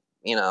 he,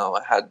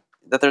 had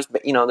that there's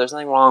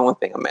nothing wrong with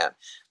being a man.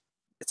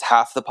 It's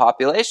half the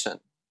population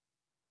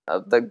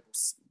of the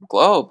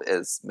globe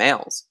is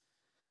males.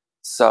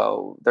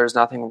 So there's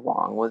nothing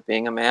wrong with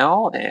being a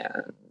male.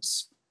 And,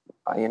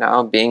 I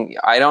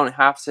don't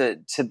have to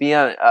be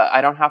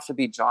I don't have to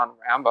be John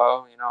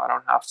Rambo. I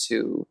don't have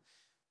to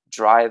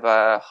drive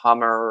a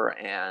Hummer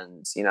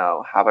and,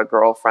 have a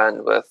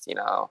girlfriend with,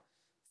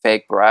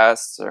 fake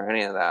breasts or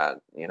any of that.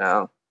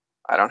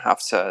 I don't have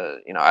to,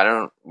 I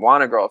don't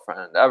want a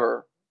girlfriend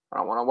ever. I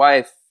don't want a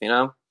wife,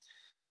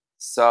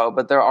 So,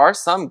 but there are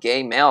some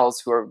gay males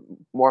who are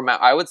more,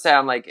 I would say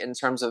I'm like, in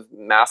terms of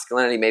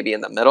masculinity, maybe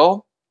in the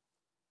middle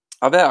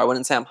of it. I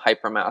wouldn't say I'm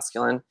hyper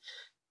masculine,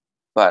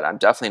 but I'm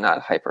definitely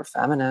not hyper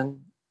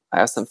feminine. I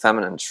have some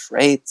feminine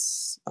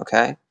traits,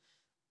 okay?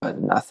 But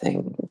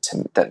nothing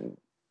that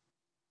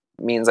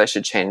means I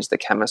should change the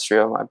chemistry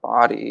of my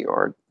body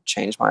or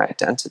change my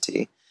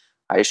identity.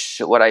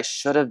 What I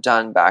should have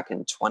done back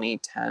in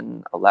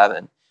 2010,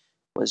 11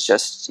 was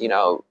just,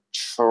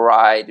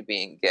 tried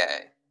being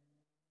gay.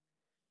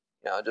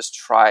 Just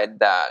tried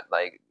that,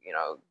 like,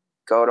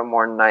 go to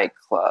more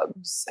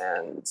nightclubs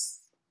and,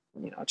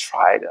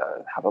 try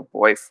to have a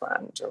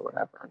boyfriend or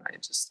whatever. And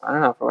I don't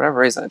know, for whatever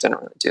reason, I didn't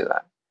really do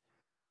that.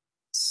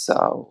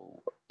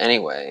 So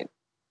anyway,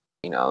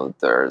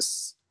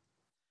 there's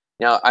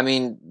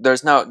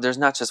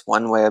not just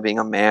one way of being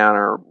a man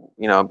or,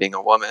 being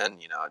a woman,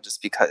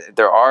 just because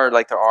there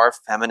are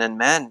feminine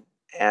men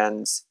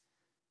and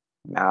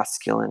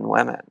masculine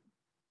women.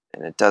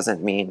 and it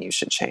doesn't mean you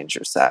should change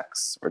your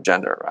sex or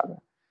gender, rather.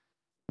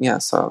 Yeah,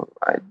 so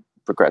I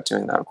regret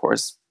doing that, of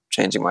course,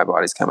 changing my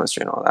body's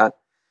chemistry and all that,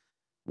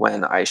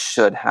 when I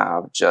should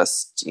have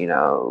just, I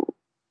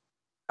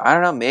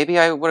don't know, maybe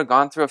I would have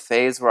gone through a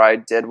phase where I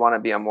did want to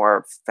be a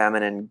more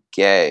feminine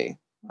gay.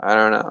 I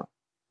don't know.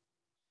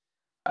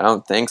 I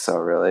don't think so,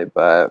 really,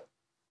 but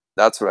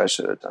that's what I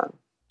should have done.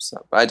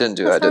 So, but I didn't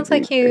do Well, it that. I did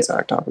sounds the like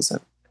exact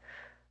opposite.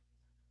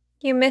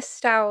 you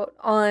missed out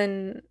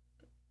on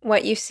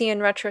what you see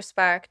in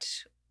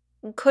retrospect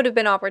could have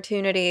been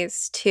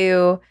opportunities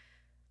to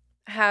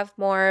have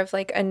more of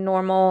like a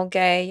normal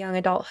gay young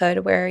adulthood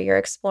where you're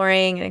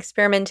exploring and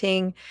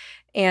experimenting,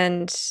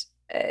 and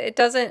it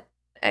doesn't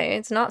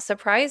it's not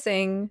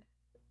surprising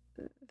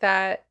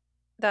that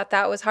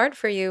that was hard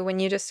for you when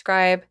you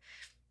describe,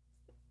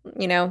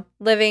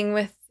 living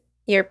with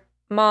your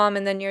mom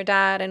and then your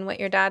dad, and what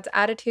your dad's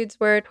attitudes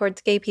were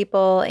towards gay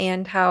people,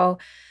 and how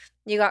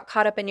you got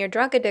caught up in your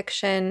drug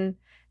addiction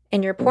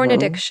and your porn Mm-hmm.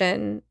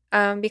 addiction,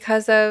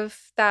 because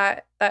of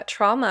that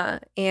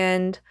trauma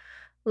and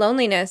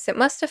loneliness. It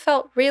must have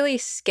felt really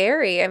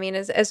scary. I mean,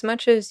 as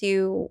much as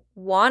you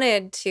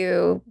wanted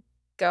to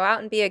go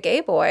out and be a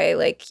gay boy,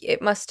 like it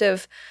must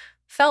have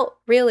felt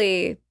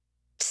really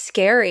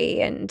scary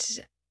and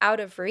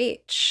out of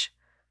reach.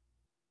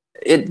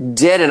 It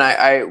did, and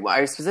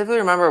I specifically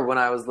remember when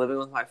I was living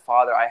with my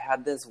father, I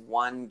had this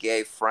one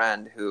gay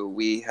friend who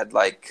we had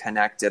like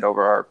connected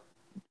over our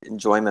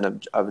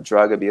enjoyment of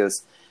drug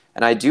abuse.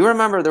 And I do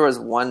remember there was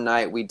one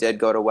night we did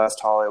go to West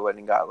Hollywood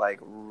and got like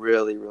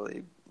really,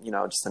 really,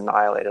 just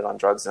annihilated on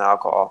drugs and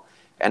alcohol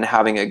and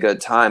having a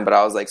good time. But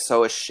I was like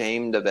so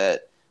ashamed of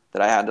it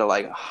that I had to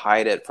like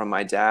hide it from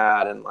my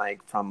dad and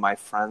like from my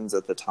friends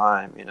at the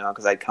time,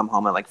 because I'd come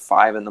home at like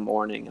 5 a.m.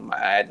 and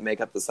I had to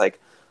make up this like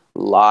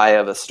lie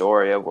of a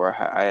story of where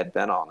I had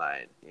been all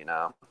night,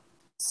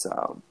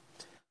 So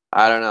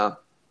I don't know.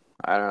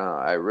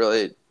 I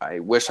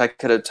wish I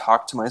could have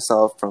talked to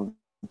myself from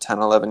 10,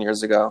 11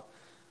 years ago,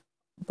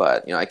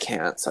 but, I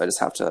can't. So I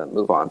just have to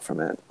move on from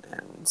it.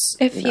 And,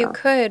 If you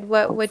could,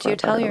 what would you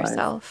tell life.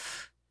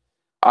 yourself?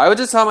 I would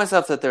just tell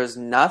myself that there's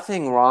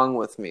nothing wrong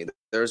with me.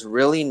 There's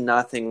really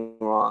nothing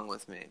wrong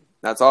with me.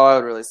 That's all I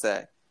would really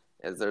say,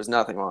 is there's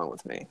nothing wrong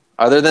with me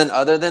other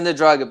than the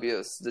drug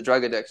abuse, the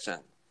drug addiction.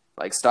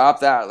 Like,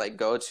 stop that. Like,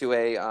 go to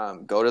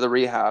the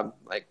rehab.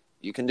 Like,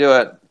 you can do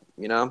it,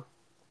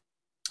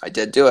 I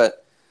did do it.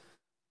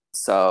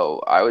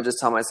 So I would just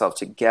tell myself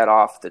to get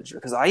off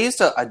because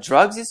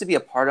drugs used to be a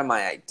part of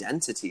my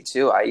identity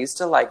too. I used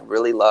to like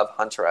really love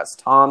Hunter S.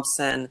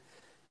 Thompson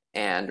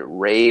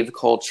and rave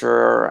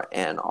culture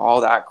and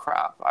all that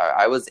crap.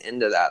 I was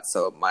into that.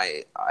 So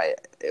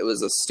it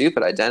was a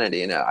stupid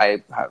identity, and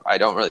I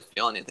don't really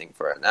feel anything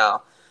for it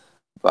now.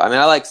 But I mean,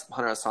 I like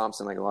Hunter S.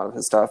 Thompson, like a lot of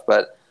his stuff,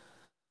 but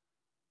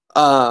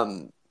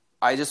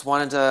I just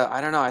wanted to,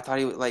 I don't know, I thought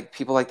like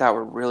people like that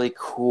were really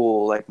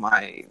cool. Like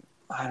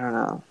I don't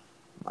know,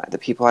 the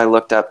people I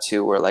looked up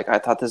to were like, I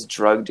thought this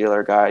drug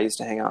dealer guy I used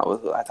to hang out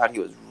with, I thought he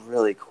was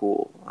really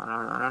cool.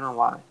 I don't know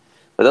why.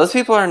 But those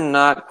people are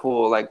not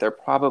cool. Like, they're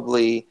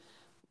probably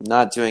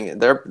not doing it.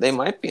 They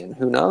might be, and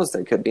who knows?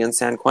 They could be in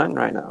San Quentin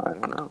right now. I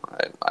don't know.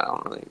 I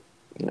don't really,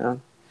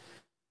 didn't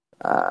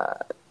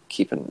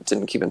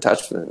keep in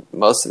touch with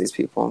most of these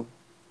people.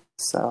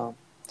 So,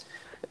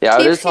 yeah, I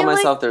would just tell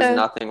myself there's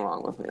nothing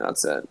wrong with me.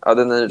 That's it.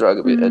 Other than the drug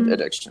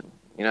addiction.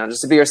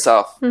 Just to be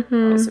yourself.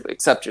 Basically.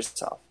 Accept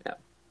yourself. Yeah.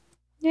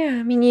 Yeah,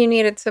 I mean, you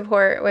needed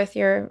support with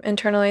your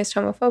internalized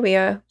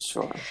homophobia.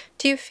 Sure.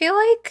 Do you feel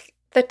like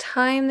the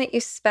time that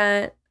you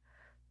spent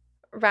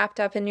wrapped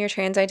up in your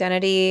trans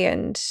identity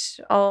and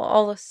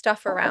all the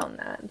stuff around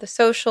that, the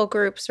social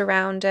groups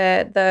around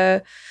it,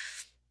 the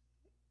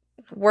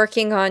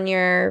working on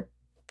the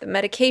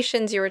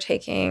medications you were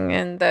taking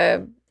and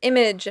the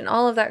image and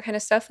all of that kind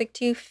of stuff, like,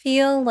 do you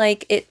feel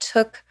like it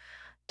took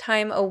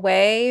time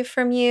away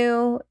from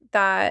you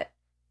that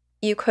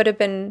you could have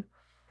been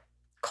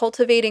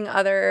cultivating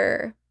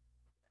other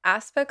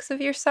aspects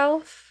of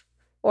yourself,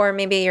 or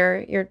maybe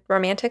your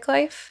romantic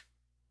life?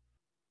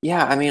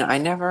 Yeah, I mean,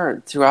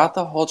 throughout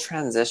the whole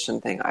transition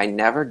thing, I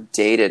never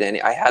dated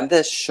I had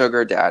this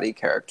sugar daddy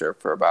character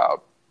for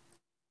about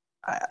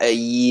a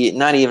year,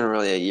 not even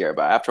really a year,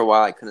 but after a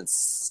while I couldn't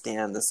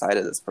stand the sight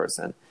of this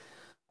person.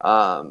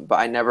 But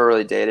I never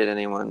really dated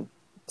anyone.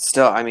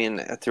 Still, I mean,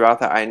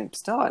 throughout that, I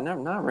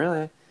never, not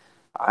really.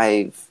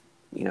 I'm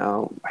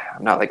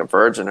not like a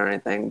virgin or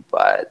anything,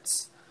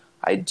 but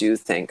I do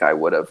think I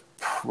would have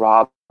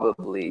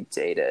probably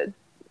dated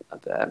a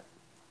bit.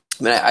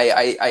 I mean,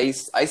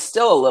 I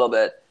still a little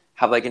bit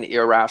have like an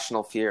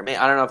irrational fear. I mean,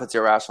 I don't know if it's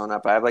irrational or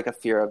not, but I have like a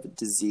fear of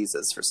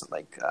diseases for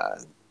something like,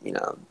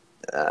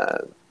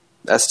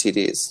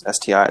 STDs,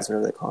 STIs,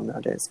 whatever they call them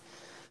nowadays.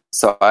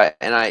 So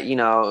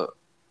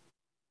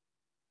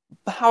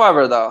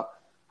however, though,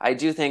 I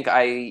do think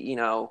I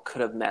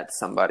could have met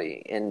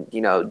somebody and,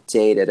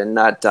 dated and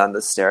not done the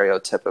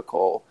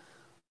stereotypical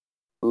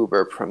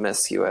uber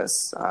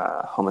promiscuous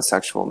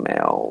homosexual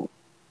male.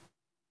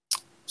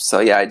 So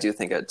yeah, I do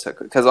think it took,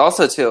 because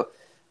also too,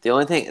 The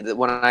only thing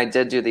when I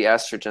did do the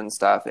estrogen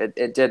stuff,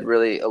 it did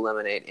really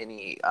eliminate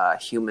any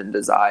human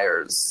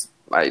desires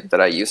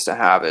that I used to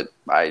have.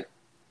 I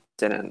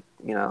didn't,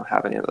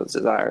 have any of those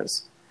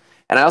desires.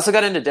 And I also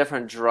got into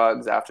different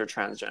drugs after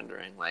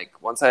transgendering.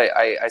 Like once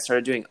I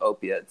started doing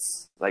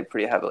opiates like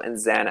pretty heavily, and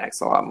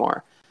Xanax a lot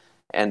more.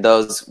 And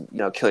those,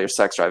 kill your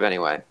sex drive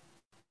anyway.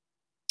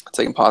 It's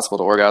like impossible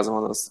to orgasm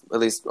on those, at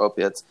least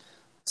opiates.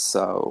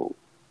 So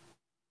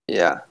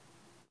yeah.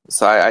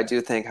 So I do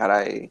think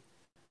I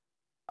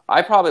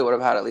probably would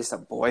have had at least a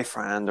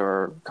boyfriend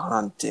or gone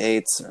on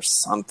dates or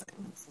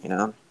something.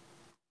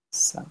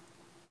 So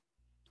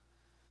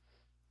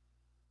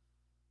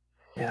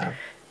yeah.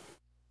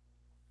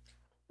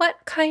 What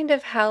kind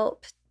of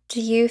help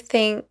do you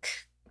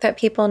think that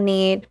people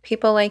need?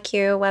 People like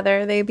you,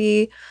 whether they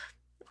be,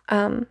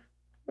 um,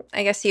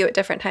 I guess you at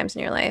different times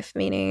in your life,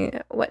 meaning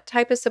what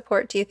type of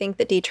support do you think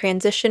that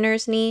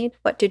detransitioners need?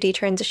 What do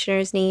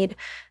detransitioners need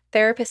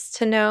therapists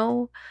to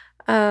know?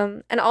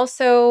 And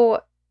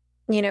also,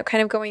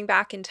 kind of going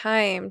back in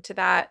time to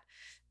that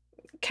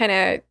kind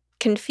of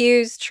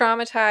confused,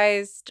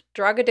 traumatized,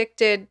 drug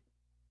addicted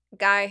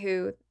guy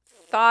who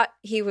thought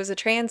he was a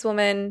trans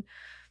woman.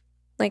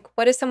 Like,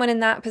 what does someone in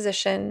that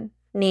position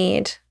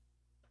need?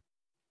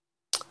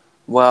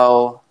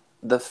 Well,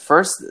 the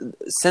first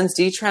since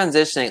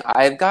detransitioning,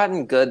 I've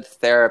gotten good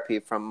therapy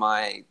from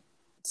my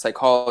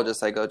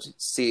psychologist I go to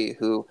see,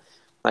 who,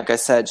 like I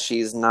said,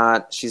 she's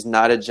not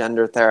a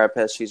gender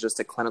therapist. She's just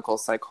a clinical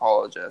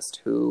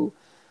psychologist who,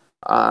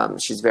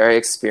 she's very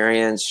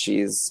experienced.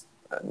 She's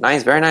a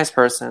nice, very nice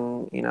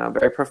person.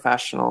 Very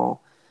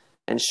professional,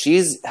 and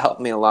she's helped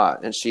me a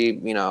lot. And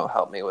she,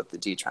 helped me with the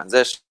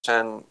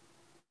detransition,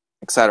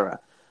 etc.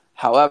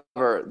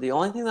 However, the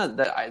only thing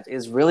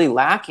is really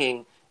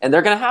lacking, and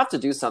they're going to have to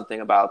do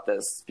something about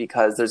this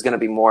because there's going to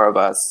be more of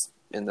us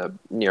in the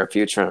near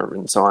future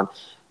and so on.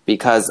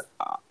 Because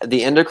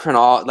the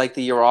like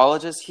the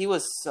urologist, he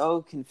was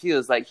so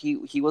confused. Like he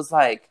was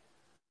like,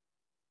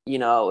 he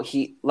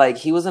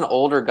was an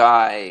older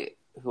guy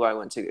who I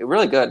went to, a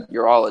really good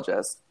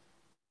urologist,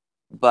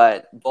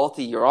 but both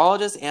the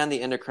urologist and the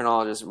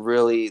endocrinologist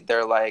really,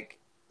 they're like,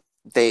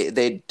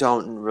 they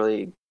don't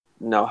really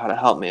know how to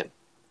help me.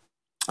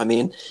 I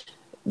mean,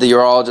 the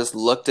urologist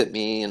looked at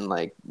me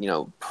and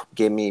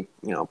gave me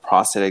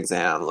prostate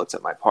exam, looked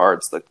at my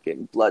parts, gave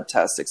me blood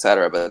tests,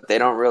 etc. But they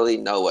don't really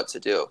know what to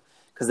do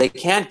because they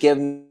can't give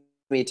me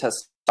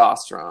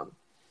testosterone.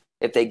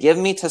 If they give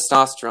me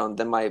testosterone,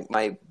 then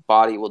my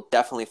body will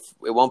definitely,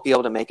 it won't be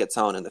able to make its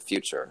own in the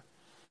future.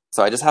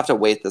 So I just have to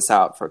wait this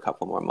out for a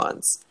couple more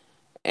months.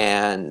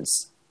 And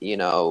he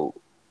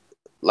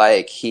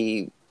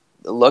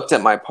looked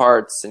at my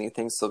parts and he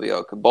thinks they'll be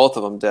okay. Both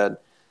of them did,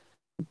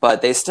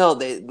 but they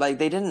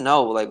didn't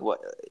know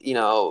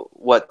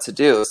what to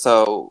do.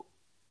 So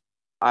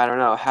I don't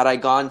know. Had I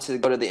go to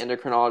the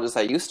endocrinologist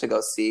I used to go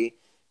see,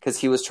 because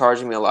he was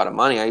charging me a lot of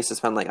money, I used to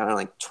spend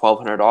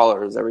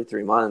 $1,200 every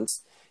 3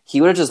 months. He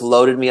would have just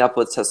loaded me up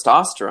with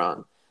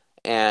testosterone,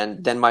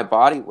 and then my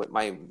body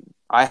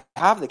I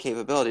have the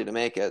capability to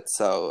make it.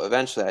 So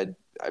eventually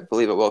I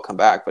believe it will come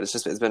back, but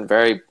it's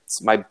been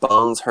my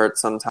bones hurt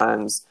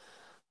sometimes.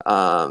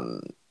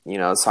 So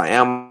I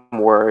am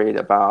worried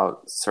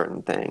about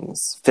certain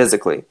things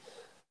physically.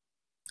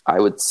 I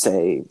would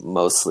say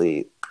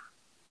mostly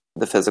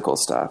the physical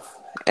stuff.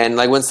 And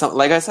like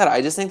I said,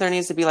 I just think there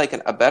needs to be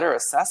a better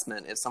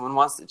assessment. If someone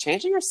wants to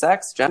changing your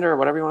sex, gender, or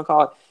whatever you want to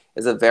call it,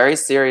 is a very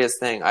serious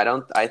thing.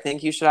 I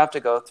think you should have to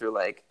go through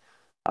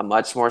a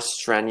much more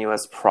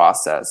strenuous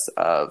process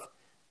of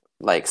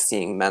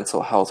seeing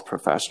mental health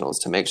professionals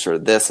to make sure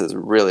this is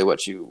really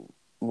what you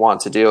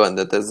want to do and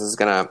that this is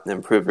going to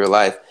improve your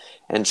life,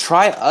 and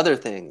try other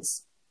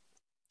things,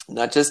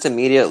 not just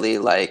immediately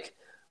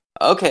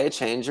okay,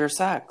 change your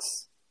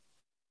sex,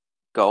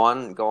 go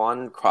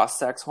on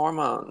cross-sex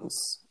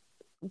hormones,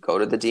 go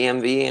to the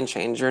DMV and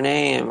change your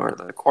name, or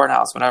the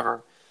courthouse,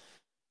 whatever.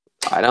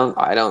 I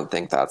don't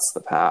think that's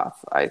the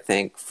path. I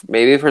think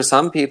maybe for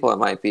some people it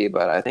might be,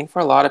 but I think for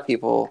a lot of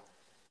people,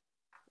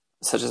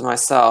 such as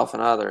myself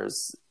and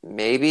others,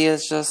 maybe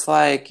it's just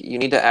you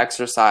need to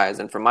exercise.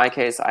 And for my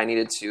case, I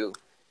needed to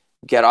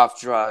get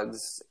off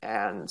drugs,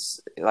 and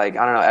I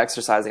don't know,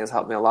 exercising has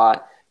helped me a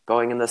lot.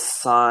 Going in the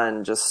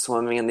sun, just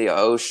swimming in the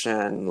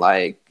ocean,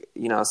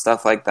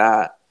 stuff like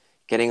that.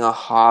 Getting a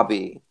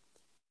hobby,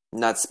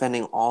 not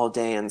spending all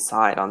day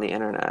inside on the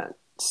internet,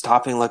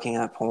 stopping looking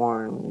at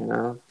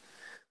porn.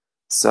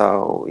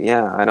 So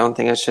yeah, I don't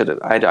think I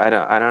should. I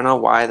don't know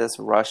why this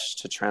rush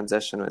to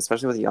transition,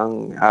 especially with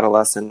young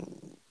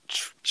adolescent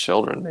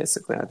children.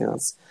 Basically, I think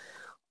that's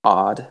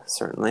odd,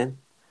 certainly.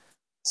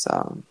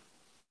 So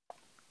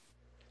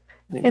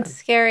anyway. It's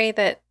scary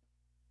that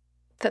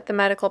the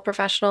medical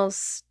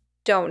professionals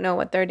don't know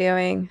what they're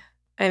doing.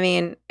 I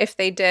mean, if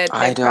they did,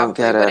 I they don't probably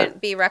get wouldn't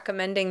it. be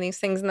recommending these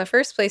things in the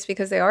first place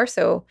because they are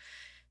so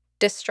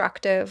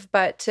destructive.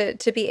 But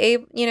to be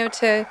able,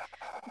 to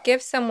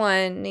give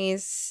someone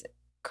these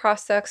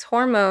cross-sex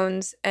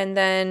hormones and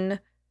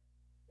then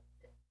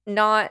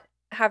not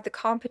have the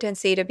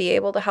competency to be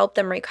able to help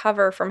them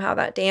recover from how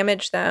that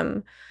damaged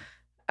them.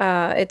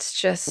 It's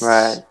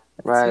Right, just,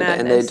 it's right.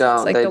 And madness.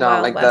 It's like they the don't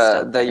Wild like West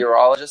out the there.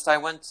 urologist I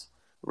went,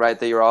 right,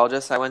 the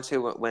urologist I went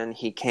to when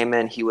he came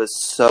in, he was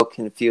so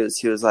confused.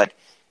 He was like,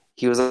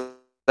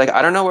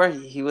 I don't know where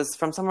he was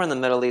from, somewhere in the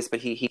Middle East,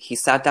 but he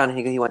sat down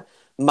and he went,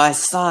 "My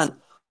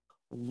son,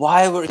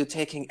 why were you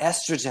taking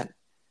estrogen?"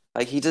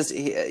 Like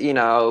you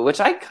know, which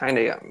I kind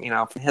of, you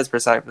know, from his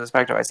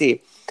perspective, I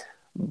see.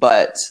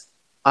 But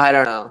I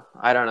don't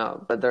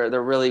know. But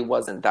there really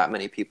wasn't that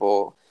many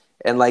people,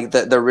 and like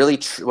the really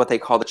what they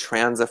call the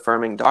trans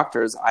affirming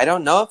doctors. I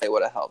don't know if they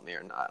would have helped me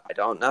or not. I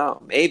don't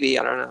know. Maybe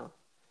I don't know.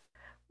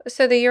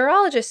 So the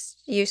urologist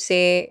you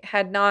see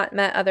had not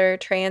met other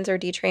trans or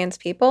detrans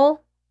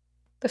people.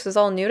 This is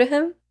all new to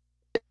him.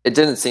 It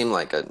didn't seem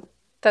like a.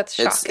 That's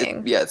It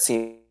shocking. yeah. It's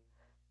It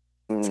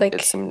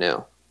like, seemed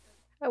new.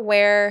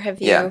 where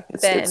have Yeah, you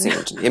it been?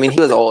 seemed. I mean,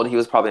 he was old. He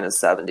was probably in his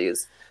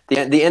 70s. The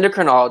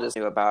endocrinologist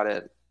knew about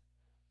it.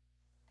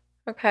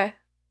 Okay.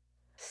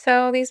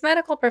 So these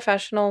medical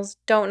professionals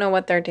don't know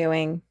what they're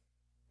doing.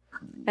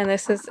 And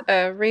this is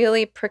a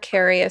really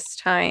precarious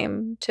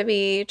time to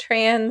be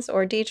trans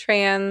or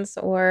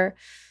detrans or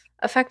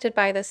affected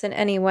by this in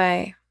any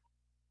way.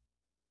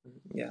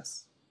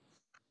 Yes.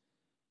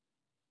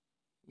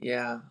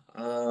 Yeah.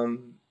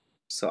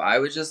 So I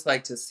would just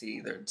like to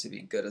see there to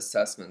be good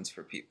assessments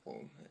for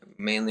people,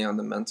 mainly on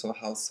the mental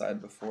health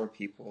side before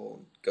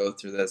people go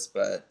through this,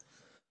 but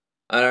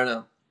I don't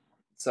know.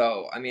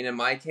 So, I mean, in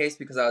my case,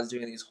 because I was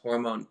doing these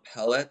hormone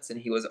pellets and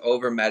he was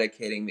over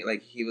medicating me,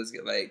 like he was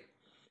like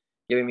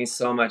giving me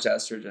so much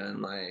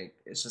estrogen, like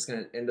it's just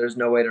gonna, and there's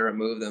no way to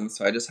remove them,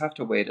 so I just have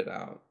to wait it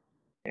out,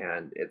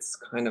 and it's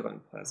kind of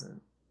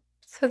unpleasant.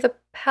 So the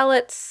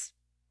pellets,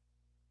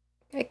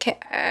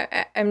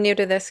 I'm new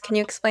to this. Can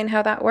you explain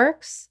how that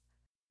works?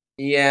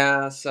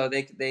 Yeah, so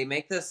they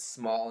make this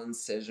small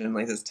incision,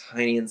 like this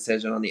tiny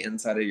incision on the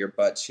inside of your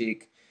butt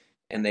cheek,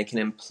 and they can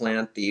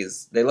implant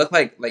these. They look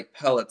like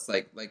pellets,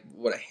 like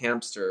what a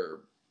hamster,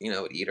 you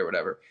know, would eat or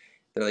whatever.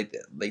 They're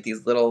like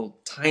these little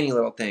tiny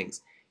little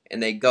things,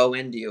 and they go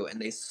into you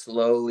and they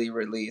slowly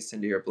release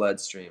into your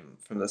bloodstream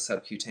from the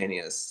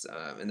subcutaneous,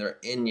 and they're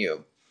in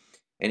you,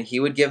 and he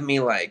would give me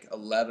like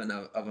 11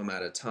 of them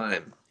at a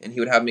time, and he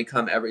would have me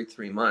come every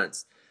 3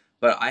 months,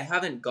 but I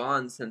haven't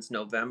gone since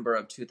November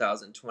of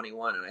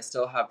 2021, and I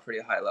still have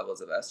pretty high levels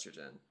of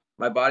estrogen.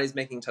 My body's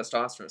making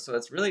testosterone, so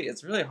it's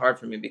really hard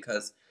for me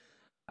because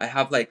I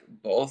have like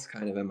both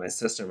kind of in my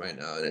system right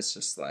now, and it's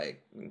just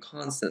like a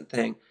constant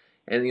thing.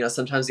 And you know,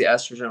 sometimes the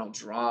estrogen will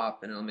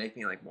drop and it'll make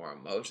me like more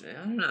emotional.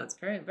 I don't know, it's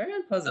very very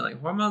unpleasant. Like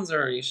hormones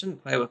are, you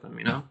shouldn't play with them,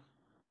 you know.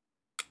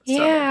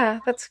 So Yeah,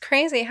 that's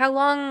crazy. How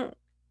long,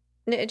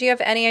 do you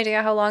have any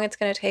idea how long it's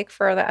going to take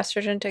for the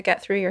estrogen to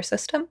get through your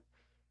system?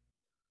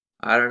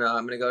 I don't know.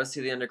 I'm gonna go to see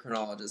the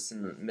endocrinologist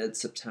in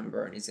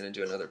mid-September, and he's gonna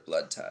do another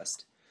blood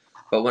test.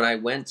 But when I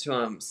went to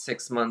him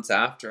 6 months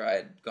after I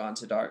had gone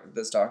to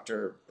this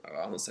doctor,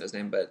 I almost said his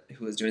name, but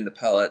who was doing the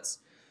pellets,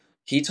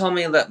 he told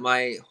me that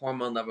my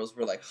hormone levels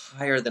were like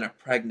higher than a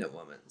pregnant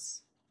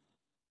woman's.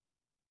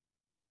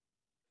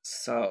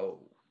 So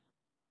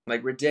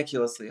like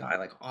ridiculously high,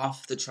 like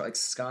off the like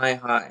sky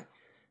high.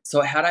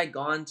 So had I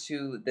gone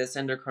to this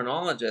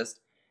endocrinologist,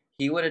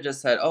 he would have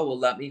just said, "Oh, well,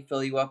 let me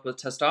fill you up with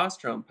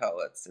testosterone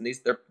pellets, and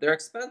they're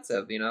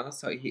expensive, you know."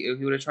 So he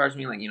would have charged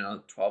me like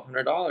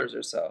 $1,200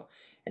 or so,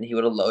 and he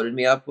would have loaded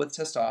me up with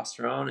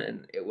testosterone,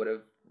 and it would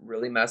have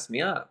really messed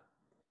me up.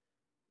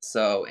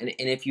 So and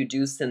if you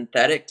do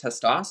synthetic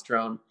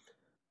testosterone,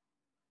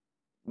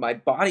 my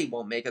body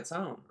won't make its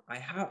own. I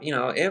have, you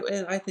know,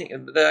 I think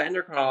the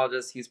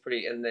endocrinologist, he's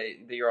pretty, and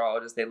the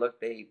urologist,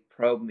 they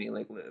probe me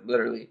like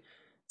literally.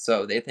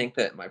 So they think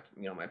that my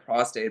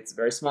prostate's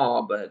very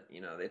small, but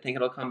they think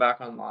it'll come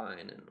back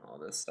online and all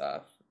this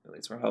stuff. At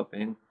least we're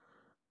hoping.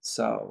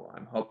 So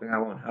I'm hoping I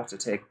won't have to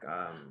take,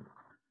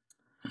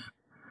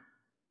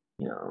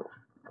 you know,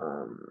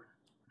 um,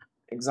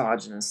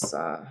 exogenous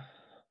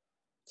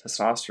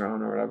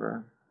testosterone or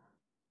whatever.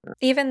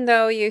 Even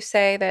though you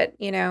say that,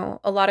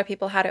 a lot of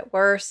people had it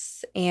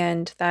worse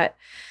and that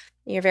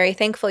you're very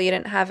thankful you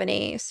didn't have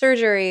any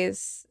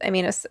surgeries. I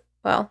mean,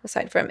 well,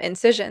 aside from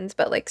incisions,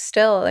 but like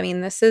still, I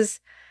mean, this is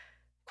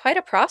quite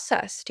a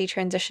process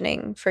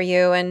detransitioning for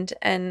you, and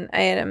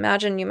I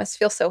imagine you must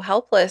feel so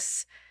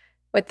helpless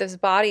with this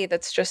body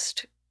that's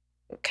just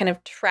kind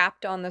of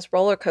trapped on this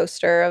roller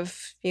coaster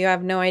of you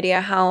have no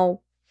idea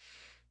how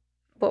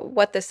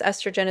what this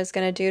estrogen is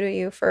going to do to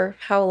you for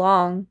how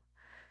long.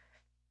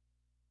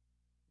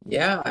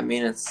 Yeah, I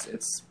mean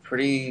it's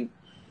pretty,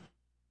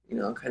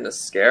 kind of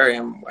scary.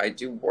 I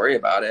do worry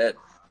about it,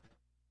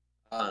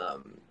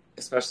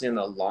 especially in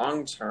the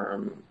long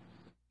term.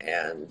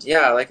 And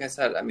yeah, like I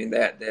said, I mean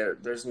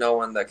there's no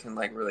one that can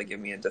like really give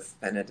me a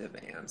definitive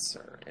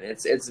answer. And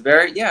it's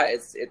very, yeah,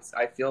 it's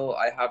I feel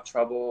I have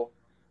trouble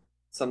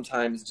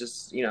sometimes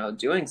just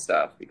doing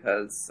stuff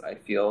because I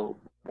feel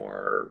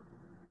more,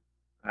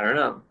 I don't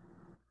know.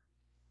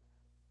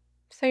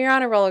 So you're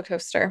on a roller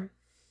coaster.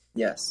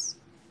 Yes.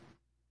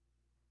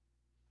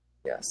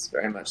 Yes,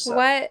 very much so.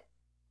 What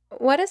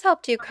what has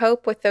helped you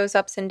cope with those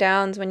ups and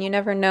downs when you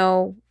never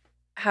know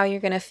how you're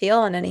going to feel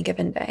on any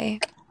given day?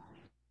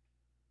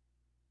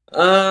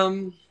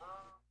 Um,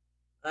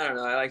 I don't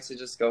know. I like to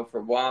just go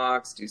for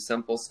walks, do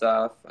simple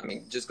stuff. I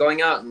mean, just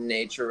going out in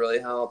nature really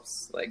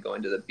helps, like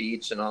going to the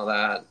beach and all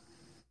that.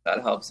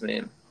 That helps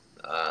me.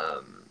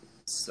 Um,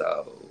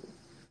 so,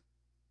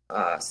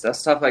 so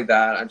stuff like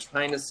that. I'm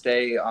trying to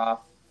stay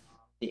off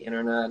the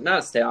internet,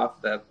 not stay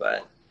off of it,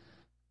 but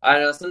I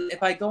don't know. So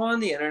if I go on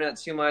the internet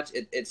too much,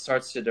 it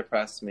starts to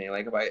depress me.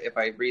 Like if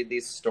I read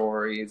these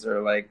stories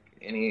or like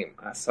any,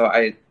 so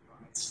I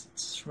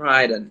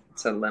try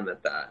to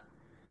limit that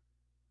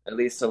at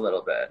least a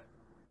little bit.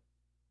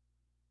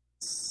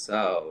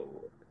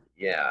 So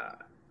yeah,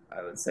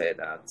 I would say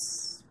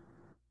that's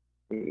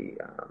the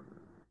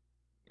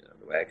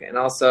the way I can. And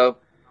also,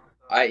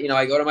 I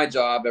go to my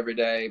job every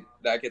day.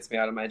 That gets me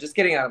out of my just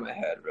getting out of my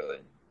head really.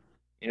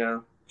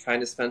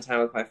 Trying to spend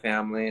time with my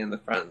family and the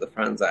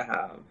friends I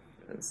have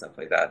and stuff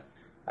like that.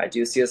 I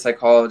do see a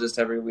psychologist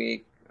every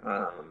week,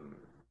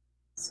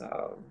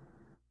 so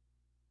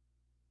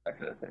that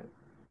kind of thing.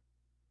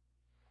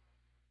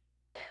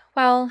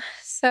 Well,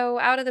 so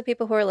out of the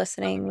people who are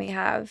listening, we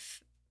have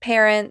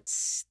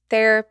parents,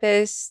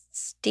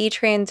 therapists,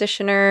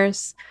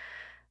 detransitioners.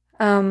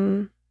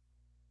 Um,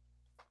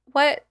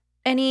 what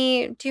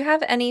do you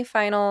have any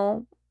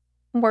final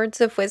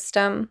words of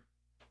wisdom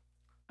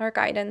or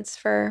guidance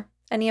for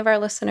any of our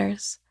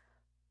listeners?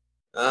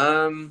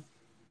 Um,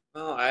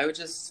 well, I would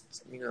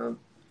just,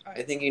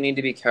 I think you need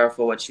to be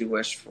careful what you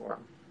wish for.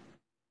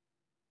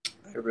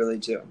 I really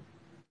do,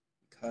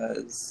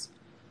 because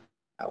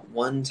at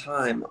one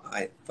time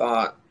I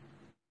thought,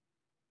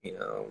 you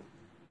know,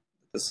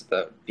 this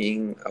the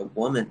being a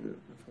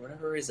woman for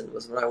whatever reason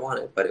was what I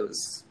wanted, but it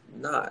was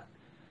not.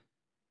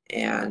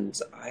 And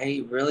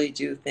I really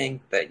do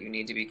think that you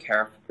need to be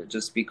careful,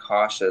 just be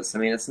cautious. I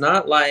mean, it's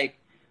not like,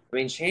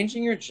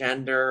 changing your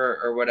gender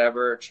or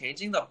whatever,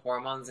 changing the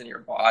hormones in your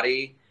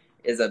body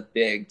is a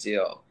big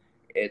deal.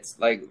 It's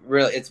like,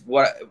 really, it's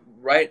what,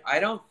 right? I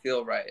don't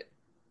feel right,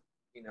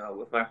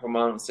 with my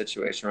hormonal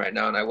situation right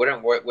now, and I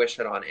wouldn't wish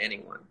it on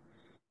anyone.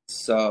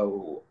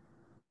 So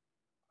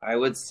I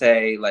would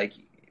say, like,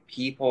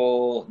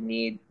 people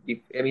need,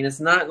 it's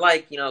not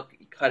like,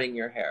 cutting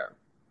your hair.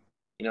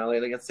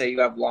 Like let's say you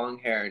have long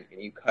hair and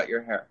you cut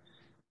your hair.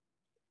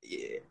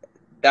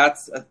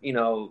 That's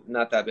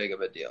not that big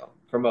of a deal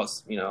for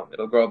most.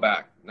 It'll grow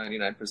back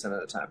 99% of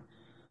the time.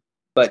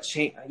 But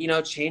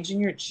changing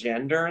your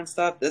gender and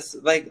stuff. This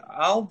like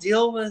I'll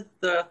deal with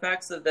the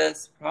effects of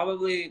this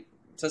probably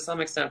to some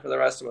extent for the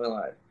rest of my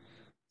life.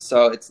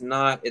 So it's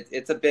not.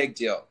 It's a big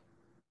deal.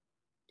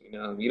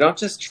 You don't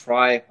just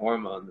try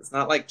hormones. It's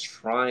not like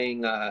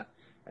trying a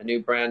new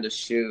brand of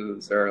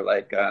shoes or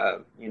like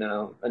a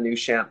new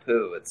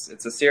shampoo.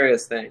 It's a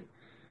serious thing,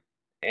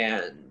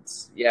 and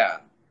yeah,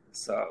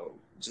 so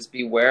just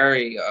be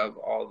wary of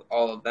all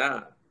of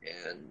that.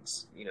 And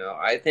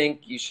I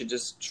think you should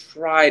just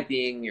try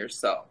being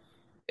yourself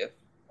if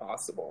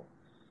possible.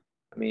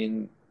 I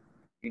mean,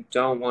 you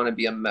don't want to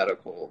be a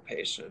medical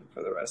patient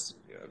for the rest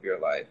of your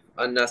life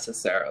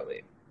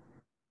unnecessarily.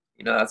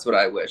 That's what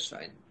I wish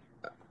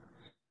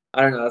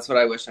I don't know. That's what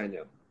I wish I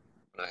knew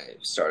when I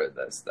started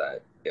this,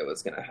 that it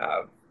was going to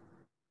have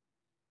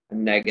a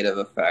negative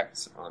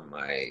effect on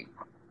my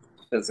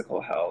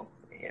physical health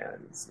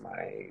and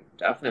my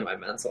definitely my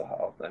mental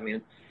health.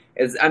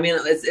 It's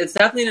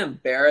definitely an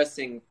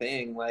embarrassing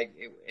thing. Like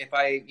if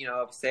I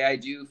say I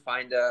do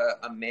find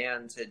a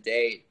man to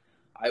date,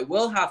 I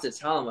will have to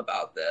tell him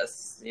about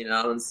this.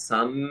 And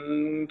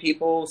some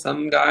people,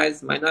 some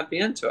guys might not be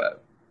into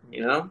it.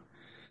 You know,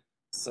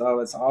 so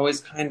it's always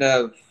kind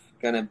of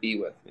gonna be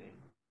with me.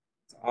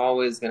 It's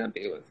always gonna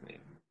be with me.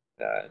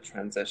 The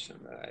transition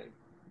that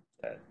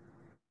I did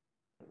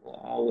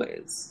will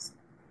always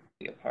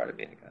be a part of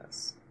me, I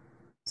guess.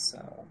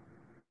 So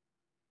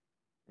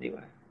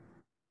anyway,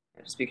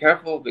 yeah, just be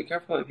careful. Be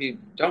careful if you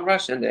don't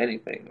rush into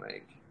anything.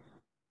 Like,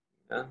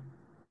 you know,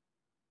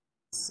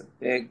 it's a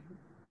big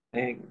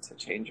thing to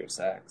change your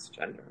sex,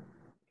 gender,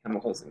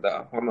 chemicals, and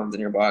the hormones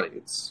in your body.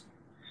 It's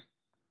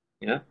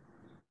you know,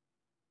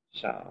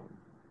 so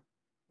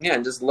yeah,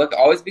 and just look.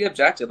 Always be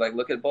objective. Like,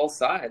 look at both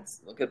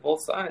sides. Look at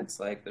both sides.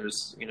 Like,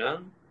 there's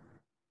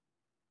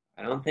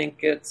I don't think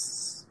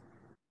it's.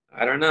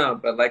 I don't know,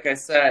 but like I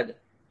said,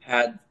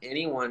 had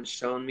anyone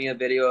shown me a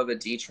video of a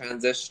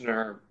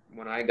detransitioner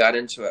when I got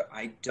into it,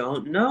 I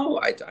don't know.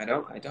 I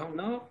don't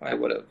know if I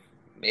would have.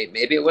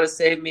 Maybe it would have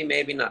saved me.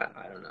 Maybe not.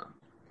 I don't know.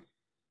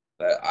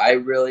 But I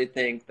really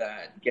think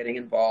that getting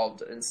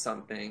involved in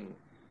something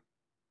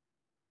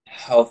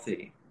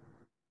healthy,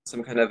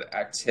 some kind of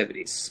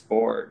activity,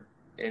 sport,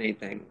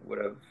 anything would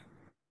have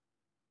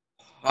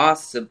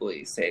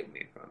possibly saved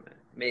me from it.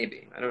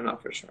 Maybe. I don't know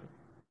for sure.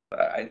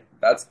 But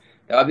that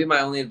would be my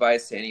only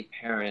advice to any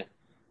parent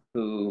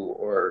who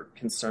or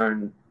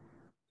concerned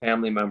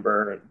family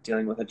member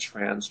dealing with a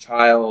trans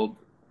child,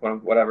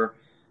 whatever.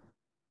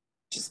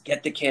 Just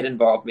get the kid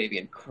involved maybe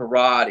in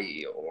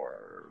karate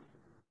or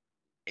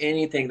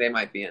anything they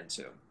might be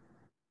into.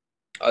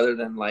 other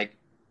than like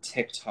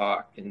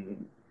TikTok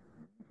and,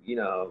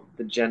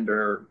 the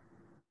gender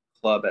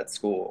club at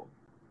school.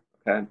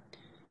 Okay.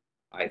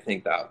 I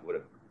think that would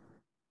have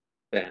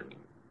been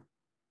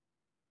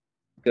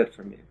good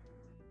for me.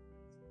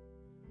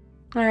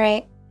 All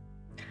right.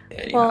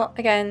 Anyhow. Well,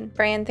 again,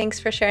 Brian, thanks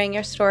for sharing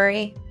your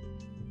story.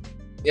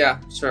 Yeah,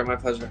 sure. My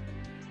pleasure.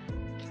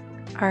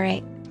 All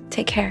right.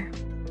 Take care.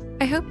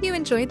 I hope you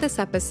enjoyed this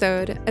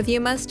episode of You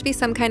Must Be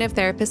Some Kind of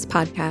Therapist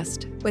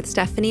podcast with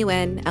Stephanie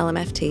Wynn,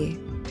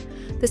 LMFT.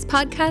 This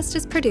podcast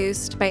is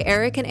produced by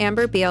Eric and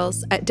Amber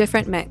Beals at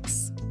Different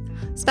Mix.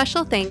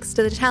 Special thanks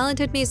to the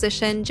talented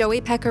musician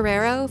Joey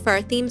Pecoraro for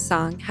our theme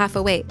song, Half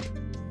Awake.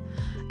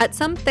 At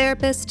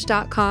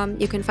sometherapist.com,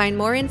 you can find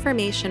more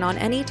information on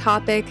any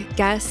topic,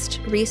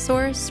 guest,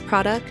 resource,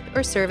 product,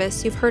 or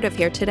service you've heard of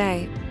here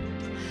today.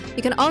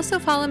 You can also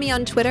follow me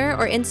on Twitter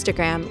or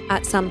Instagram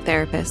at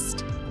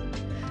sometherapist.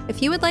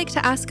 If you would like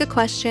to ask a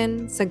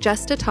question,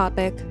 suggest a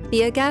topic,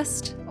 be a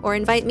guest, or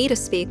invite me to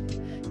speak,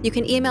 you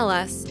can email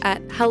us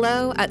at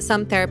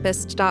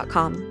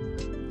hello@sometherapist.com.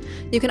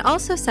 You can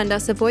also send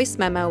us a voice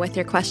memo with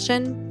your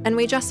question, and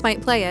we just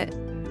might play it.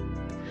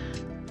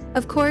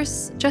 Of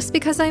course, just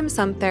because I'm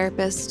some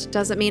therapist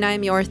doesn't mean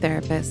I'm your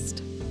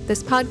therapist.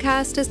 This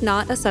podcast is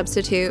not a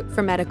substitute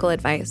for medical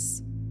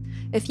advice.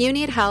 If you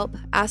need help,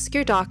 ask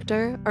your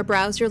doctor or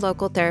browse your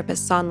local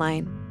therapists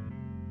online.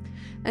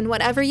 And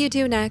whatever you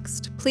do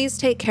next, please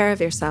take care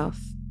of yourself.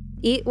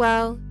 Eat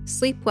well,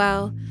 sleep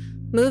well,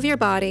 move your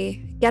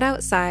body, get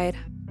outside,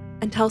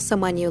 and tell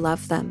someone you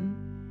love them.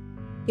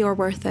 You're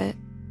worth it.